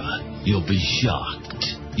Oprah, you'll be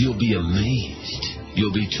shocked. You'll be amazed.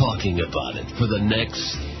 You'll be talking about it for the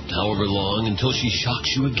next however long until she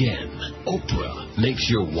shocks you again. Oprah makes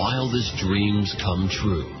your wildest dreams come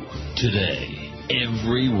true. Today,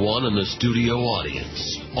 everyone in the studio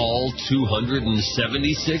audience, all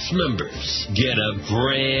 276 members, get a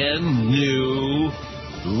brand new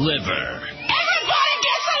liver. Everybody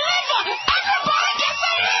gets a liver! Everybody gets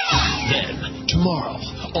a liver! Then, tomorrow,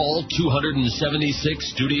 all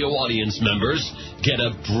 276 studio audience members get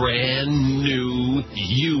a brand new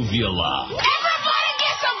uvula. Everybody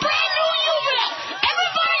gets a brand new uvula!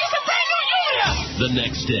 Everybody gets a brand new uvula! The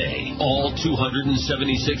next day, all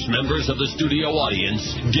 276 members of the studio audience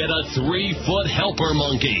get a 3-foot helper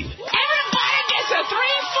monkey. Everybody gets a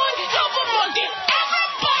 3-foot helper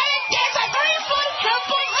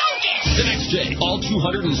Thursday, all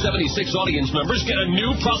 276 audience members get a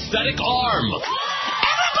new prosthetic arm.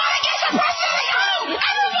 Everybody gets a prosthetic arm!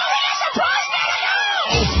 Everybody gets a prosthetic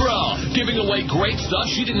arm! Oprah, giving away great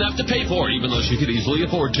stuff she didn't have to pay for, even though she could easily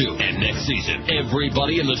afford to. And next season,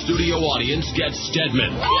 everybody in the studio audience gets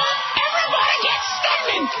Stedman. Everybody gets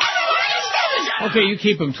Stedman! Everybody gets Stedman! Okay, you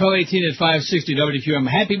keep him. 1218 at 560 WQM.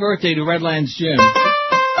 Happy birthday to Redlands Jim.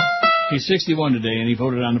 He's 61 today, and he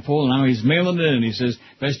voted on the poll, and now he's mailing it in. He says,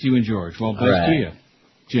 best to you and George. Well, best to you,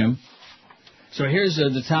 Jim. So here's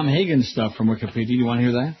the Tom Hagen stuff from Wikipedia. You want to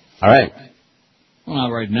hear that? All right. Well, not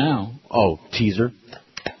right now. Oh, teaser.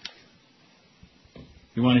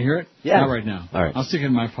 You want to hear it? Yeah. Not right now. All right. I'll stick it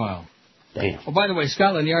in my file. Damn. Oh, by the way,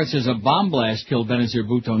 Scotland Yard says a bomb blast killed Benazir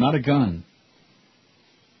Bhutto, not a gun.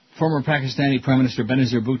 Former Pakistani Prime Minister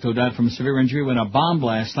Benazir Bhutto died from severe injury when a bomb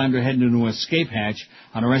blast slammed her head into an escape hatch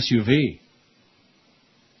on her SUV.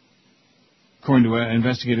 According to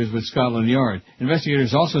investigators with Scotland Yard.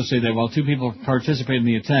 Investigators also say that while two people participated in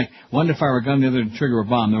the attack, one to fire a gun, the other to trigger a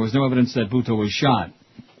bomb, there was no evidence that Bhutto was shot.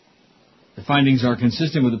 The findings are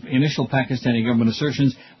consistent with the initial Pakistani government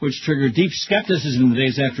assertions, which triggered deep skepticism in the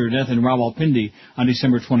days after her death in Rawalpindi on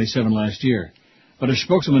December 27 last year. But a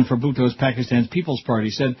spokesman for Bhutto's Pakistan's People's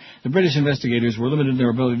Party said the British investigators were limited in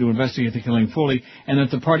their ability to investigate the killing fully, and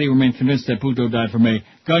that the party remained convinced that Bhutto died from a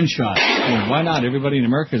gunshot. Well, why not? Everybody in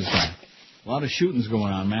America is dying. A lot of shootings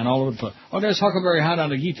going on, man, all over the place. Oh, there's Huckleberry Hot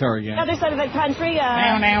on the guitar again. Other side of the country,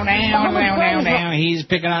 Now. He's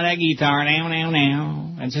picking on that guitar.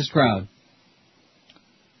 Now. That's his crowd.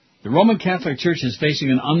 The Roman Catholic Church is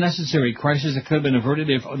facing an unnecessary crisis that could have been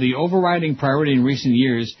averted if the overriding priority in recent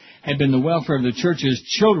years had been the welfare of the Church's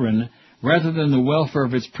children rather than the welfare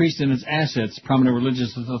of its priests and its assets, prominent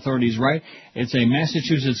religious authorities write. It's a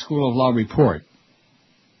Massachusetts School of Law report.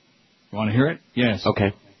 You want to hear it? Yes.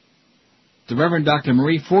 Okay. The Reverend Dr.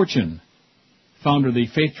 Marie Fortune, founder of the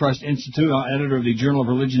Faith Trust Institute, editor of the Journal of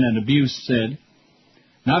Religion and Abuse, said,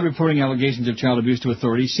 not reporting allegations of child abuse to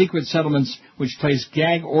authorities, secret settlements which place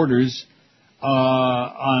gag orders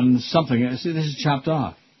on something. See, this is chopped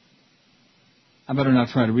off. I better not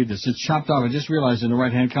try to read this. It's chopped off. I just realized in the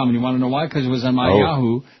right-hand column. You want to know why? Because it was on my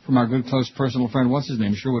Yahoo from our good, close personal friend, what's his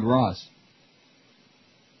name, Sherwood Ross.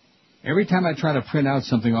 Every time I try to print out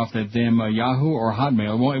something off that damn Yahoo or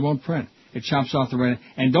Hotmail, it won't print. It chops off the right.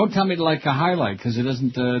 And don't tell me to like a highlight, because it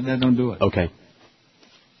doesn't. That don't do it. Okay.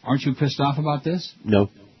 Aren't you pissed off about this? No.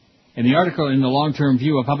 In the article in the Long-Term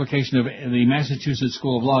View, a publication of the Massachusetts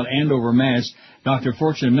School of Law at Andover, Mass., Dr.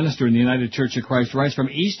 Fortune, a minister in the United Church of Christ, writes, from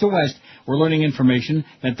east to west, we're learning information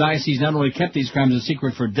that dioceses not only kept these crimes a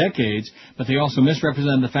secret for decades, but they also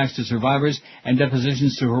misrepresented the facts to survivors and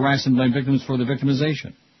depositions to harass and blame victims for the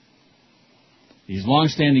victimization. These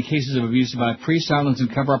long-standing cases of abuse by priests, silence,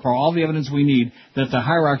 and cover-up are all the evidence we need that the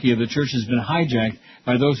hierarchy of the church has been hijacked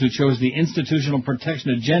by those who chose the institutional protection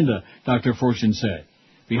agenda, Dr. Fortune said.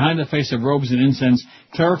 Behind the face of robes and incense,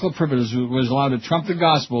 clerical privilege was allowed to trump the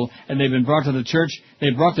gospel, and they've been brought to the church. They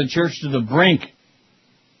brought the church to the brink.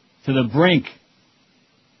 To the brink.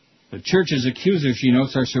 The church's accusers, she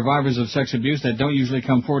notes, are survivors of sex abuse that don't usually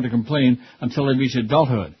come forward to complain until they reach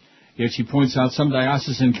adulthood. Yet she points out some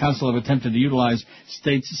diocesan council have attempted to utilize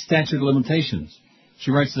state statute of limitations.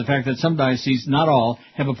 She writes the fact that some dioceses, not all,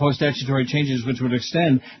 have opposed statutory changes which would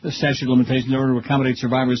extend the statute of limitations in order to accommodate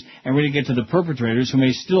survivors and really get to the perpetrators, who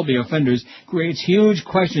may still be offenders, creates huge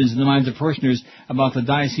questions in the minds of parishioners about the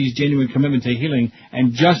diocese's genuine commitment to healing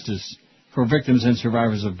and justice for victims and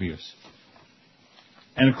survivors of abuse.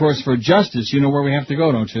 And, of course, for justice, you know where we have to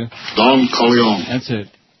go, don't you? Don Corleone. That's it.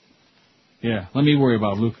 Yeah, let me worry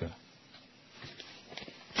about Luca.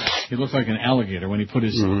 He looked like an alligator when he put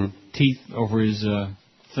his teeth over his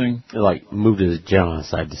thing. It, like, moved his jaw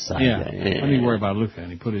side to side. Yeah. Let me worry about Luca. And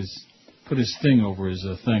he put his thing over his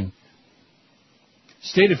thing.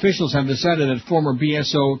 State officials have decided that former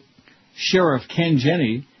BSO Sheriff Ken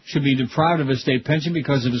Jenney should be deprived of his state pension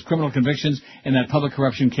because of his criminal convictions in that public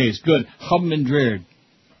corruption case. Good. Hum and dreared.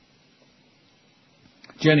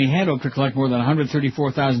 Jenny had hoped to collect more than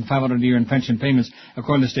 $134,500 a year in pension payments,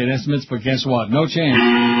 according to state estimates, but guess what? No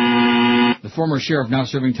chance. The former sheriff, now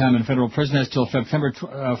serving time in federal prison, has till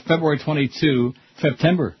February 22,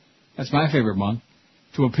 September, that's my favorite month,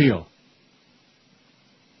 to appeal.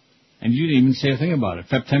 And you didn't even say a thing about it.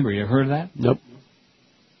 September, you heard of that? Nope.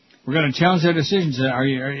 We're going to challenge their decisions.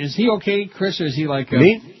 Is he okay, Chris, or is he like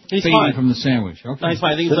me? He's fading fine from the sandwich? Okay. No, he's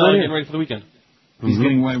fine. I think he's getting ready for the weekend. He's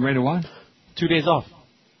getting ready to what? 2 days off.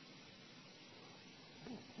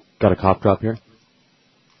 Got a cough drop here?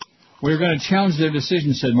 We're going to challenge their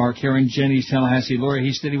decision, said Mark Herring, Jenny's Tallahassee lawyer.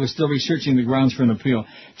 He said he was still researching the grounds for an appeal.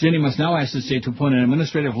 Jenny must now ask the state to appoint an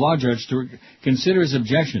administrative law judge to consider his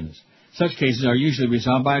objections. Such cases are usually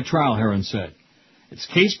resolved by a trial, Herring said. It's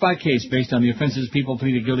case by case based on the offenses people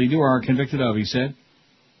pleaded guilty to or are convicted of, he said.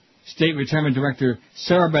 State Retirement Director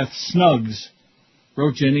Sarah Beth Snuggs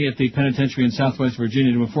wrote Jenny at the penitentiary in Southwest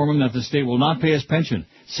Virginia to inform him that the state will not pay his pension.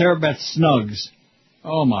 Sarah Beth Snuggs.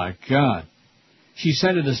 Oh, my God. She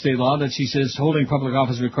cited the state law that she says holding public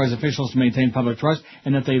office requires officials to maintain public trust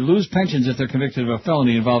and that they lose pensions if they're convicted of a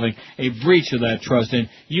felony involving a breach of that trust. And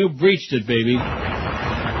you breached it, baby.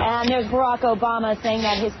 And there's Barack Obama saying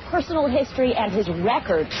that his personal history and his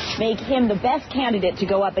record make him the best candidate to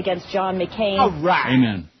go up against John McCain. All right.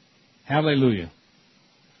 Amen. Hallelujah.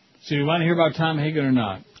 So you want to hear about Tom Hagen or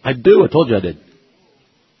not? I do. I told you I did.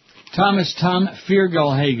 Tom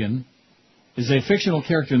Feargal Hagen is a fictional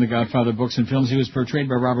character in the Godfather books and films. He was portrayed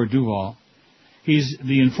by Robert Duvall. He's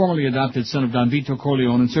the informally adopted son of Don Vito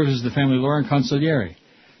Corleone and serves as the family lawyer and consigliere.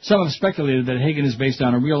 Some have speculated that Hagen is based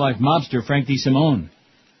on a real-life mobster, Frank DeSimone.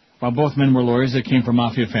 While both men were lawyers that came from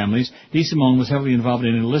mafia families, DeSimone was heavily involved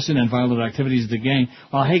in illicit and violent activities of the gang,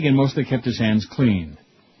 while Hagen mostly kept his hands clean.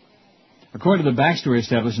 According to the backstory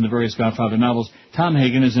established in the various Godfather novels, Tom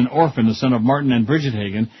Hagen is an orphan, the son of Martin and Bridget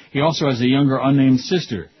Hagen. He also has a younger unnamed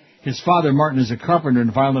sister. His father, Martin, is a carpenter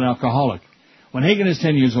and violent alcoholic. When Hagen is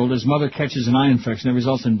 10 years old, his mother catches an eye infection that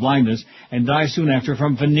results in blindness and dies soon after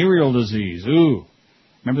from venereal disease. Ooh.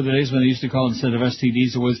 Remember the days when they used to call it, instead of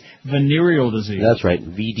STDs, it was venereal disease. That's right.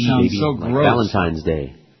 VD, sounds baby. So like gross. Valentine's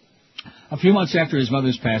Day. A few months after his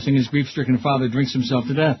mother's passing, his grief-stricken father drinks himself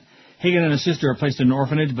to death. Hagen and his sister are placed in an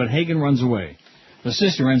orphanage, but Hagen runs away. The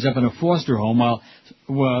sister ends up in a foster home while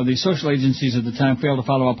the social agencies at the time fail to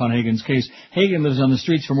follow up on Hagen's case. Hagen lives on the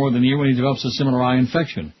streets for more than a year when he develops a similar eye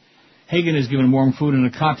infection. Hagen is given warm food and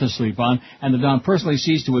a cot to sleep on, and the Don personally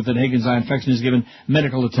sees to it that Hagen's eye infection is given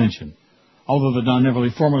medical attention. Although the Don never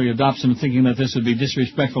formally adopts him, thinking that this would be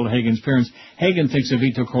disrespectful to Hagen's parents, Hagen thinks of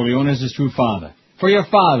Vito Corleone as his true father. For your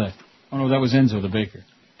father! Oh no, that was Enzo the baker.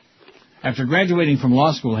 After graduating from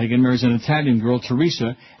law school, Hagen marries an Italian girl,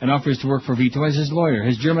 Teresa, and offers to work for Vito as his lawyer.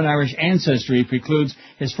 His German-Irish ancestry precludes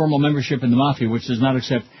his formal membership in the Mafia, which does not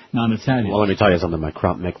accept non-Italians. Well, let me tell you something, my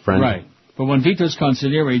crop neck friend. Right. But when Vito's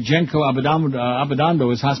consigliere, Genco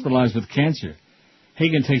Abbandando, is hospitalized with cancer,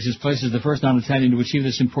 Hagen takes his place as the first non-Italian to achieve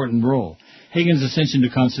this important role. Hagen's ascension to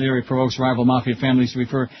consigliere provokes rival mafia families to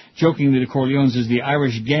refer jokingly to Corleones as the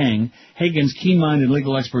Irish Gang. Hagen's keen mind and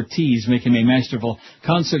legal expertise make him a masterful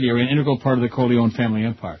consigliere, an integral part of the Corleone family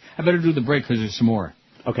empire. I better do the break because there's some more.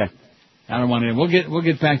 Okay. I don't want to. We'll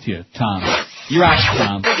get back to you, Tom. You're out,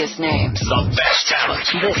 Tom. Biggest names. The best talent.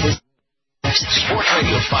 This is Sports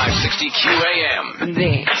Radio 560 QAM.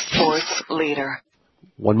 The sports leader.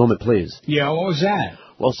 One moment, please. Yeah, what was that?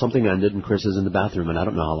 Well, something ended, and Chris is in the bathroom, and I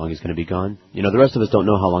don't know how long he's going to be gone. You know, the rest of us don't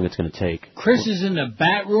know how long it's going to take. Chris is in the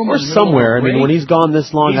bathroom or somewhere. I mean, when he's gone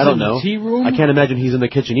this long, I don't know. Tea room? I can't imagine he's in the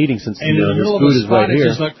kitchen eating since and his food is right here.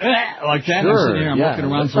 Just like that. Sure, I'm sitting here, I'm looking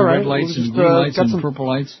around for red lights and green lights and purple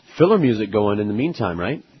lights. Filler music going in the meantime,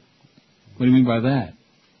 right? What do you mean by that?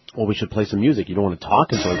 Well, we should play some music. You don't want to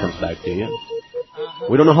talk until he comes back, do you?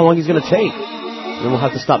 We don't know how long he's going to take. Then we'll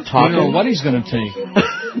have to stop talking. You don't know what he's going to take.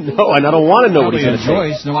 No, and I don't want to know what he's going to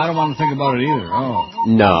take. No, I don't want to think about it either. Oh.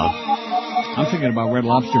 No. I'm thinking about Red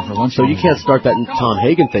Lobster for lunch. So you can't start that Tom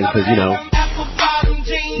Hagen thing because, you know,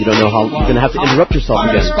 you don't know how you're going to have to interrupt yourself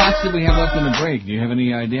again. How many spots did we have left in the break? Do you have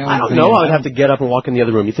any idea? I don't know. I would have to get up and walk in the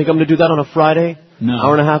other room. You think I'm going to do that on a Friday? No.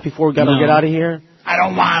 Hour and a half before we got to get out of here? I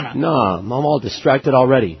don't want to. No, I'm all distracted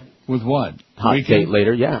already. With what? Hot date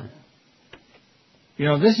later, yeah. You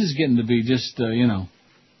know, this is getting to be just, you know.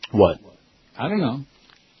 What? I don't know.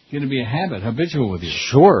 It's going to be a habit, habitual with you.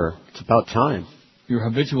 Sure. It's about time. You're a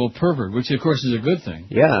habitual pervert, which, of course, is a good thing.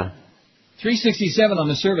 Yeah. 367 on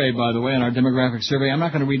the survey, by the way, on our demographic survey. I'm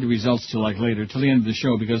not going to read the results till later, till the end of the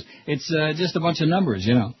show, because it's just a bunch of numbers,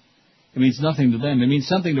 you know. It means nothing to them. It means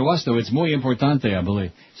something to us, though. It's muy importante, I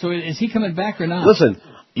believe. So is he coming back or not? Listen,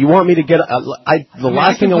 you want me to get... the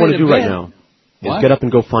last thing I want to do right now is get up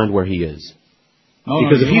and go find where he is. Oh,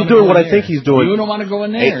 because if he's doing what I think he's doing... You don't want to go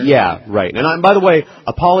in there. Yeah, right. And by the way,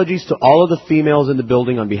 apologies to all of the females in the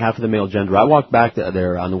building on behalf of the male gender. I walked back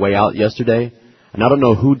there on the way out yesterday, and I don't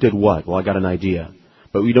know who did what. Well, I got an idea.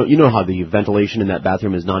 But we don't. You know how the ventilation in that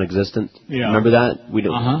bathroom is non-existent? Yeah. Remember that? We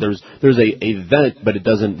don't. There's a vent, but it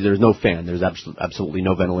doesn't. There's no fan. There's absolutely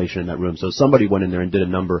no ventilation in that room. So somebody went in there and did a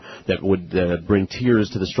number that would bring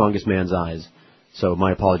tears to the strongest man's eyes. So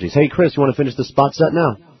my apologies. Hey, Chris, you want to finish the spot set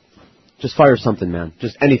now? Just fire something, man.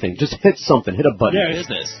 Just anything. Just hit something. Hit a button. Yeah,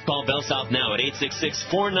 business. Call Bell South now at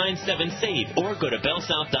 866-497-SAVE or go to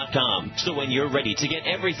bellsouth.com. So when you're ready to get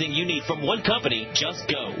everything you need from one company, just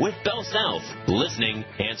go with Bell South. Listening,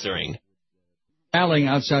 answering. Rallying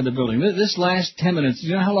outside the building. This last 10 minutes,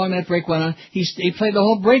 you know how long that break went on? He played the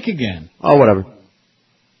whole break again. Oh, whatever.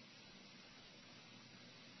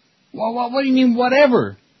 Well, what do you mean,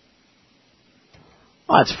 whatever?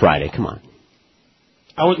 Oh, it's Friday. Come on.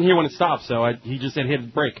 I wasn't here when it stopped, so he just said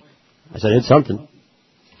hit break. I said hit something.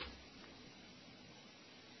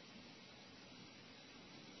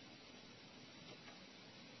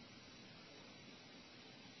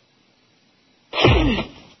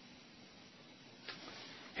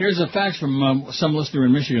 Here's a fax from some listener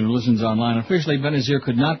in Michigan who listens online. Officially, Benazir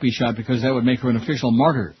could not be shot because that would make her an official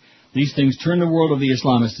martyr. These things turn the world of the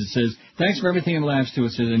Islamists, it says. Thanks for everything and laughs, too,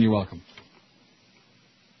 it says, and you're welcome.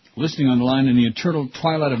 Listening on the line in the eternal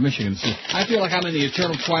twilight of Michigan. It says, I feel like I'm in the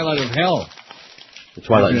eternal twilight of hell. The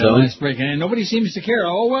Twilight Zone? Last break, and nobody seems to care.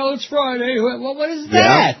 Oh, well, it's Friday. Well, what is that?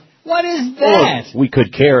 Yeah. What is that? Well, we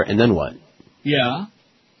could care, and then what? Yeah.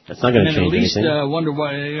 That's not going to change anything. anything. At least wonder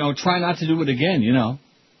why, try not to do it again,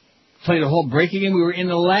 Played a whole break again. We were in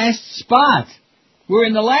the last spot.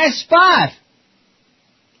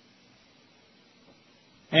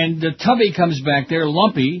 And the Tubby comes back there,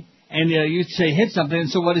 lumpy, and you say hit something, and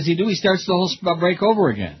so what does he do? He starts the whole break over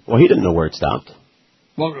again. Well, he didn't know where it stopped.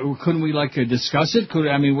 Well, couldn't we, discuss it?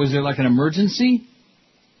 Was there, an emergency?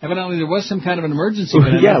 Evidently, there was some kind of an emergency.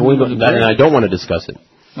 Yeah, and I don't want to discuss it.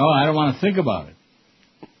 Oh, I don't want to think about it.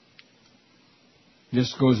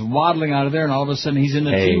 Just goes waddling out of there, and all of a sudden he's in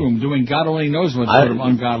the tea room doing God only knows what sort of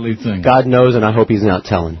ungodly thing. God knows, and I hope he's not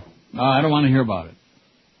telling. I don't want to hear about it.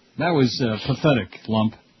 That was pathetic,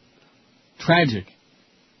 Lump. Tragic.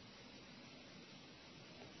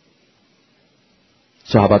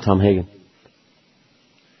 So how about Tom Hagen?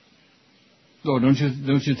 Oh, don't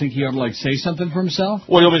you think he ought to say something for himself?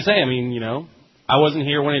 What do you want me to say? I mean, I wasn't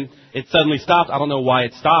here when it suddenly stopped. I don't know why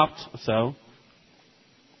it stopped, so.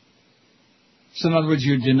 So in other words,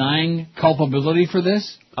 you're denying culpability for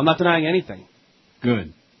this? I'm not denying anything.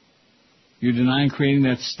 Good. You're denying creating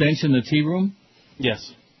that stench in the tea room?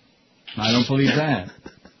 Yes. I don't believe that.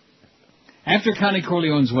 After Connie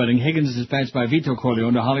Corleone's wedding, Higgins is dispatched by Vito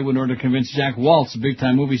Corleone to Hollywood in order to convince Jack Waltz, a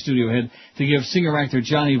big-time movie studio head, to give singer-actor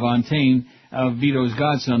Johnny Fontaine, Vito's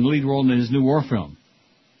godson, the lead role in his new war film.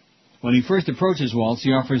 When he first approaches Waltz,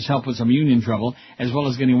 he offers help with some union trouble, as well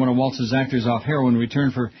as getting one of Waltz's actors off heroin in return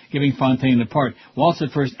for giving Fontaine the part. Waltz at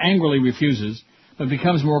first angrily refuses, but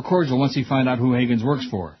becomes more cordial once he finds out who Higgins works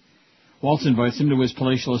for. Waltz invites him to his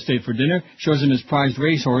palatial estate for dinner, shows him his prized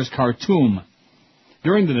racehorse, Khartoum.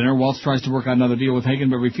 During the dinner, Waltz tries to work out another deal with Hagen,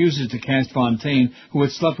 but refuses to cast Fontaine, who had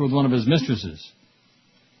slept with one of his mistresses.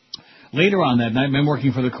 Later on that night, men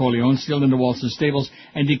working for the Corleone steal into Waltz's stables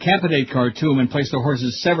and decapitate Khartoum and place the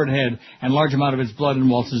horse's severed head and large amount of its blood in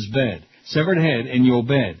Waltz's bed. Severed head in your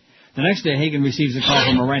bed. The next day, Hagen receives a call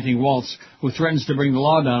from a ranting Waltz, who threatens to bring the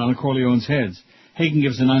law down on the Corleone's heads. Hagen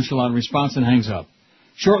gives a nonchalant response and hangs up.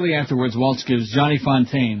 Shortly afterwards, Waltz gives Johnny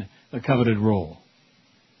Fontaine the coveted role.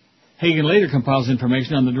 Hagen later compiles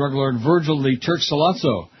information on the drug lord Virgil the Turk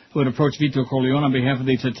Sollozzo, who had approached Vito Corleone on behalf of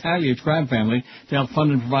the Tattaglia crime family to help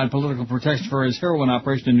fund and provide political protection for his heroin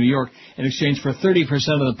operation in New York in exchange for 30%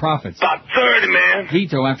 of the profits. About 30, man.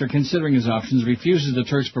 Vito, after considering his options, refuses the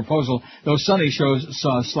Turk's proposal, though Sonny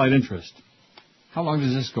saw a slight interest. How long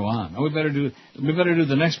does this go on? Oh, we better do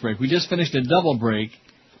the next break. We just finished a double break.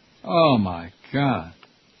 Oh my God.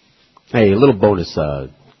 Hey, a little bonus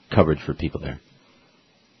coverage for people there.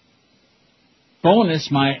 Bonus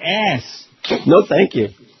my ass. No, thank you.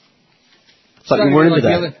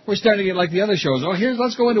 We're starting to get like the other shows. Oh,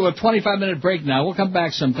 let's go into a 25-minute break now. We'll come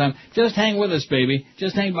back sometime. Just hang with us, baby.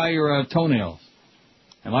 Just hang by your toenails.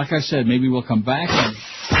 And like I said, maybe we'll come back and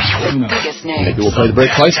who knows? Maybe we'll play the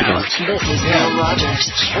break twice again. This is Neil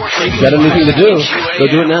Rogers. You got anything to do? Go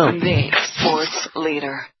do it now. The sports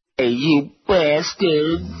leader. Hey, you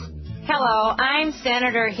bastards. Hello, I'm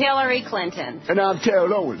Senator Hillary Clinton. And I'm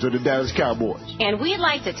Terrell Owens of the Dallas Cowboys. And we'd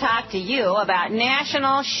like to talk to you about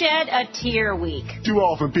National Shed a Tear Week. Too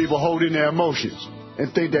often people hold in their emotions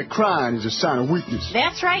and think that crying is a sign of weakness.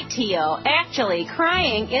 That's right, T.O. Actually,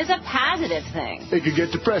 crying is a positive thing. It can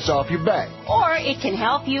get the press off your back. Or it can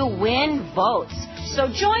help you win votes. So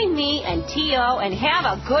join me and T.O. and have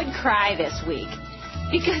a good cry this week.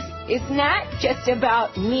 Because it's not just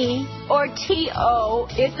about me or T.O.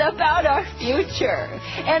 It's about our future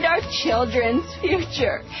and our children's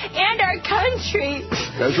future and our country.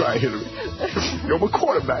 That's right, Hillary. You're my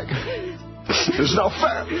quarterback. It's not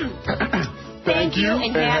fair. Thank you,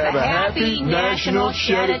 and have a happy National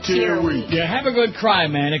Shed a Tear Week. Yeah, have a good cry,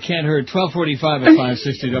 man. It can't hurt. 1245 at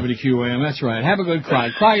 560 WQAM. That's right. Have a good cry.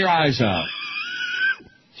 Cry your eyes out.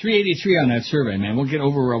 383 on that survey, man. We'll get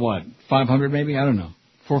over, 500 maybe? I don't know.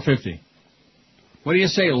 450. What do you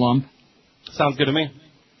say, Lump? Sounds good to me.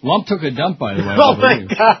 Lump took a dump, by the way. Oh, my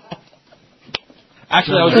God.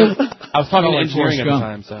 Actually, I was talking to engineering at the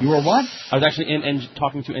time. So. You were what? I was actually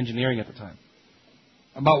talking to engineering at the time.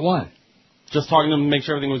 About what? Just talking to them to make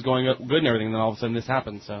sure everything was going good and everything, and then all of a sudden this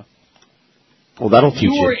happened, so. Well, that'll teach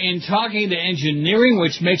you. You were in talking to engineering,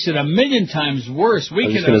 which makes it a million times worse.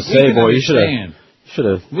 We can say, boy, you should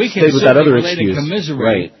have stayed with that other excuse.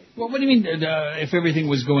 Right. Well, what do you mean if everything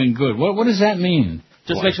was going good? What does that mean?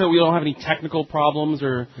 Just make sure we don't have any technical problems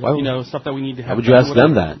or, stuff that we need to have. How would you ask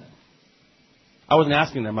them that? I wasn't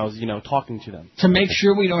asking them. I was, talking to them. To make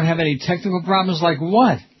sure we don't have any technical problems like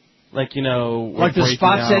what? Like, like the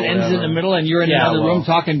spot set ends in the middle and you're in another room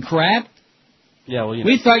talking crap? Yeah, well,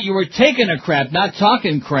 We thought you were taking a crap, not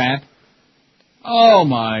talking crap. Oh,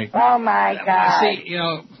 my. Oh, my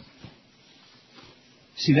God.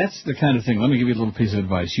 See, that's the kind of thing. Let me give you a little piece of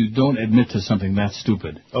advice. You don't admit to something that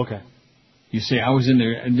stupid. Okay. You say, I was in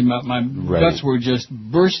there, and my guts were just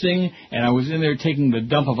bursting, and I was in there taking the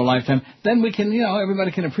dump of a lifetime. Then we can,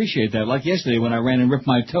 everybody can appreciate that. Like yesterday when I ran and ripped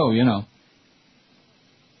my toe,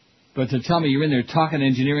 But to tell me you're in there talking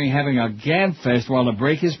engineering, having a gab fest while the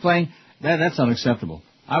break is playing, that's unacceptable.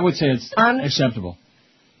 I would say it's acceptable.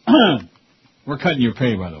 We're cutting your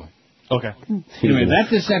pay, by the way. Okay. Anyway, that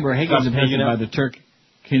December, Hagen's abducted by the Turk.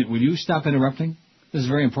 Will you stop interrupting? This is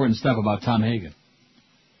very important stuff about Tom Hagen.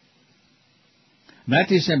 That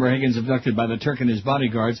December, Hagen's abducted by the Turk and his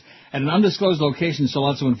bodyguards. At an undisclosed location,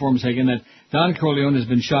 Sollozzo informs Hagen that Don Corleone has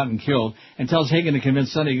been shot and killed and tells Hagen to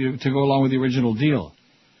convince Sonny to go along with the original deal.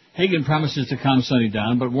 Hagen promises to calm Sonny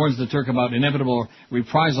down, but warns the Turk about inevitable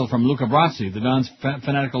reprisal from Luca Brasi, the Don's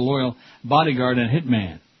fanatical loyal bodyguard and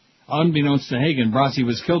hitman. Unbeknownst to Hagen, Brasi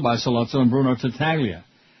was killed by Sollozzo and Bruno Tattaglia.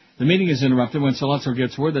 The meeting is interrupted when Sollozzo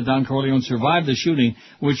gets word that Don Corleone survived the shooting,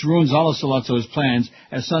 which ruins all of Sollozzo's plans,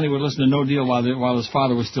 as Sonny would listen to no deal while his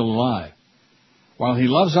father was still alive. While he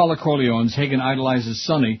loves all the Corleones, Hagen idolizes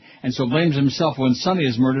Sonny, and so blames himself when Sonny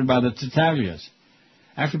is murdered by the Tattaglias.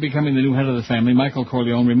 After becoming the new head of the family, Michael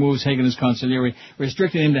Corleone removes Hagen as consigliere,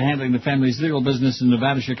 restricting him to handling the family's legal business in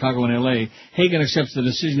Nevada, Chicago, and L.A. Hagen accepts the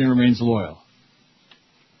decision and remains loyal.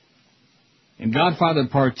 In Godfather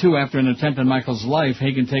Part 2, after an attempt on Michael's life,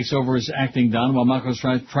 Hagen takes over as acting Don while Michael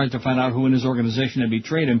tries to find out who in his organization had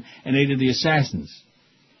betrayed him and aided the assassins.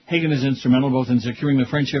 Hagen is instrumental both in securing the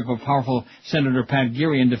friendship of powerful Senator Pat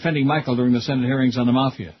Geary and defending Michael during the Senate hearings on the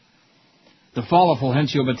Mafia. The fall of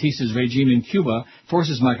Fulgencio Batista's regime in Cuba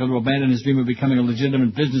forces Michael to abandon his dream of becoming a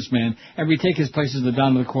legitimate businessman and retake his place as the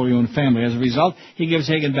Don of the Corleone family. As a result, he gives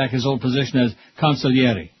Hagen back his old position as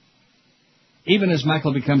consigliere. Even as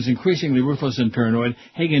Michael becomes increasingly ruthless and paranoid,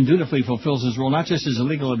 Hagen dutifully fulfills his role not just as a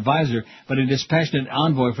legal advisor, but a dispassionate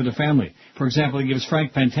envoy for the family. For example, he gives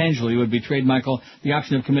Frank Pantangeli, who had betrayed Michael, the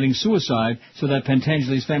option of committing suicide so that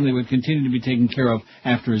Pantangeli's family would continue to be taken care of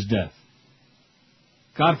after his death.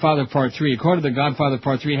 Godfather Part 3. According to The Godfather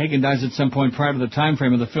Part 3, Hagen dies at some point prior to the time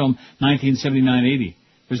frame of the film, 1979-80.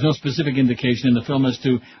 There's no specific indication in the film as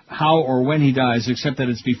to how or when he dies, except that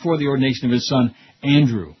it's before the ordination of his son,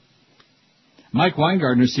 Andrew. Mike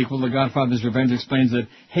Weingartner's sequel, The Godfather's Revenge, explains that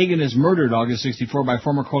Hagen is murdered August 64 by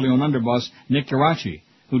former Corleone underboss Nick Geraci,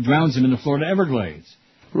 who drowns him in the Florida Everglades.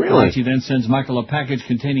 Really? Geraci then sends Michael a package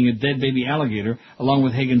containing a dead baby alligator, along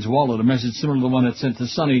with Hagen's wallet, a message similar to the one that sent to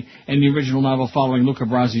Sonny in the original novel following Luca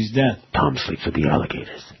Brasi's death. Tom sleeps with the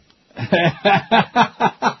alligators.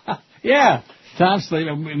 Yeah, Tom sleeps.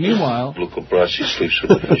 Meanwhile, Luca Brasi sleeps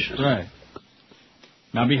with the fishes. Right.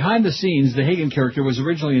 Now, behind the scenes, the Hagen character was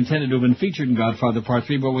originally intended to have been featured in Godfather Part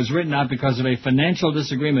 3, but was written out because of a financial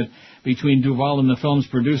disagreement between Duvall and the film's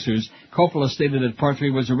producers. Coppola stated that Part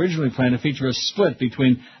 3 was originally planned to feature a split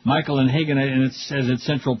between Michael and Hagen as its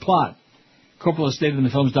central plot. Coppola stated in the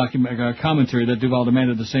film's commentary that Duvall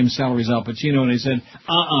demanded the same salary as Al Pacino, and he said,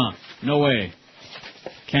 no way.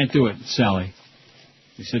 Can't do it, Sally.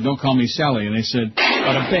 He said, don't call me Sally. And they said,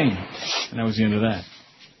 bada bing. And that was the end of that.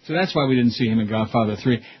 So that's why we didn't see him in Godfather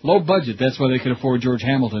 3. Low budget, that's why they could afford George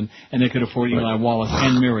Hamilton, and they could afford Eli Wallace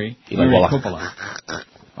and Mary Coppola.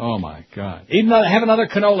 Oh, my God. Have another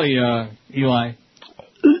cannoli, Eli.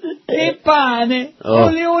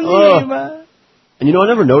 And I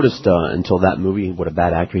never noticed until that movie what a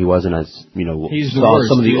bad actor he was, and I saw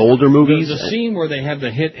some of the older movies. There's a scene where they have the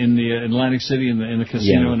hit in the Atlantic City in the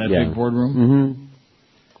casino in that big boardroom. Mm-hmm.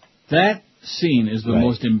 That scene is the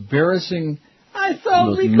most embarrassing I thought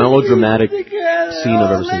Most we could melodramatic be together. scene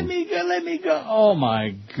I've ever Let seen. me go, let me go. Oh,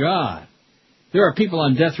 my God. There are people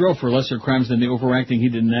on death row for lesser crimes than the overacting he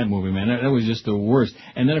did in that movie, man. That was just the worst.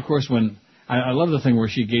 And then, of course, when... I love the thing where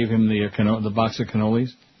she gave him the box of cannolis.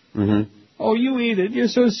 Mm-hmm. Oh, you eat it. You're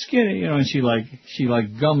so skinny. You know, and she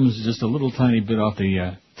gums just a little tiny bit off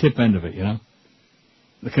the tip end of it, you know?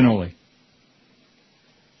 The cannoli.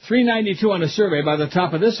 392 on the survey. By the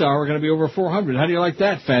top of this hour, we're going to be over 400. How do you like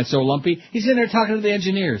that, Fatso Lumpy? He's in there talking to the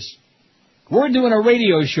engineers. We're doing a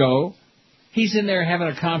radio show. He's in there having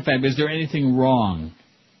a confab. Is there anything wrong?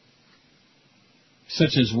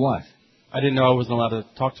 Such as what? I didn't know I wasn't allowed to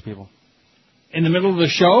talk to people. In the middle of the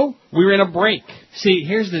show? We were in a break. See,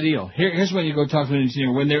 here's the deal. Here's when you go talk to an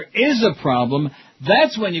engineer. When there is a problem,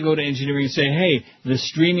 that's when you go to engineering and say, hey, the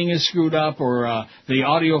streaming is screwed up, or the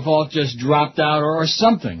audio vault just dropped out, or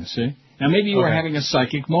something, see? Now, maybe you were having a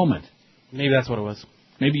psychic moment. Maybe that's what it was.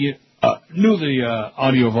 Maybe you knew the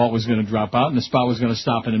audio vault was going to drop out and the spot was going to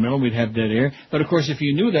stop in the middle. We'd have dead air. But, of course, if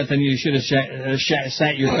you knew that, then you should have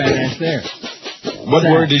sat your fat ass there. What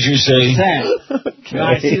word did you say? Sat. Okay.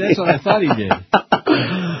 I see, that's what I thought he did.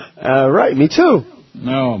 Right, me too.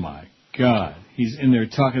 Oh, my God. He's in there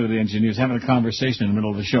talking to the engineers, having a conversation in the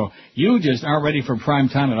middle of the show. You just aren't ready for prime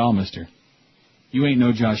time at all, mister. You ain't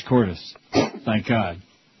no Josh Cordes. Thank God.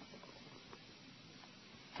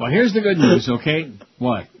 Well, here's the good news, okay?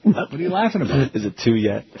 What? What are you laughing about? Is it 2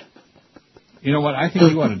 yet? You know what? I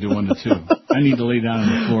think you ought to do 1 to 2. I need to lay down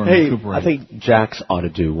on the floor and recuperate. I think Jax ought to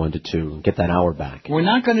do 1 to 2 and get that hour back. We're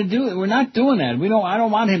not going to do it. We're not doing that. I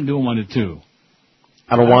don't want him doing 1 to 2.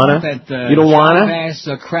 I don't want to? That, you don't want to? Ass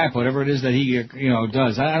crap, whatever it is that he,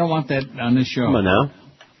 does. I don't want that on this show. Come on now.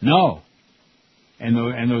 No.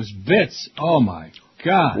 And those bits, oh my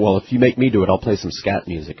God. Well, if you make me do it, I'll play some scat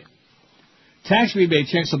music. Tax rebate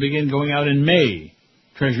checks will begin going out in May.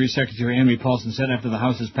 Treasury Secretary Henry Paulson said after the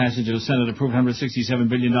House's passage of the Senate-approved $167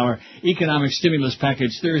 billion economic stimulus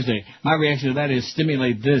package Thursday. My reaction to that is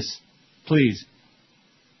stimulate this, please.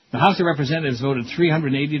 The House of Representatives voted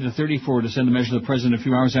 380 to 34 to send the measure to the President a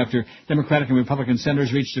few hours after Democratic and Republican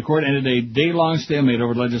senators reached the court, ended a day-long stalemate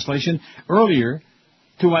over legislation. Earlier,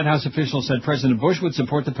 2 White House officials said President Bush would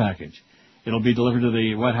support the package. It'll be delivered to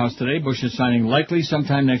the White House today. Bush is signing likely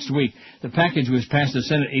sometime next week. The package, which passed the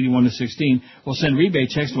Senate 81 to 16, will send rebate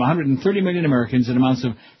checks to 130 million Americans in amounts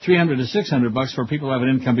of $300 to $600 for people who have an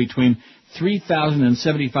income between $3,000 and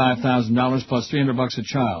 $75,000 plus $300 a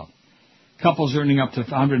child. Couples earning up to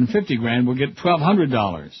 $150,000 will get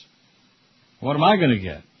 $1,200. What am I going to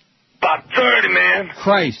get? About 30, man.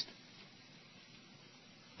 Christ.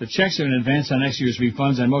 The checks are in advance on next year's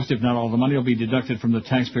refunds, and most, if not all, the money will be deducted from the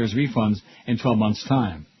taxpayers' refunds in 12 months'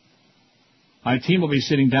 time. My team will be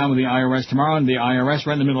sitting down with the IRS tomorrow, and the IRS,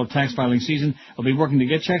 right in the middle of tax filing season, will be working to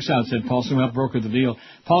get checks out, said Paulson, who helped broker the deal.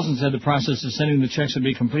 Paulson said the process of sending the checks will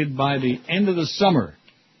be completed by the end of the summer.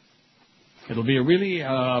 It'll be a really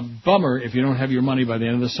bummer if you don't have your money by the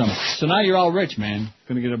end of the summer. So now you're all rich, man.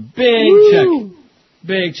 Going to get a big check.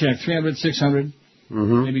 Big check. $300, $600,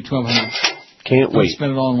 maybe $1,200. Can't wait.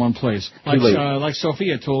 Spend it all in one place. Like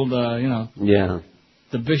Sophia told, Yeah.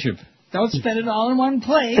 the bishop. Don't spend it all in one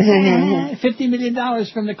place. $50 million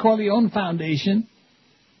from the Corleone Foundation.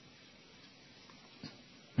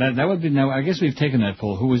 That would be, now, I guess we've taken that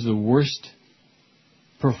poll. Who was the worst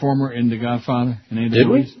performer in The Godfather? Did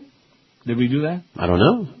we? Did we do that? I don't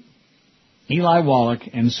know. Eli Wallach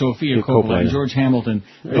and Sophia Coppola and George Hamilton.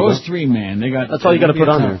 Those three, man, they got... That's all you got to put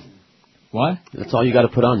on there. What? That's all you got to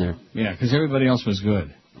put on there. Yeah, because everybody else was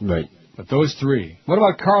good. Right. But those three. What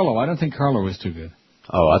about Carlo? I don't think Carlo was too good.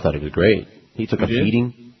 Oh, I thought he was great. He took a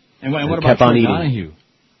beating. And what about Connie Donahue?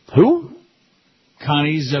 Who?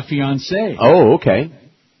 Connie's fiancé. Oh, okay.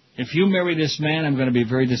 If you marry this man, I'm going to be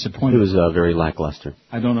very disappointed. He was very lackluster.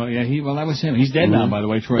 I don't know. Yeah, that was him. He's dead now, by the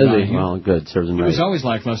way, Troy Donahue. Well, good. Serves him right. He was always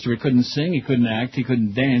lackluster. He couldn't sing. He couldn't act. He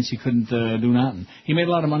couldn't dance. He couldn't do nothing. He made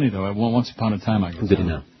a lot of money, though, once upon a time, I guess. Did he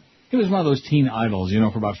now? He was one of those teen idols,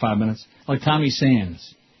 for about 5 minutes. Like Tommy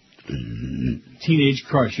Sands. Teenage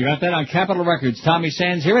Crush. You got that on Capitol Records. Tommy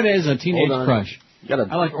Sands. Here it is, a Teenage Crush.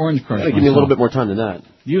 I like Orange Crush. Give me a little bit more time than that.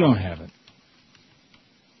 You don't have it.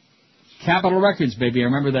 Capitol Records, baby. I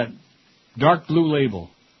remember that dark blue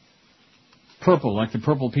label. Purple, like the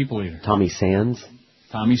Purple People Eater. Tommy Sands?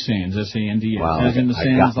 Tommy Sands, S-A-N-D-S. Wow, As in the I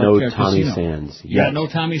Sands, got no like Tommy Casino. Sands. You got no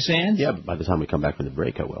Tommy Sands? Yeah, but by the time we come back from the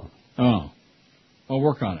break, I will. Oh. Well,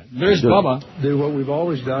 work on it. There's Bubba. Do what we've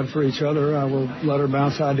always done for each other. I will let her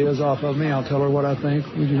bounce ideas off of me. I'll tell her what I think.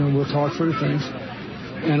 We'll talk through things.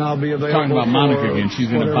 And I'll be available talking about Monica again. She's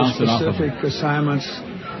going to bounce it off of specific assignments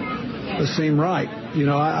that seem right.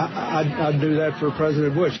 I'd do that for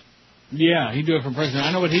President Bush. Yeah, he'd do it for President.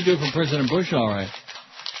 I know what he'd do for President Bush, all right.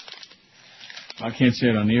 I can't say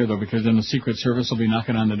it on the air, though, because then the Secret Service will be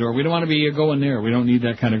knocking on the door. We don't want to be going there. We don't need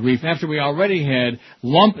that kind of grief. After we already had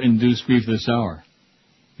lump-induced grief this hour.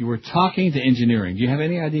 You were talking to engineering. Do you have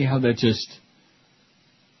any idea how that just...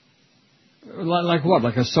 Like what?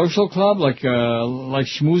 Like a social club? Like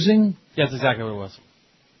schmoozing? Yeah, that's exactly what it was.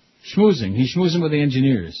 Schmoozing. He's schmoozing with the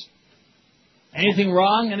engineers. Anything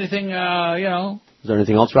wrong? Anything, Is there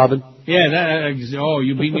anything else, Robin? Yeah,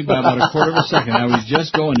 you beat me by about a quarter of a second. I was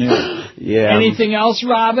just going there. Yeah. Anything else,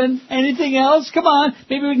 Robin? Anything else? Come on.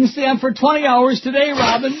 Maybe we can stay on for 20 hours today,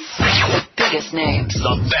 Robin. Biggest names.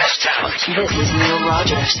 The best talent. This is Neil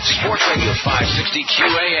Rogers. Sports Radio 560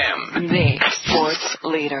 QAM. The sports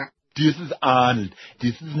leader. This is Arnold.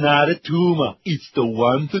 This is not a tumor. It's the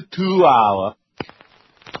 1 to 2 hour.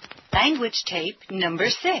 Language tape number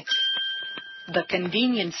 6. The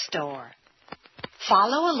convenience store.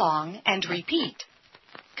 Follow along and repeat.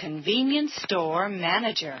 Convenience store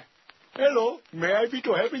manager. Hello, may I be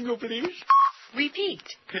to helping you, please? Repeat.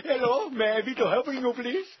 Hello, may I be to helping you,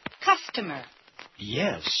 please? Customer.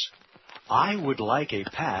 Yes, I would like a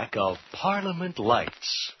pack of Parliament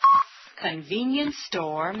Lights. Convenience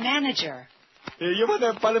store manager. You want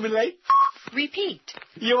a Parliament Light? Repeat.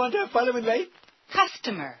 You want a Parliament Light?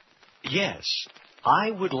 Customer. Yes,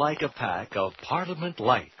 I would like a pack of Parliament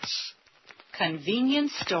Lights.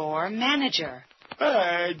 Convenience store manager.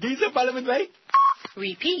 This a Parliament Light?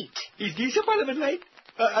 Repeat. Is this a Parliament Light?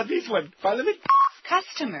 This one, Parliament?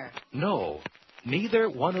 Customer. No, neither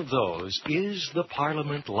one of those is the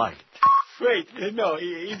Parliament Light. Wait, no,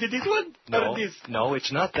 is it this one? No, or this? no,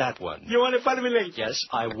 it's not that one. You want a Parliament Light? Yes,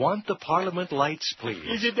 I want the Parliament Lights, please.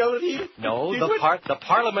 Is it down here? No, this the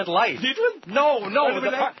Parliament Light. This one? No,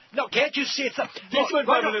 Parliament no, can't you see it's a... This one,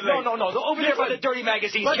 Parliament Light. No, over there by the dirty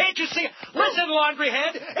magazines. Can't you see it? Listen,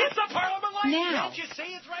 Laundryhead, it's the Parliament Light. Now, can't you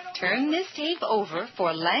see it's right over turn this tape over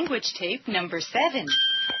for language tape number 7.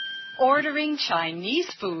 Ordering Chinese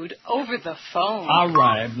food over the phone. All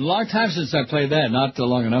right. Long time since I played that. Not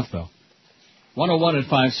long enough, though. 101 at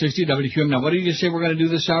 560 WQM. Now, what did you say we're going to do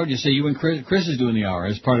this hour? Did you say you and Chris is doing the hour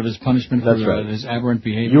as part of his punishment for his aberrant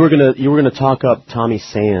behavior? You were gonna talk up Tommy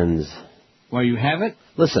Sands. Why, you have it?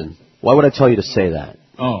 Listen, why would I tell you to say that?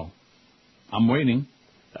 Oh, I'm waiting.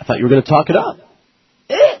 I thought you were gonna talk it up.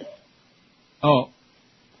 Oh.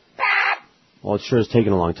 Well, it sure is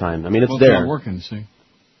taking a long time. I mean, it's It's there. not working, see.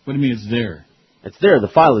 What do you mean it's there? It's there. The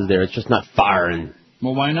file is there. It's just not firing.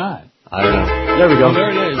 Well, why not? I don't know. There we go. Oh,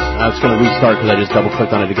 there it is. Now it's going to restart because I just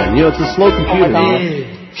double-clicked on it again. You know, it's a slow computer.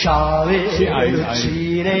 See, I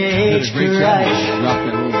did a great job. Drop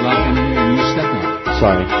that little drop in there and you stepped on it.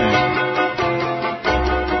 Sorry.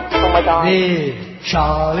 Oh, my God.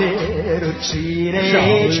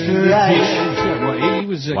 Well, he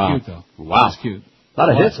was cute, though. Wow. He was cute. A lot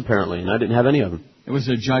of hits, apparently, and I didn't have any of them. It was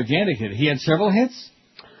a gigantic hit. He had several hits?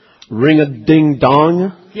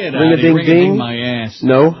 Ring-a-ding-dong. Get out of here. Ring-a-ding my ass.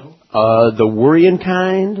 No. The worrying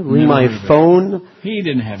kind. Ring my phone. He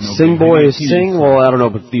didn't have no Sing big Boy hits. Sing. Well, I don't know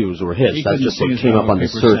if these were hits. He That's couldn't just sing what his came up on the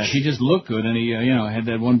paper search. sack. He just looked good, and he, had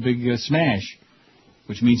that one big smash,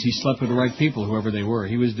 which means he slept with the right people, whoever they were.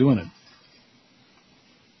 He was doing it.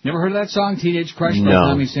 Never heard of that song, Teenage Crush by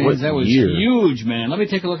Tommy Sands? What That was year? huge, man. Let me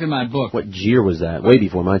take a look at my book. What year was that? Way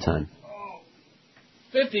before my time.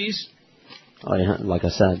 50s. Oh, yeah, like I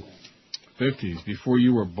said. 50s, before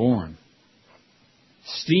you were born.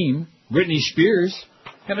 Steam, Britney Spears.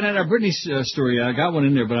 Haven't had our Britney story yet. I got one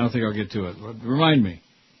in there, but I don't think I'll get to it. Remind me.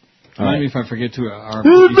 Remind me if I forget to our...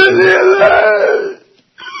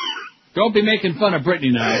 Don't be making fun of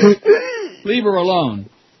Britney now. Leave her alone.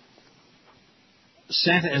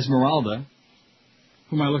 Santa Esmeralda.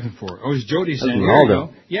 Who am I looking for? Oh, it's Jody Santa. Esmeralda.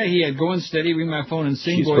 Yeah, he had Go Steady, Ring My Phone, and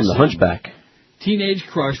Sing She's Boy from The Sing. Hunchback. Teenage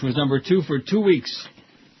Crush was number 2 for 2 weeks.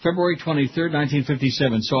 February 23rd,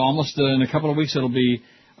 1957. So almost in a couple of weeks it'll be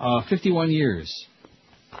 51 years.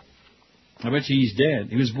 I bet you he's dead.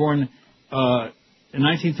 He was born in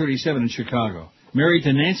 1937 in Chicago. Married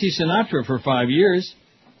to Nancy Sinatra for 5 years.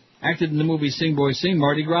 Acted in the movie Sing Boy Sing,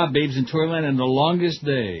 Mardi Gras, Babes in Toyland, and The Longest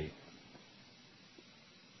Day.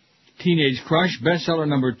 Teenage Crush, bestseller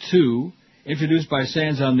number 2, introduced by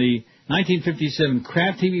Sands on the 1957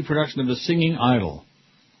 Kraft TV production of The Singing Idol.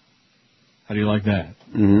 How do you like that?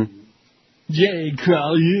 Mm-hmm. J.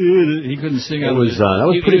 Collier. He couldn't sing. That was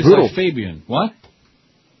pretty he brutal. Was like Fabian. What?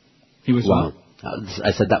 He was wow. what?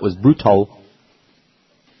 I said that was brutal.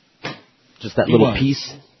 Just that little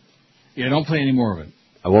piece. Yeah, don't play any more of it.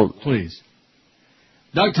 I won't. Please.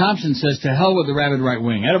 Doug Thompson says, to hell with the rabid right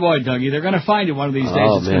wing. Attaboy, Dougie. They're going to find it one of these days.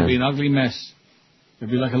 It's going to be an ugly mess.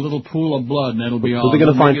 It'll be like a little pool of blood, and that'll be all. Who are they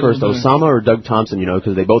going to find first, Osama or Doug Thompson,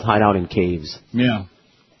 because they both hide out in caves? Yeah.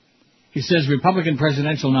 He says Republican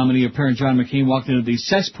presidential nominee apparent John McCain walked into the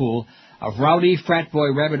cesspool of rowdy, frat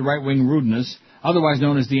boy, rabid right-wing rudeness, otherwise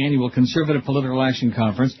known as the annual Conservative Political Action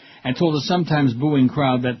Conference, and told a sometimes booing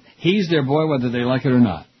crowd that he's their boy whether they like it or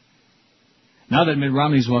not. Now that Mitt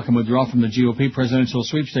Romney's welcome withdrawal from the GOP presidential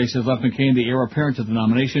sweepstakes has left McCain the heir apparent to the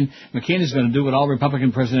nomination, McCain is going to do what all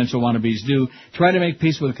Republican presidential wannabes do, try to make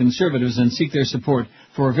peace with conservatives and seek their support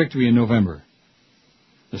for a victory in November.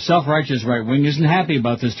 The self-righteous right wing isn't happy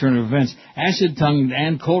about this turn of events. Acid-tongued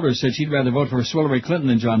Ann Coulter said she'd rather vote for Hillary Clinton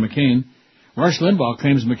than John McCain. Rush Limbaugh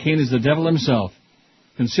claims McCain is the devil himself.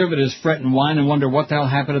 Conservatives fret and whine and wonder what the hell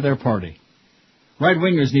happened to their party.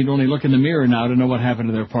 Right-wingers need only look in the mirror now to know what happened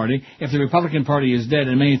to their party. If the Republican Party is dead,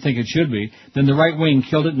 and many think it should be, then the right wing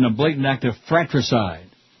killed it in a blatant act of fratricide.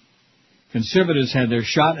 Conservatives had their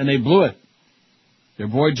shot, and they blew it. Their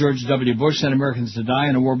boy George W. Bush sent Americans to die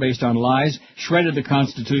in a war based on lies, shredded the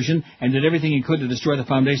Constitution, and did everything he could to destroy the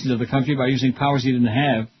foundations of the country by using powers he didn't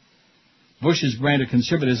have. Bush's brand of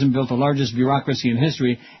conservatism built the largest bureaucracy in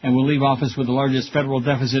history and will leave office with the largest federal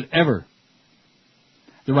deficit ever.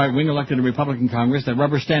 The right wing elected a Republican Congress that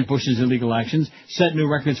rubber-stamped Bush's illegal actions, set new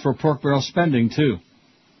records for pork barrel spending, too.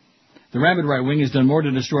 The rabid right wing has done more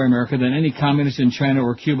to destroy America than any communist in China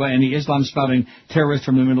or Cuba, any Islam-spouting terrorist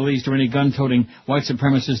from the Middle East, or any gun-toting white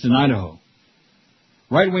supremacist in Idaho.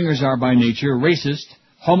 Right-wingers are by nature racist,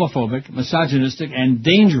 homophobic, misogynistic, and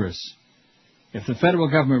dangerous. If the federal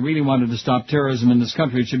government really wanted to stop terrorism in this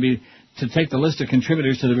country, it should be to take the list of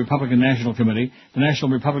contributors to the Republican National Committee, the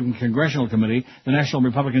National Republican Congressional Committee, the National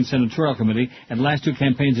Republican Senatorial Committee, and the last two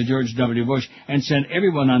campaigns of George W. Bush, and send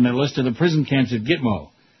everyone on that list to the prison camps at Gitmo.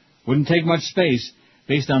 Wouldn't take much space.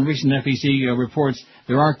 Based on recent FEC reports,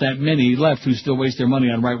 there aren't that many left who still waste their money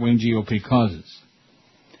on right-wing GOP causes.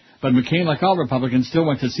 But McCain, like all Republicans, still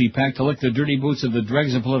went to CPAC to lick the dirty boots of the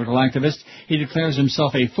dregs of political activists. He declares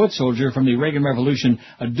himself a foot soldier from the Reagan Revolution,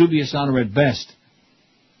 a dubious honor at best.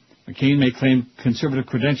 McCain may claim conservative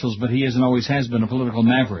credentials, but he isn't always has been a political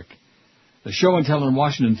maverick. The show and tell in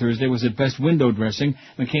Washington Thursday was at best window dressing.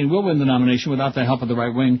 McCain will win the nomination without the help of the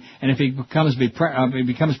right wing, and if he becomes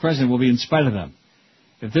president, will be in spite of them.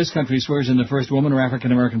 If this country swears in the first woman or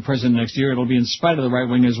African-American president next year, it'll be in spite of the right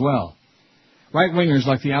wing as well. Right-wingers,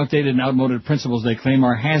 like the outdated and outmoded principles they claim,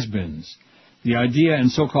 are has-beens. The idea and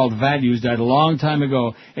so-called values died a long time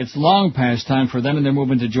ago. It's long past time for them and their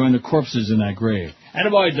movement to join the corpses in that grave.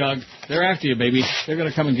 Attaboy, Doug. They're after you, baby. They're going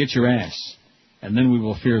to come and get your ass. And then we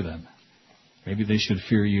will fear them. Maybe they should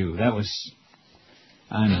fear you. That was...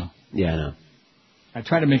 I know. Yeah, I know. I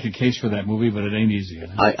try to make a case for that movie, but it ain't easy. You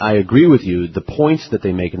know? I agree with you. The points that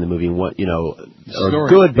they make in the movie, are story,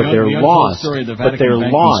 good, but they're lost. Story, but they're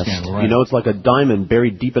lost. Scandal, right. It's like a diamond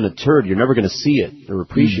buried deep in a turd. You're never going to see it or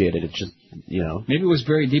appreciate it. It's just, Maybe it was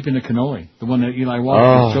buried deep in the cannoli, the one that Eli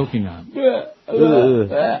Wallach was joking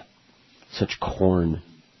on. Such corn.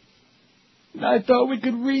 I thought we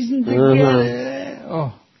could reason together.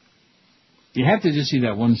 Oh. You have to just see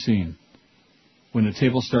that one scene. When the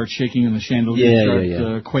table starts shaking and the chandelier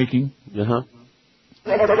starts quaking.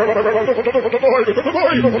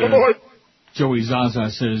 Joey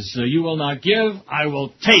Zaza says, "You will not give, I will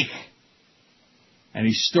take." And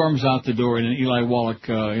he storms out the door, and then Eli Wallach,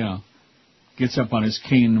 gets up on his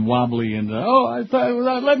cane wobbly and,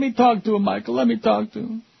 let me talk to him, Michael, let me talk to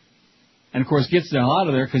him. And, of course, gets the hell out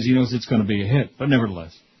of there because he knows it's going to be a hit, but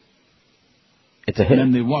nevertheless. It's a hit.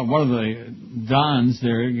 And then one of the Dons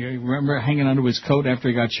there, you remember hanging onto his coat after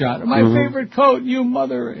he got shot? My favorite coat, you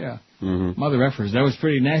mother... Yeah. Mother effers. That was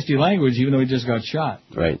pretty nasty language, even though he just got shot.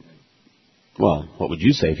 Right. Well, what would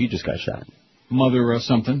you say if you just got shot? Mother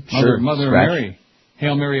something. Sure. Mother Mary.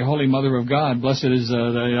 Hail Mary, Holy Mother of God. Blessed is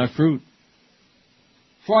the fruit.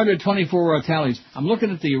 424 tallies. I'm looking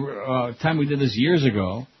at the time we did this years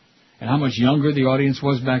ago, and how much younger the audience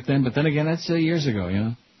was back then. But then again, that's years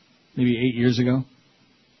ago, Maybe 8 years ago.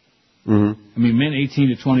 I mean, men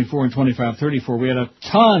 18 to 24 and 25, 34, we had a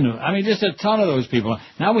ton just a ton of those people.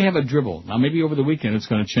 Now we have a dribble. Now maybe over the weekend it's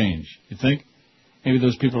going to change. You think? Maybe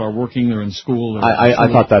those people are working, they're in school. I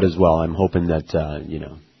thought that as well. I'm hoping that,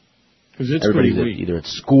 because it's everybody's pretty weak. Either at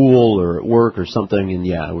school or at work or something, and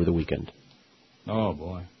over the weekend. Oh,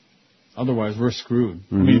 boy. Otherwise, we're screwed.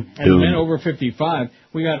 I mean, and men over 55,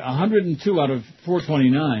 we got 102 out of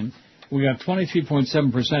 429. We got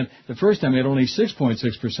 23.7%. The first time we had only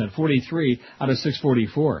 6.6%, 43 out of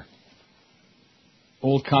 644.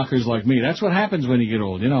 Old cockers like me. That's what happens when you get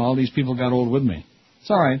old. All these people got old with me.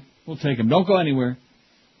 It's all right. We'll take them. Don't go anywhere.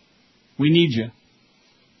 We need you.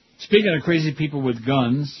 Speaking of crazy people with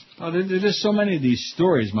guns, there's just so many of these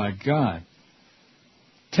stories, my God.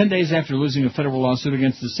 10 days after losing a federal lawsuit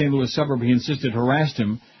against the St. Louis suburb he insisted harassed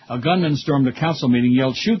him, a gunman stormed a council meeting,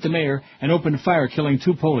 yelled, "Shoot the mayor," and opened fire, killing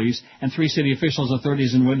 2 police and 3 city officials,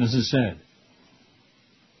 authorities and witnesses said.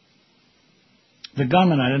 The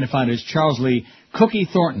gunman, identified as Charles Lee Cookie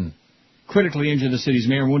Thornton, critically injured the city's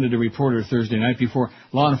mayor and wounded a reporter Thursday night before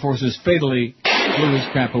law enforcers fatally blew his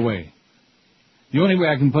crap away. The only way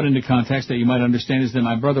I can put into context that you might understand is that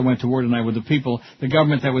my brother went to war tonight with the people, the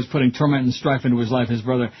government that was putting torment and strife into his life, his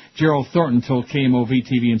brother Gerald Thornton told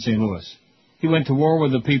KMOV-TV in St. Louis. He went to war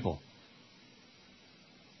with the people.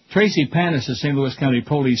 Tracy Panis, a St. Louis County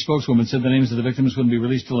police spokeswoman, said the names of the victims wouldn't be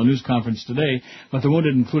released till a news conference today, but the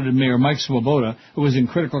wounded included Mayor Mike Swoboda, who was in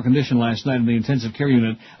critical condition last night in the intensive care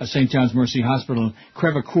unit of St. John's Mercy Hospital in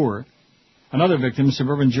Crevecoeur. Another victim,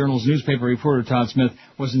 Suburban Journal's newspaper reporter Todd Smith,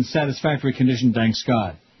 was in satisfactory condition, thanks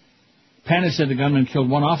God. Panis said the gunman killed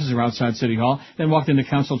 1 officer outside City Hall, then walked into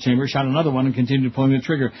council chamber, shot another one, and continued pulling the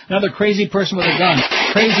trigger. Another crazy person with a gun.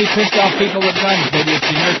 Crazy, pissed-off people with guns, baby. It's the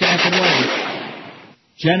American African way.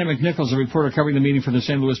 Janet McNichols, a reporter covering the meeting for the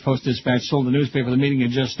St. Louis Post-Dispatch, told the newspaper the meeting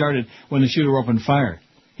had just started when the shooter opened fire.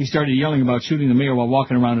 He started yelling about shooting the mayor while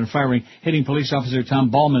walking around and firing, hitting police officer Tom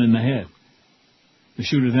Ballman in the head. The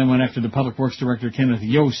shooter then went after the Public Works Director, Kenneth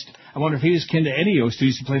Yost. I wonder if he was kin to Eddie Yost, who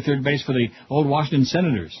used to play third base for the old Washington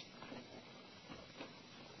Senators.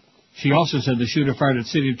 She also said the shooter fired at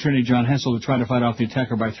City Attorney John Hessel to try to fight off the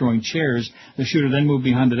attacker by throwing chairs. The shooter then moved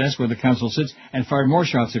behind the desk where the council sits and fired more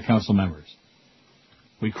shots at council members.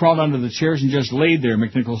 We crawled under the chairs and just laid there,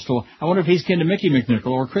 McNichols told. I wonder if he's kin to Mickey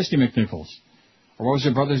McNichol or Christy McNichols. Or what was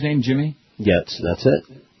her brother's name, Jimmy? Yes, that's it.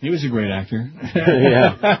 He was a great actor.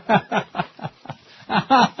 Yeah.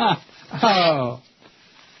 Oh.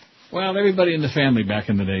 Well, everybody in the family back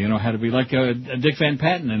in the day, had to be like Dick Van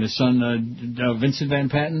Patten and his son Vincent Van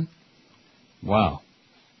Patten. Wow.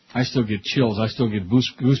 I still get chills. I still get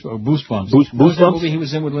goosebumps. What was that movie he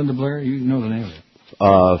was in with Linda Blair? You know the name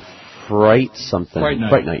of it. Fright something. Fright Night.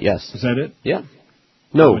 Fright Night, yes. Is that it? Yeah.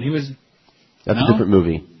 No. But he was... That's a different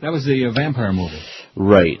movie. That was the vampire movie.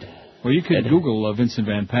 Right. Well, you could Google Vincent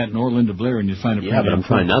Van Patten or Linda Blair and you'd find it. Yeah, but I'm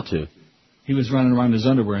trying not to. He was running around in his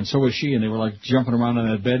underwear, and so was she, and they were like jumping around on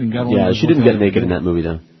that bed and got. Yeah, she didn't get naked in that movie,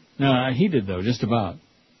 though. No, he did though, just about.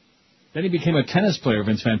 Then he became a tennis player,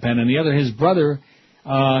 Vince Van Patten, and his brother,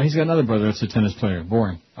 he's got another brother that's a tennis player,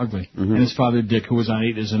 boring, ugly, and his father Dick, who was on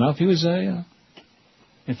 8 Is Enough. He was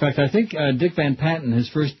in fact, I think Dick Van Patten, his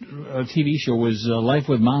first TV show was Life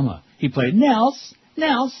with Mama. He played Nels.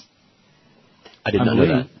 I did not know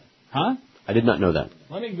that. Huh? I did not know that.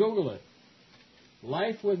 Let me Google it.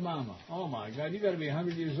 Life with Mama. Oh, my God. You got to be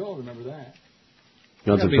 100 years old. Remember that.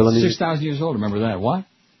 You want some filler music? 6,000 years old. Remember that. What?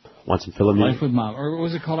 Want some filler music? Life with Mama. Or what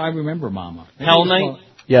was it called? I Remember Mama. Maybe Hell Night?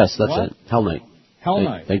 Yes, that's what? it. Hell Night. Hell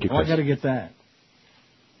Night. Thank you, Chris. I got to get that.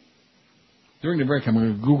 During the break, I'm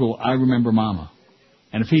going to Google I Remember Mama.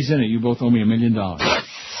 And if he's in it, you both owe me $1 million.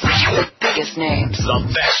 The biggest names.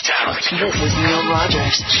 The best talent. This is Neil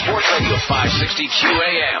Rogers. Sports Radio 560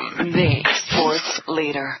 QAM. The sports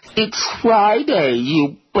leader. It's Friday,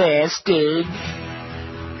 you bastard.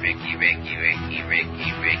 Ricky.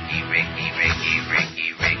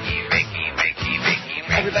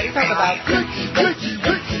 Everybody talk about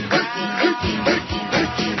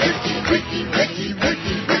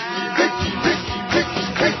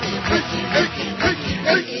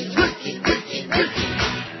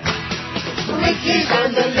Ricky's on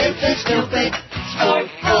the list of stupid sport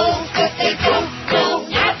fools, but they don't know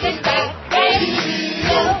nothing about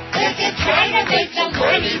radio. They're trying to make some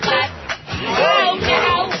money, but oh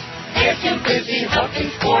no, they're too busy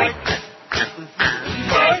helping sport.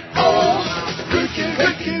 Sport fools.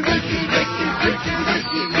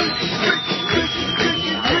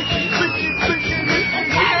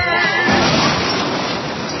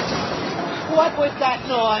 What was that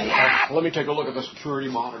noise? Let me take a look at the security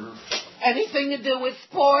monitor. Anything to do with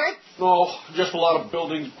sports? No, just a lot of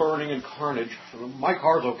buildings burning and carnage. My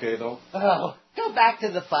car's okay, though. Oh, go back to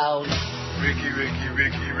the phone. Ricky.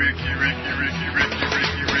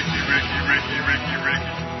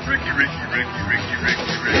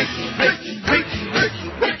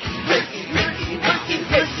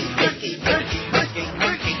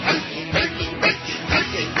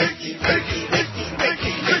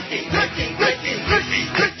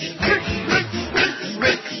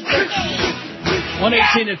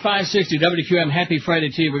 at 560 WQM. Happy Friday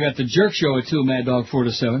to you. We got the Jerk Show at 2, Mad Dog 4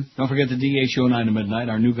 to 7. Don't forget the DA Show 9 to midnight.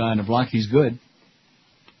 Our new guy on the block, he's good.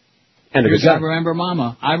 And here's I Remember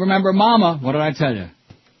Mama. I Remember Mama. What did I tell you?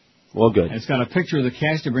 Well, good. It's got a picture of the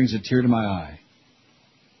cast that brings a tear to my eye.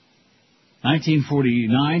 1949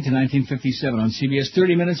 to 1957 on CBS,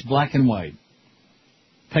 30 minutes, black and white.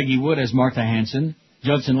 Peggy Wood as Martha Hanson.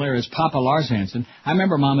 Judson Lair as Papa Lars Hanson. I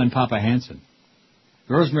remember Mom and Papa Hanson.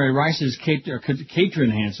 Rosemary Rice as Katrin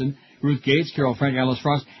Hanson. Ruth Gates, Carol Frank, Alice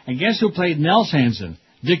Frost. And guess who played Nels Hanson?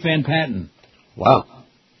 Dick Van Patten. Wow.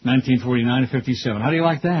 1949 to 57. How do you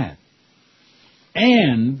like that?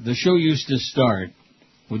 And the show used to start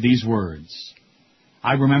with these words.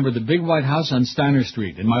 I remember the big white house on Steiner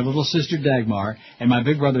Street, and my little sister Dagmar, and my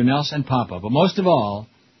big brother Nels and Papa. But most of all,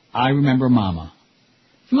 I remember Mama.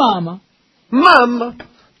 Mama. Mama.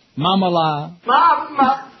 Mama la.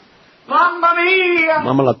 Mama. Mamma mia.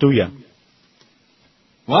 Mama la tuya.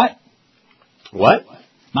 What? What?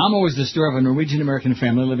 Mama was the story of a Norwegian-American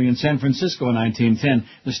family living in San Francisco in 1910.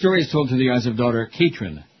 The story is told through the eyes of daughter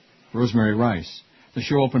Katrin, Rosemary Rice. The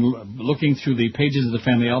show opened looking through the pages of the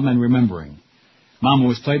family album and remembering. Mama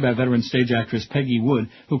was played by veteran stage actress Peggy Wood,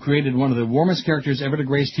 who created one of the warmest characters ever to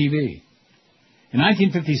grace TV. In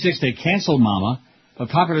 1956, they canceled Mama, but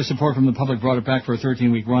popular support from the public brought it back for a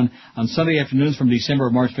 13-week run on Sunday afternoons from December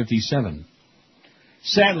of March 57.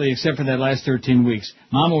 Sadly, except for that last 13 weeks,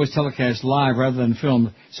 Mama was telecast live rather than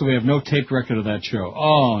filmed, so we have no taped record of that show.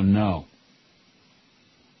 Oh, no.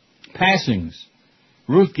 Passings.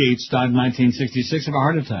 Ruth Gates died in 1966 of a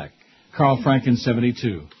heart attack. Carl Franken,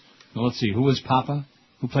 72. Well, let's see. Who was Papa?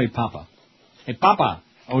 Who played Papa? Hey, Papa!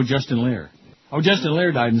 Oh, Justin Lear. Oh, Justin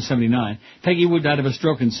Lear died in 79. Peggy Wood died of a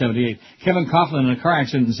stroke in 78. Kevin Coughlin in a car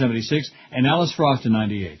accident in 76. And Alice Frost in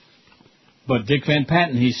 98. But Dick Van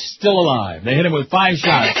Patten, he's still alive. They hit him with 5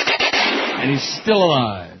 shots. And he's still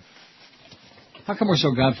alive. How come we're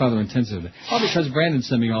so Godfather intensive? Oh, because Brandon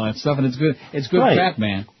sent me all that stuff, and it's good. It's good crap,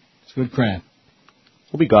 man. It's good crap.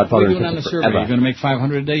 We'll be Godfather What are you doing on the survey? You're going to make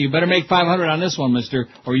 500 a day? You better make 500 on this one, mister,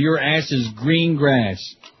 or your ass is green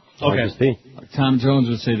grass. Okay. Like Tom Jones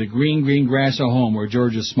would say, the green, green grass at home where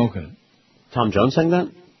George is smoking it. Tom Jones sang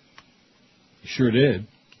that? Sure did.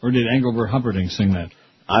 Or did Engelbert Humperdinck sing that?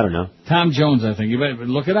 I don't know. Tom Jones, I think. You better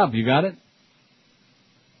look it up. You got it?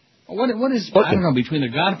 What is, I don't know, between the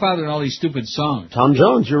Godfather and all these stupid songs? Tom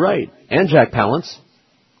Jones, you're right. And Jack Palance.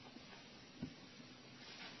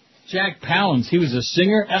 Jack Palance, he was a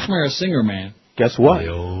singer? Echmer, a singer, man. Guess what? My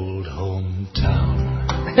old hometown.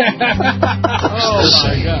 Oh,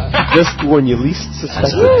 my God. Just when you least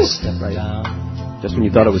suspected it. Right. Just when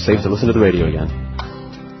you thought it was safe to listen to the radio again.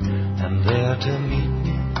 And there to meet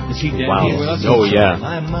me. Is he dead? Wow. Oh,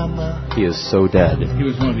 yeah. He is so dead. He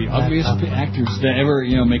was one of the ugliest actors to ever,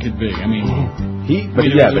 make it big. I mean, there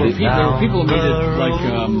were people who made it like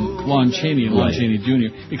Lon Chaney and Lon Chaney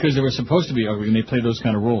Jr. because they were supposed to be ugly and they played those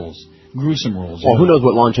kind of roles. Gruesome roles. Well, who knows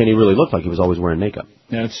what Lon Chaney really looked like? He was always wearing makeup.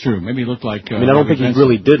 Yeah, that's true. Maybe he looked like... I don't think he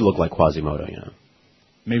really did look like Quasimodo,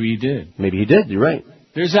 Maybe he did. Maybe he did, you're right.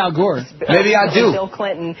 There's Al Gore. Maybe I do. Bill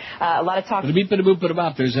Clinton, a lot of talk. Bada beep, bada boop, bada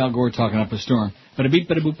bop. There's Al Gore talking up a storm. Bada beep,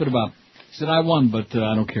 bada boop, bada bop. He said, I won, but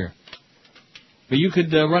I don't care. But you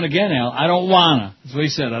could run again, Al. I don't wanna. That's what he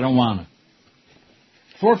said. I don't wanna.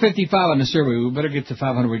 455 on the survey. We better get to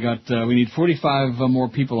 500. We need 45 more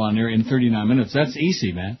people on there in 39 minutes. That's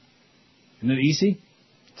easy, man. Isn't it easy?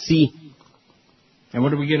 See. And what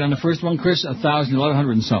did we get on the first one, Chris?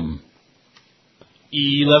 1,100 and something.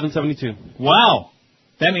 1172. Wow.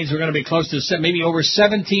 That means we're going to be close to maybe over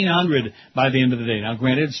 1,700 by the end of the day. Now,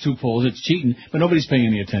 granted, it's 2 polls, it's cheating, but nobody's paying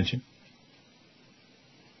any attention.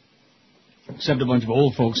 Except a bunch of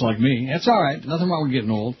old folks like me. That's all right. Nothing wrong with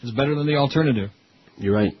getting old. It's better than the alternative.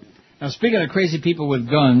 You're right. Now, speaking of crazy people with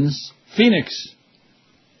guns, Phoenix,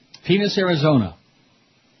 Arizona.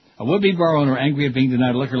 A would-be bar owner, angry at being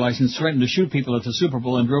denied a liquor license, threatened to shoot people at the Super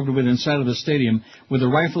Bowl and drove to within sight of the stadium with a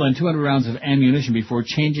rifle and 200 rounds of ammunition before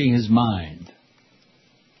changing his mind.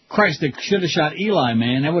 Christ, they should have shot Eli,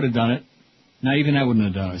 man. That would have done it. Now, even that wouldn't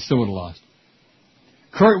have done it. Still would have lost.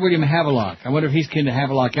 Kurt William Havelock. I wonder if he's kin to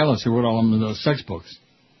Havelock Ellis, who wrote all of those sex books.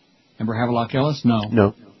 Remember Havelock Ellis?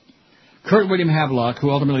 No. Kurt William Havelock,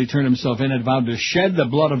 who ultimately turned himself in, had vowed to shed the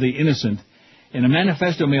blood of the innocent. In a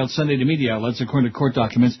manifesto mailed Sunday to media outlets, according to court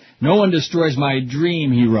documents, no one destroys my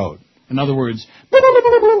dream, he wrote. In other words,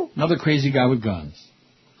 another crazy guy with guns.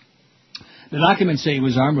 The documents say he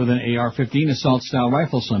was armed with an AR-15 assault-style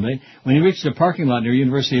rifle Sunday when he reached a parking lot near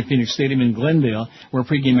University of Phoenix Stadium in Glendale where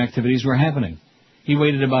pregame activities were happening. He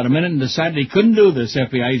waited about a minute and decided he couldn't do this,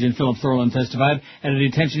 FBI agent Philip Thorland testified at a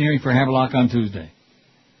detention hearing for Havelock on Tuesday.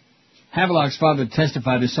 Havelock's father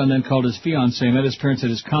testified his son then called his fiancée and met his parents at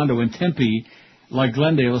his condo in Tempe, like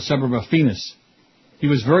Glendale, a suburb of Phoenix. He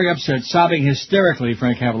was very upset, sobbing hysterically,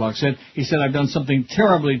 Frank Havelock said. He said, I've done something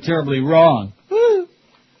terribly, terribly wrong.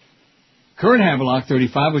 Current Havelock,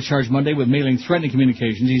 35, was charged Monday with mailing threatening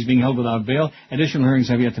communications. He's being held without bail. Additional hearings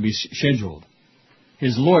have yet to be scheduled.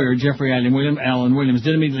 His lawyer, Jeffrey Allen Williams,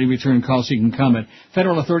 did immediately return call seeking comment.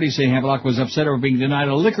 Federal authorities say Havelock was upset over being denied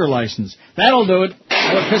a liquor license. That'll do it.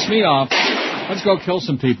 That'll piss me off. Let's go kill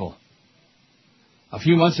some people. A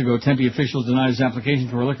few months ago, Tempe officials denied his application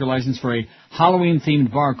for a liquor license for a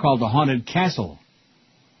Halloween-themed bar called the Haunted Castle.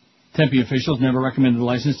 Tempe officials never recommended a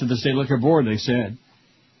license to the state liquor board, they said.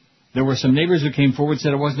 There were some neighbors who came forward and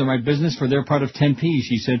said it wasn't the right business for their part of Tempe.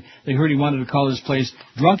 She said they heard he wanted to call his place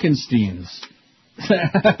Drunkenstein's.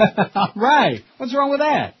 Right. What's wrong with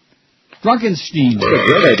that? Drunkenstein. That's a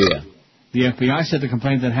great idea. The FBI said the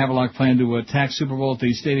complaint that Havelock planned to attack Super Bowl at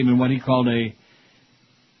the stadium in what he called a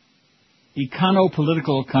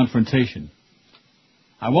econo-political confrontation.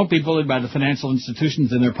 I won't be bullied by the financial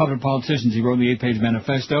institutions and their puppet politicians, he wrote in the 8-page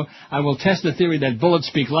manifesto. I will test the theory that bullets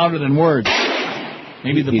speak louder than words.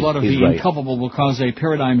 Maybe the blood of the inculpable will cause a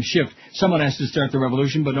paradigm shift. Someone has to start the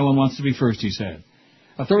revolution, but no one wants to be first, he said.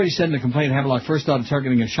 Authorities said in the complaint Havelock first thought of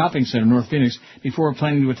targeting a shopping center in North Phoenix before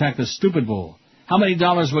planning to attack the Stupid Bowl. How many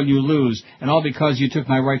dollars will you lose? And all because you took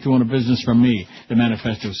my right to own a business from me, the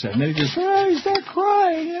manifesto said. And then he just, he started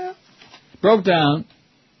crying, yeah. Broke down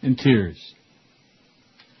in tears.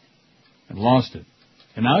 And lost it.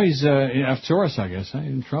 And now he's after Taurus, I guess. He's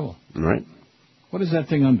in trouble. Right. What is that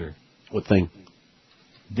thing under? What thing?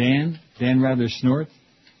 Dan Rather Snort?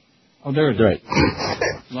 Oh, there it is. Right.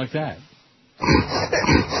 Like that.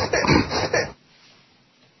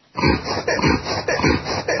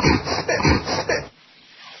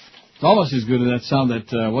 It's almost as good as that sound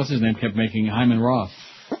that, what's his name, kept making, Hyman Roth.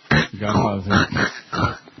 Godfather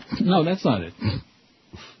thing. No, that's not it.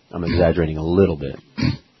 I'm exaggerating a little bit.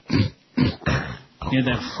 Yeah,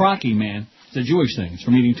 that Frocky, man. It's a Jewish thing. It's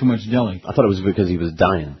from eating too much deli. I thought it was because he was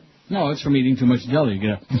dying. No, it's from eating too much deli. You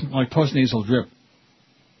get like postnasal drip.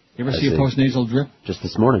 You ever see a postnasal drip? Just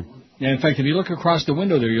this morning. Yeah, in fact, if you look across the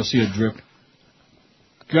window there, you'll see a drip.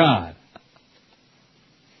 God.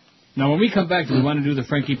 Now, when we come back, do we want to do the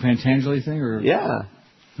Frankie Pantangeli thing? Or yeah.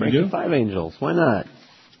 We do? 5 Angels. Why not?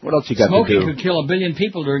 What else you got Smoking to do? could kill 1 billion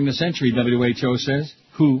people during the century, WHO says.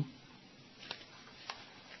 WHO.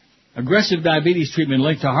 Aggressive diabetes treatment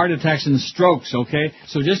linked to heart attacks and strokes, okay?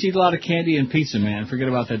 So just eat a lot of candy and pizza, man. Forget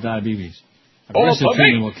about that diabetes. Aggressive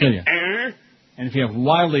treatment will kill you. And if you have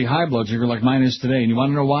wildly high blood sugar like mine is today, and you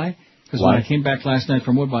want to know why? Because when I came back last night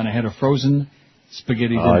from Woodbine, I had a frozen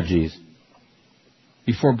spaghetti dinner. Oh, jeez.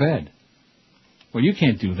 Before bed. Well, you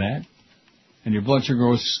can't do that. And your blood sugar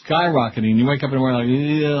goes skyrocketing. You wake up in the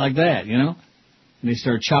morning like that, you know? And they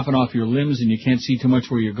start chopping off your limbs, and you can't see too much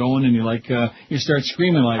where you're going, and you're like, you start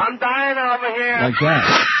screaming like... I'm dying over here. Like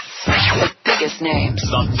that. The biggest names.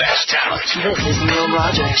 The best talent. This is Neil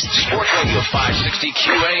Rogers. Sports Radio 560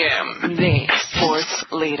 QAM. The sports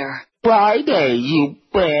leader. Friday, you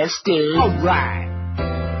bastard. All right.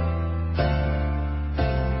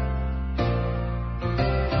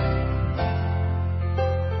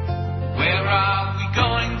 Where are we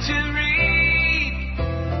going to read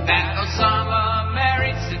that Osama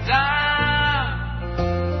married Saddam,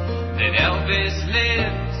 that Elvis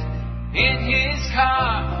lives in his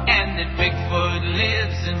car, and that Bigfoot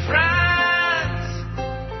lives in France?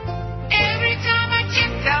 Every time I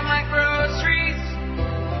check out my groceries,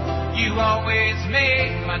 you always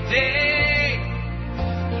make my day.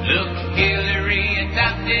 Look, Hillary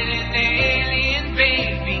adopted an alien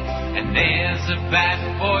baby, and there's a bad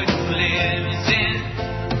boy who lives in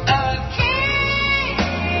a cave.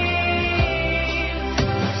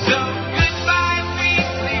 So goodbye,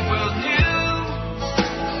 Weekly World News,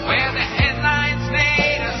 where the headlines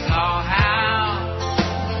made us all howl.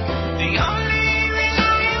 The only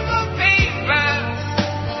reliable paper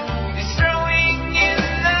is throwing in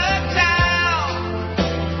the towel.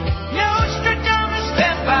 Nostradamus,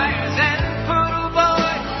 vampires, and Poodle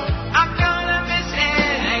Boy. I'm gonna miss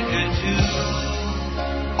Edgar too.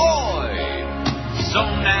 Oi! So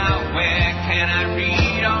now where can I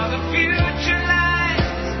read all the future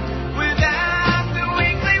lines without the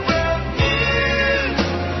Weekly World News?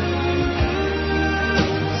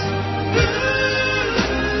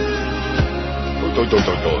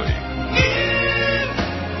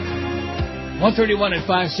 131 at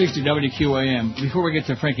 560 WQAM. Before we get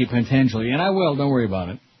to Frankie Pantangeli, and I will, don't worry about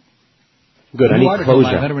it. Good, I New need article by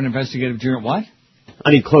closure. Veteran Investigative Journal. What?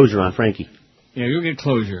 I need closure on Frankie. Yeah, you'll get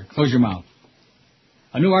closure. Close your mouth.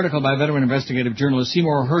 A new article by veteran investigative journalist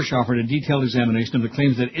Seymour Hersh offered a detailed examination of the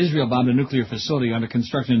claims that Israel bombed a nuclear facility under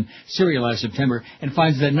construction in Syria last September and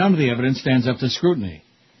finds that none of the evidence stands up to scrutiny.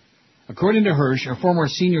 According to Hirsch, a former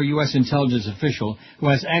senior U.S. intelligence official who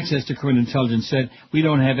has access to current intelligence said, "We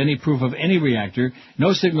don't have any proof of any reactor,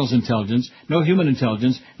 no signals intelligence, no human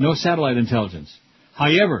intelligence, no satellite intelligence."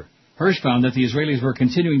 However, Hirsch found that the Israelis were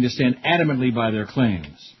continuing to stand adamantly by their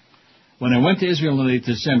claims. When I went to Israel in late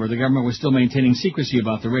December, the government was still maintaining secrecy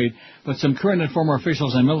about the raid, but some current and former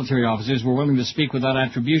officials and military officers were willing to speak without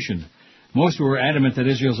attribution. Most were adamant that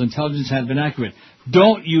Israel's intelligence had been accurate.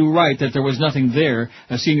 "Don't you write that there was nothing there,"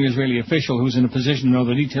 a senior Israeli official who's in a position to know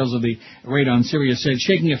the details of the raid on Syria said,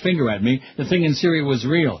 shaking a finger at me. "The thing in Syria was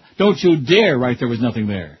real. Don't you dare write there was nothing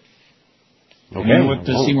there." Okay. You know what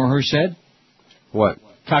Seymour Hirsch said? What?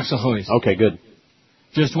 Taxahois. Okay, good.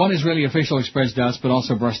 Just one Israeli official expressed doubts, but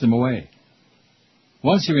also brushed them away.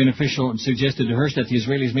 One Syrian official suggested to Hirsch that the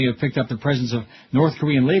Israelis may have picked up the presence of North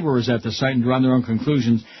Korean laborers at the site and drawn their own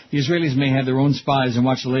conclusions. The Israelis may have their own spies and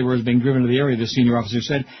watched the laborers being driven to the area, the senior officer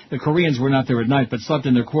said. The Koreans were not there at night, but slept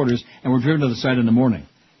in their quarters and were driven to the site in the morning.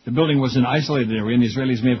 The building was an isolated area, and the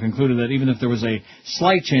Israelis may have concluded that even if there was a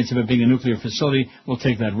slight chance of it being a nuclear facility, we'll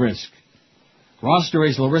take that risk. Ross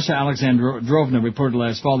Story's Larissa Alexandrovna reported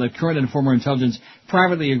last fall that current and former intelligence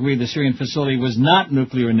privately agreed the Syrian facility was not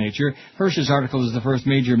nuclear in nature. Hirsch's article is the first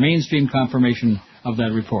major mainstream confirmation of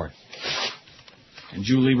that report. And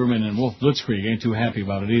Jew Lieberman and Wolf Blitzkrieg ain't too happy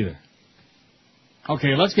about it either.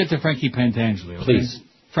 Okay, let's get to Frankie Pentangeli, okay? Please.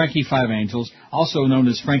 Frankie Five Angels, also known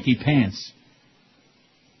as Frankie Pants.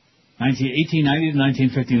 1890 to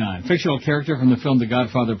 1959. Fictional character from the film The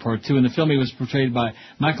Godfather Part 2. In the film, he was portrayed by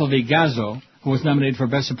Michael V. Gazzo, who was nominated for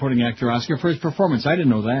Best Supporting Actor Oscar for his performance. I didn't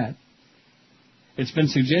know that. It's been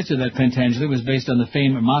suggested that Pentangeli was based on the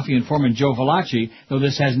famed mafia informant Joe Valachi, though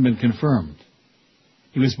this hasn't been confirmed.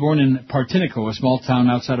 He was born in Partinico, a small town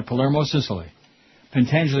outside of Palermo, Sicily.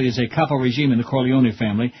 Pentangeli is a capo regime in the Corleone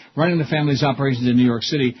family, running the family's operations in New York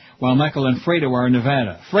City, while Michael and Fredo are in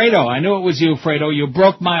Nevada. Fredo, I knew it was you, Fredo. You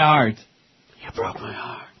broke my heart. You broke my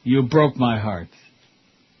heart. You broke my heart.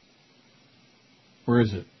 Where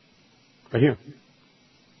is it? Right here.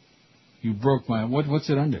 You broke my... What's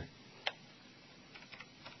it under?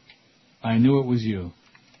 I knew it was you.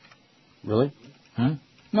 Really? Huh?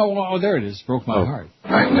 No, oh, there it is. Broke my heart.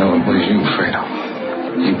 I know it was you, Fredo.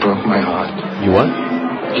 You broke my heart. You what?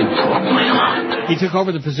 You broke my heart. He took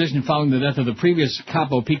over the position following the death of the previous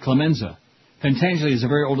capo, Pete Clemenza. Pentangeli is a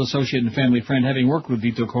very old associate and family friend, having worked with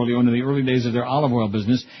Vito Corleone in the early days of their olive oil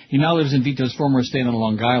business. He now lives in Vito's former estate on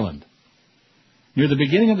Long Island. Near the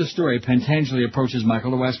beginning of the story, Pentangeli approaches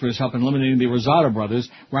Michael to ask for his help in eliminating the Rosado brothers,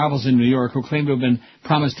 rivals in New York, who claim to have been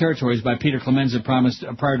promised territories by Peter Clemenza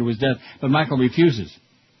prior to his death, but Michael refuses.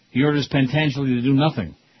 He orders Pentangeli to do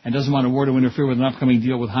nothing, and doesn't want a war to interfere with an upcoming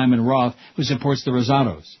deal with Hyman Roth, who supports the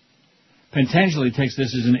Rosados. Pentangeli takes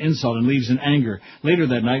this as an insult and leaves in anger. Later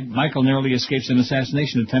that night, Michael narrowly escapes an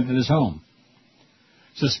assassination attempt at his home.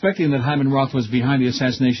 Suspecting that Hyman Roth was behind the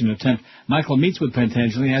assassination attempt, Michael meets with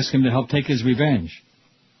Pentangeli and asks him to help take his revenge.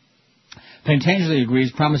 Pentangeli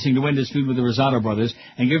agrees, promising to end his feud with the Rosado brothers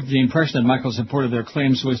and give the impression that Michael supported their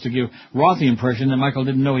claims so as to give Roth the impression that Michael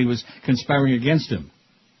didn't know he was conspiring against him.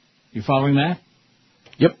 You following that?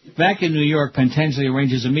 Yep. Back in New York, Pentangeli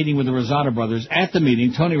arranges a meeting with the Rosado brothers. At the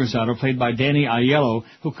meeting, Tony Rosado, played by Danny Aiello,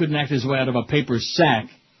 who couldn't act his way out of a paper sack,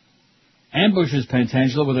 ambushes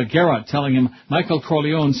Pentangeli with a garrote, telling him Michael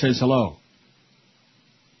Corleone says hello.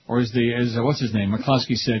 Or as what's his name?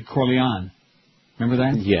 McCluskey said, Corleone. Remember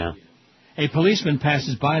that? Yeah. A policeman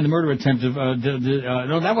passes by in the murder attempt of,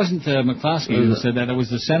 no, that wasn't McCluskey who said that. That was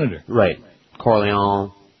the senator. Right.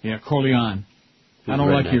 Corleone. Yeah, Corleone. I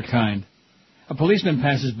don't like your kind. A policeman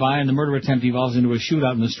passes by and the murder attempt evolves into a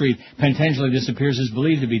shootout in the street. Pentangeli disappears, is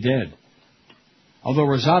believed to be dead. Although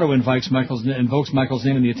Rosado invokes Michael's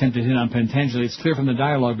name in the attempt to hit on Pentangeli, it's clear from the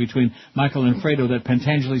dialogue between Michael and Fredo that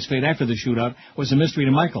Pentangeli's fate after the shootout was a mystery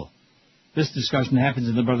to Michael. This discussion happens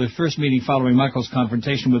in the brothers' first meeting following Michael's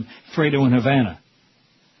confrontation with Fredo in Havana.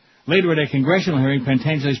 Later at a congressional hearing,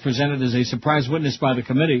 Pentangeli is presented as a surprise witness by the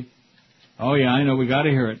committee. Oh yeah, I know, we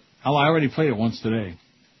gotta hear it. Oh, I already played it once today.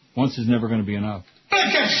 Once is never going to be enough.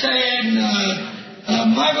 I kept saying,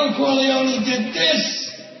 Michael Corleone did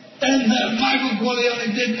this, and Michael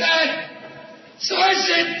Corleone did that. So I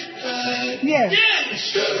said, yes,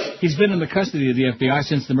 sure. He's been in the custody of the FBI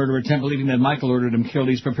since the murder attempt, believing that Michael ordered him killed.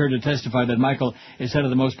 He's prepared to testify that Michael is head of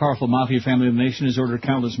the most powerful mafia family in the nation, has ordered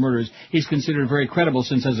countless murders. He's considered very credible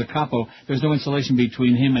since, as a capo, there's no insulation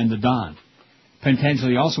between him and the Don.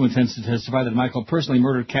 Pentangeli also intends to testify that Michael personally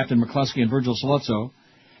murdered Captain McCluskey and Virgil Saluzzo.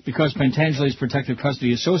 Because Pentangeli's protective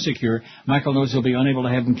custody is so secure, Michael knows he'll be unable to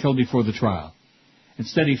have him killed before the trial.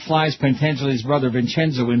 Instead, he flies Pentangeli's brother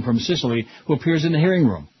Vincenzo in from Sicily, who appears in the hearing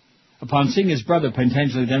room. Upon seeing his brother,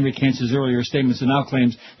 Pentangeli then recants his earlier statements and now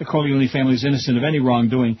claims the Corleone family is innocent of any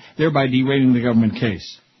wrongdoing, thereby derailing the government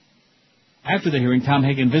case. After the hearing, Tom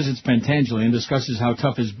Hagen visits Pentangeli and discusses how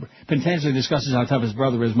tough his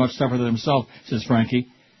brother is, much tougher than himself, says Frankie.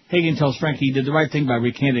 Hagen tells Frankie he did the right thing by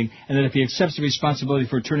recanting, and that if he accepts the responsibility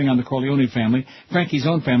for turning on the Corleone family, Frankie's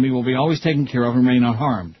own family will be always taken care of and remain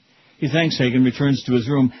unharmed. He thanks Hagen, returns to his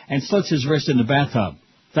room, and slits his wrist in the bathtub.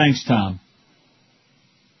 Thanks, Tom.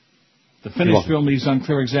 The finished film leaves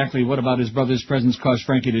unclear exactly what about his brother's presence caused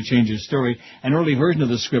Frankie to change his story. An early version of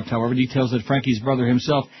the script, however, details that Frankie's brother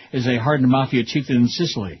himself is a hardened mafia chieftain in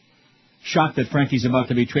Sicily. Shocked that Frankie's about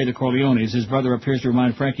to betray the Corleones, his brother appears to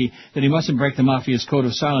remind Frankie that he mustn't break the mafia's code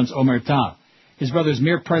of silence, omertà. His brother's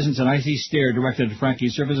mere presence and icy stare directed at Frankie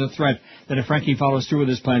serve as a threat that if Frankie follows through with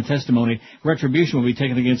his planned testimony, retribution will be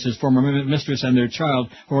taken against his former mistress and their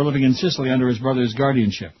child, who are living in Sicily under his brother's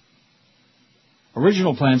guardianship.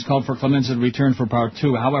 Original plans called for Clemenza to return for Part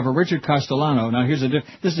 2. However, Richard Castellano, now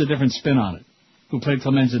this is a different spin on it, who played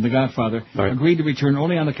Clemenza in The Godfather, agreed to return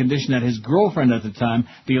only on the condition that his girlfriend at the time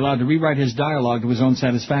be allowed to rewrite his dialogue to his own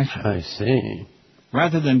satisfaction. I see.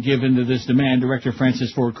 Rather than give in to this demand, director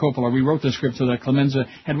Francis Ford Coppola rewrote the script so that Clemenza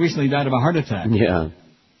had recently died of a heart attack. Yeah.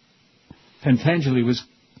 Pentangeli was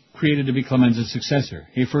created to be Clemenza's successor.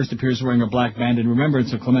 He first appears wearing a black band in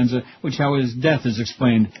remembrance of Clemenza, which how his death is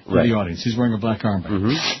explained to the audience. He's wearing a black armband.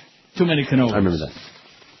 Mm-hmm. Too many cannolis. I remember that.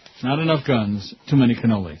 Not enough guns, too many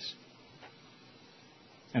cannolis.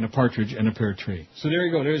 And a partridge and a pear tree. So there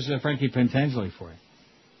you go. There's Frankie Pentangeli for you.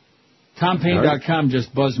 TomPaine.com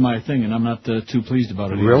just buzzed my thing, and I'm not too pleased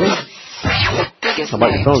about it either. Really? Biggest How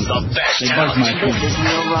about your phone? The best They buzzed my This phone. is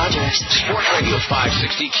Neil Rogers, Sports Radio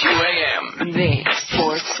 560 QAM. the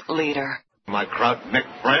sports leader. My crowd neck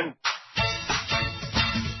friend.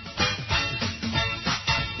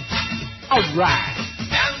 All right.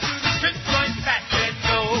 Down to the strip joint, fat red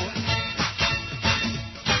gold.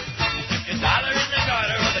 $50 in the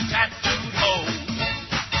garter of the tattooed hole.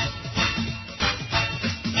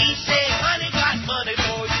 He say, honey, got money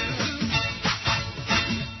for you.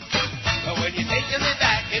 But when you're taking me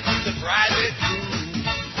back into the private room,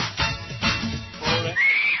 for a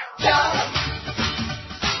job,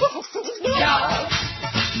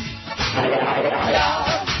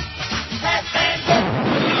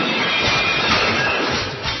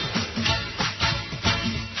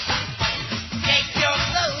 take your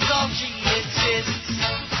clothes off, she insists.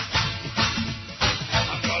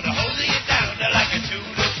 I'm gonna hold you down like a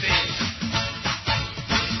tuna fish.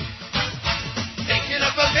 Taking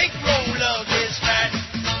up a big roll of this fat.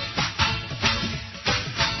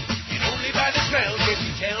 And only by the smell can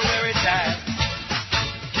you tell where it's at.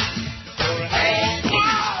 For a hand,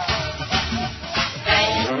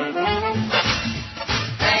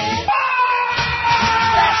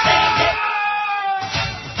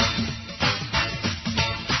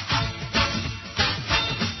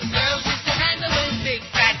 girls used to handle them big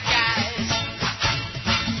fat guys.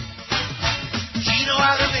 She know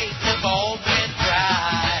how to make the ball men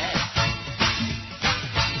cry.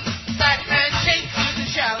 Fat man shakes with a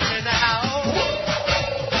shout and a howl.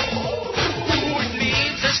 It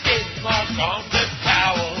leaves a skid mark on the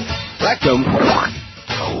towel. Rectum.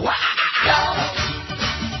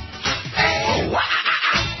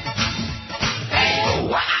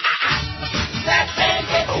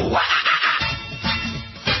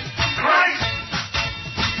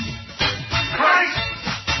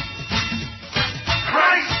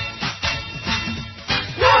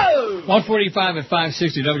 Christ! 145 at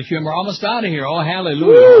 560 WQM. We're almost out of here. Oh,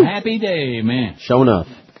 hallelujah. Woo! Happy day, man. Showing up.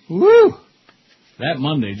 Woo! That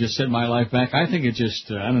Monday just set my life back. I think it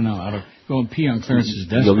just, I don't know, I ought to go and pee on Clarence's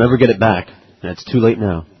desk. You'll never get it back. It's too late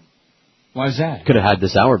now. Why's that? Could have had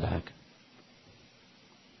this hour back.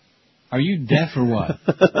 Are you deaf or what?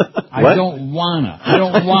 I What? don't wanna. I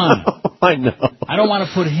don't wanna. I know. I don't want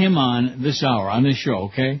to put him on this hour, on this show,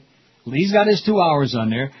 okay? He's got his 2 hours on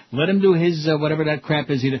there. Let him do his, whatever that crap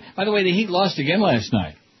is. By the way, the Heat lost again last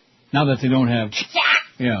night. Now that they don't have,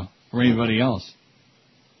 or anybody else.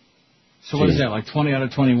 So what is that, like 20 out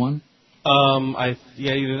of 21?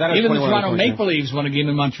 Either that or Even the 21 Toronto or Make Believes won a game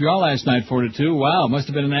in Montreal last night 4-2. Wow, must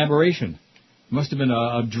have been an aberration. Must have been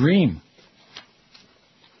a dream.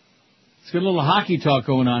 It's got a little hockey talk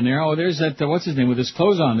going on there. Oh, there's that, what's his name, with his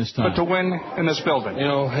clothes on this time. But to win in this building. You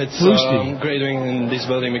know, it's Tlusty. great doing in this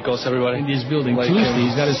building because everybody... In this building, like, Tlusty,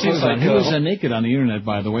 he's got his seems clothes on. like, He was naked on the internet,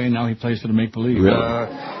 by the way, and now he plays for the Make Believe. Really?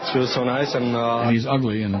 it feels so nice and And he's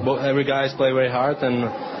ugly. And every guys play very hard and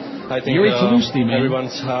I think Yuri Tlusty, man.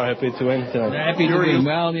 everyone's happy to win tonight. Happy to win.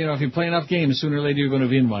 Well, you know, if you play enough games, sooner or later you're going to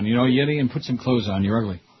win one. You know, Yeti, and put some clothes on. You're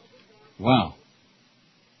ugly. Wow.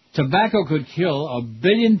 Tobacco could kill 1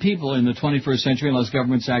 billion people in the 21st century unless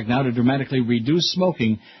governments act now to dramatically reduce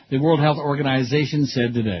smoking, the World Health Organization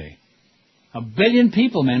said today. 1 billion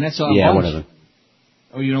people, man, that's all. Yeah, whatever.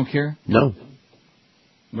 Oh, you don't care? No.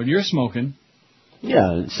 But you're smoking.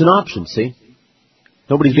 Yeah, it's an option, see?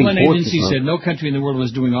 Nobody's being UN forced agency to smoke. said no country in the world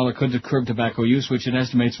was doing all it could to curb tobacco use, which it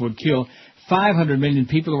estimates would kill 500 million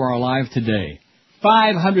people who are alive today.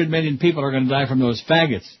 500 million people are going to die from those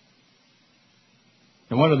faggots.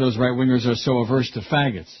 No wonder those right-wingers are so averse to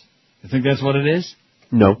faggots. You think that's what it is?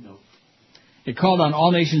 No. It called on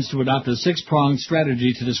all nations to adopt a 6-pronged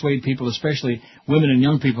strategy to dissuade people, especially women and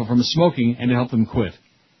young people, from smoking and to help them quit.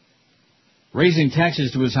 Raising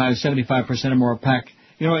taxes to as high as 75% or more a pack.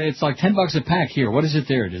 You know, it's like $10 a pack here. What is it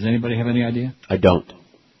there? Does anybody have any idea? I don't.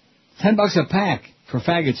 $10 a pack for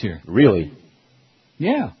faggots here. Really?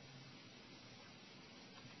 Yeah.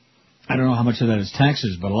 I don't know how much of that is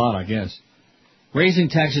taxes, but a lot, I guess. Raising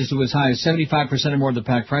taxes to as high as 75% or more of the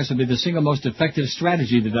pack price would be the single most effective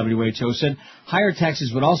strategy, the WHO said. Higher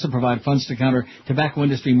taxes would also provide funds to counter tobacco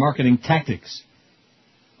industry marketing tactics.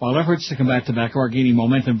 While efforts to combat tobacco are gaining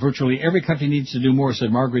momentum, virtually every country needs to do more,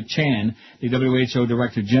 said Margaret Chan, the WHO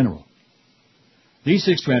Director General. These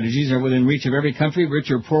 6 strategies are within reach of every country,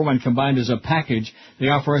 rich or poor, when combined as a package. They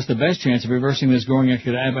offer us the best chance of reversing this growing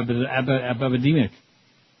epidemic.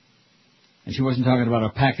 And she wasn't talking about a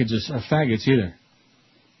package of faggots either.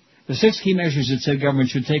 The 6 key measures it said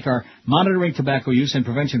governments should take are monitoring tobacco use and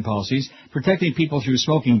prevention policies, protecting people through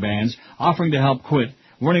smoking bans, offering to help quit,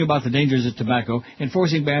 warning about the dangers of tobacco,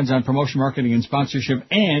 enforcing bans on promotion, marketing, and sponsorship,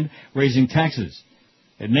 and raising taxes.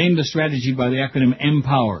 It named the strategy by the acronym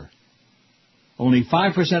EMPOWER. Only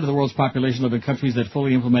 5% of the world's population live in countries that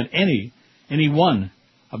fully implement any one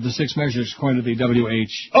of the 6 measures, according to the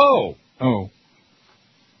WHO.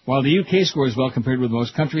 While the UK scores well compared with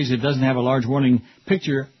most countries, it doesn't have a large warning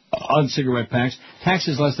picture on cigarette packs. Tax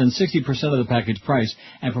is less than 60% of the package price,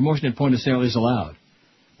 and promotion at point of sale is allowed.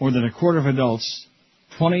 More than a quarter of adults,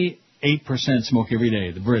 28% smoke every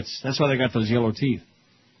day. The Brits. That's why they got those yellow teeth.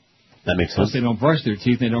 That makes Plus sense. they don't brush their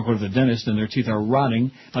teeth. They don't go to the dentist, and their teeth are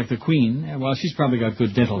rotting like the Queen. Well, she's probably got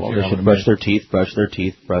good dental care. Well, they should brush their teeth, brush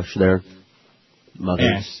their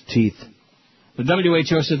mother's teeth. The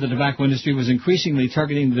WHO said the tobacco industry was increasingly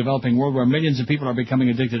targeting the developing world, where millions of people are becoming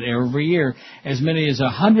addicted every year. As many as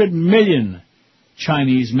 100 million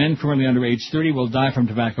Chinese men currently under age 30 will die from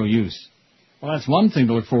tobacco use. Well, that's one thing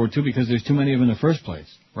to look forward to because there's too many of them in the first place,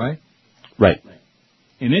 right? Right.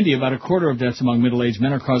 In India, about a quarter of deaths among middle-aged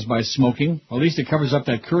men are caused by smoking. Well, at least it covers up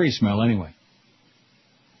that curry smell anyway.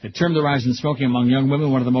 It termed the rise in smoking among young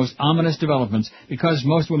women one of the most ominous developments. Because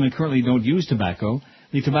most women currently don't use tobacco,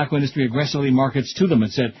 the tobacco industry aggressively markets to them.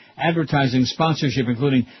 It said advertising, sponsorship,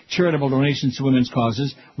 including charitable donations to women's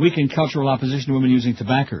causes, weaken cultural opposition to women using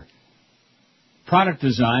tobacco. Product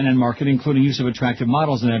design and marketing, including use of attractive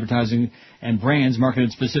models in advertising and brands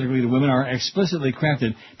marketed specifically to women, are explicitly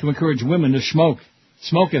crafted to encourage women to smoke.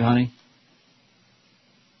 Smoke it, honey.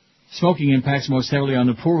 Smoking impacts most heavily on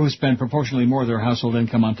the poor, who spend proportionally more of their household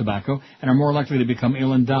income on tobacco and are more likely to become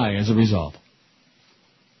ill and die as a result.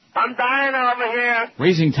 I'm dying over here.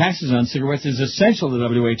 Raising taxes on cigarettes is essential to the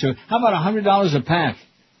WHO. How about $100 a pack?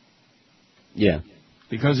 Yeah.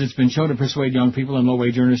 Because it's been shown to persuade young people and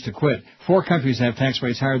low-wage earners to quit. 4 countries have tax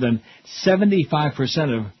rates higher than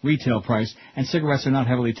 75% of retail price, and cigarettes are not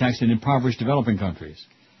heavily taxed in impoverished developing countries.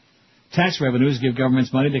 Tax revenues give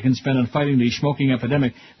governments money they can spend on fighting the smoking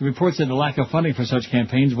epidemic. The report said the lack of funding for such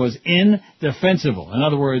campaigns was indefensible. In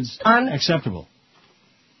other words, unacceptable.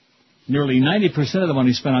 Nearly 90% of the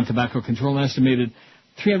money spent on tobacco control, an estimated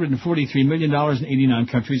 $343 million in 89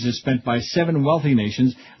 countries, is spent by 7 wealthy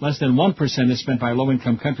nations. Less than 1% is spent by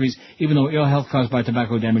low-income countries, even though ill health caused by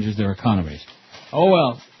tobacco damages their economies. Oh,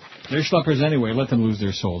 well, they're schleppers anyway. Let them lose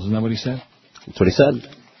their souls. Isn't that what he said? That's what he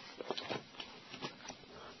said.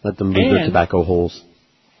 Let them lose their tobacco holes.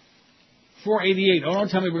 488. Oh, don't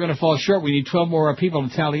tell me we're going to fall short. We need 12 more people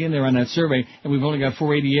to tally in there on that survey, and we've only got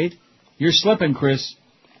 488. You're slipping, Chris.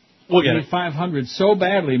 We'll get we it. need 500 so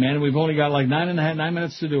badly, man, and we've only got like 9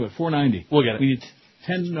 minutes to do it. 490. We'll get it. We need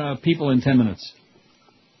 10 people in 10 minutes.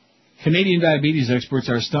 Canadian diabetes experts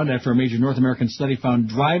are stunned after a major North American study found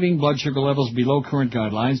driving blood sugar levels below current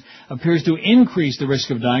guidelines appears to increase the risk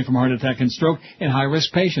of dying from heart attack and stroke in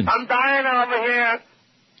high-risk patients. I'm dying over here.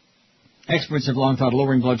 Experts have long thought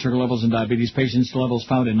lowering blood sugar levels in diabetes patients to levels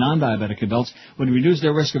found in non-diabetic adults would reduce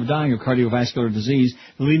their risk of dying of cardiovascular disease,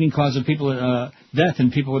 the leading cause of death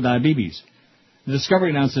in people with diabetes. The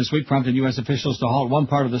discovery announced this week prompted U.S. officials to halt one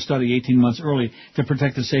part of the study 18 months early to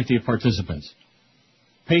protect the safety of participants.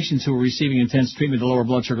 patients who are receiving intense treatment to lower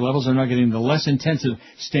blood sugar levels are now getting the less intensive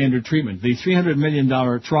standard treatment. The $300 million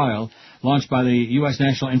trial, launched by the U.S.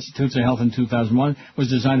 National Institutes of Health in 2001, was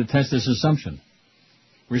designed to test this assumption.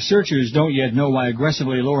 Researchers don't yet know why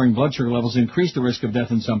aggressively lowering blood sugar levels increased the risk of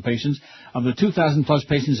death in some patients. Of the 2,000-plus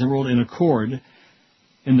patients enrolled in ACCORD,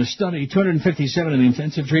 in the study, 257 in the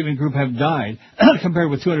intensive treatment group have died, compared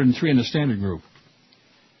with 203 in the standard group.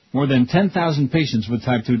 More than 10,000 patients with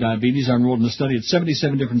type 2 diabetes are enrolled in the study at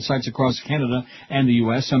 77 different sites across Canada and the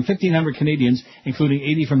U.S. Some 1,500 Canadians, including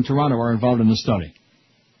 80 from Toronto, are involved in the study.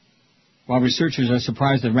 While researchers are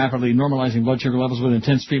surprised that rapidly normalizing blood sugar levels with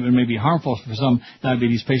intense treatment may be harmful for some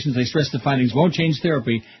diabetes patients, they stress the findings won't change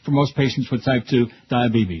therapy for most patients with type 2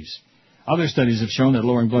 diabetes. Other studies have shown that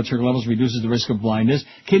lowering blood sugar levels reduces the risk of blindness,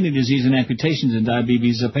 kidney disease, and amputations in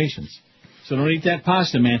diabetes patients. So don't eat that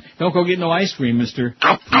pasta, man. Don't go get no ice cream, mister.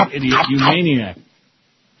 You idiot, you maniac.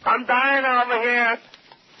 I'm dying over here.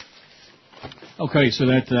 Okay, so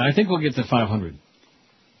that, I think we'll get to 500.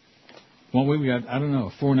 Well, we got, I don't know,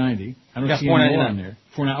 490. I don't see any more on there.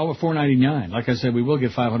 499. Like I said, we will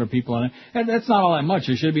get 500 people on it. And that's not all that much.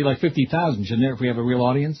 There should be like 50,000, shouldn't there, if we have a real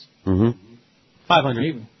audience? Mm-hmm. 500.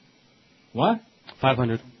 Maybe. What?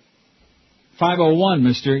 500. 501,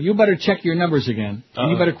 mister. You better check your numbers again.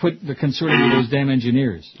 And you better quit the consorting with those damn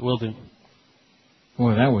engineers. Will do.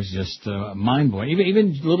 Boy, that was just mind-blowing.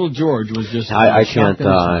 Even little George was just... I can't,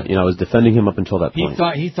 I was defending him up until that point.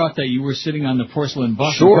 He thought that you were sitting on the porcelain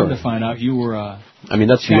bus. Sure. And to find out you were... I mean,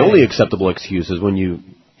 that's chatting. the only acceptable excuse is when you...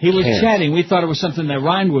 He was chatting. We thought it was something that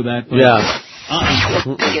rhymed with that. But yeah.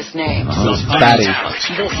 The biggest names. Batting. This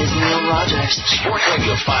is Neil Rogers. Sports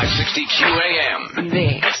Radio 560 QAM.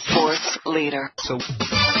 The sports leader. So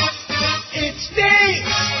It's Dave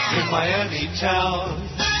in Miami town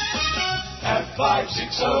at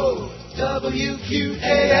 560 WQAM.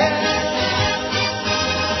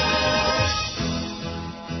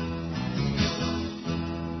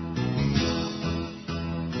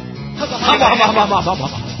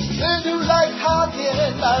 Men who like talking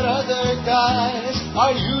about other guys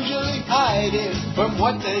are usually hiding from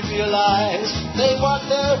what they realize. They want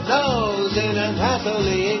their nose in an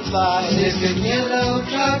athlete's life. Listen, yellow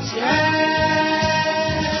jock strap.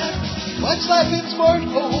 Much like in sport,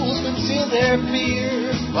 fools conceal their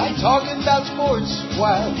fear by talking about sports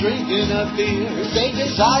while drinking a beer. They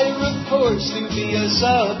desire, of course, to be a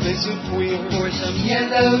submissive queer. For some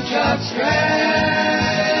yellow jock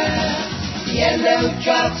strap. Yellow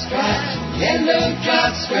jock strap, yellow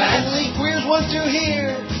jock strap. Only queers want to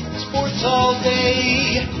hear sports all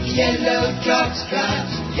day. Yellow jock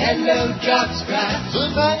straps, yellow jock straps.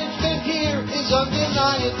 The management here is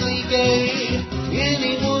undeniably gay.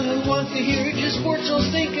 Anyone who wants to hear just sports all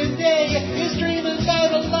stinking day is dreaming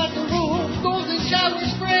about a locker room, golden shower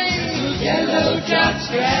spray. Yellow jock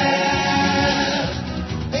strap.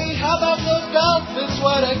 Hey, how about those Dolphins?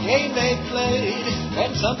 What a game they played.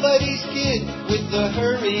 And somebody's kid with the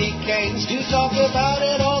hurricanes. You talk about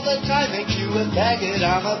it all the time, makes you a faggot,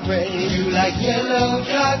 I'm afraid. You like yellow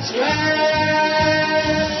jock straps.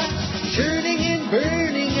 Turning and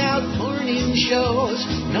burning out morning shows.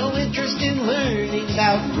 No interest in learning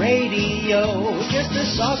about radio. Just a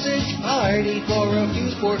sausage party for a few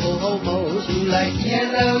sportle homos who like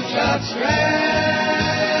yellow jock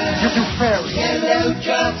straps. Yellow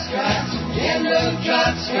jock straps. Yellow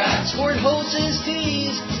jock straps. Sport hoses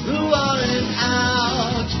tees who on and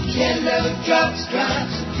out. Yellow jock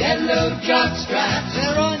straps. Yellow jock straps.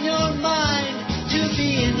 They're on your mind to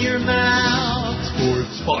be in your mouth.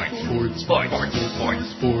 Sports, sports, sports, sports, sports,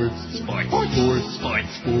 sports, sports, sports,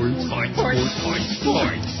 sports, sports, sports, sports, sports,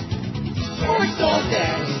 sports, sports all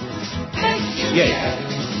day. Thank you, yeah.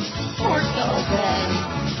 Sports all day.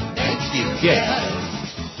 Thank you, yeah.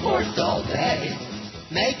 Sports all day.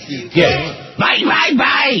 Makes you gay. Bye, bye,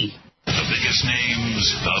 bye. The biggest names,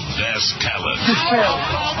 the best talent.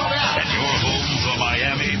 And your home for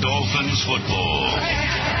Miami Dolphins football.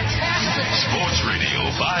 Sports Radio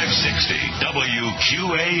 560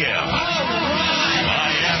 WQAM.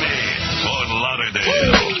 Miami, Fort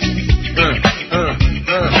Lauderdale.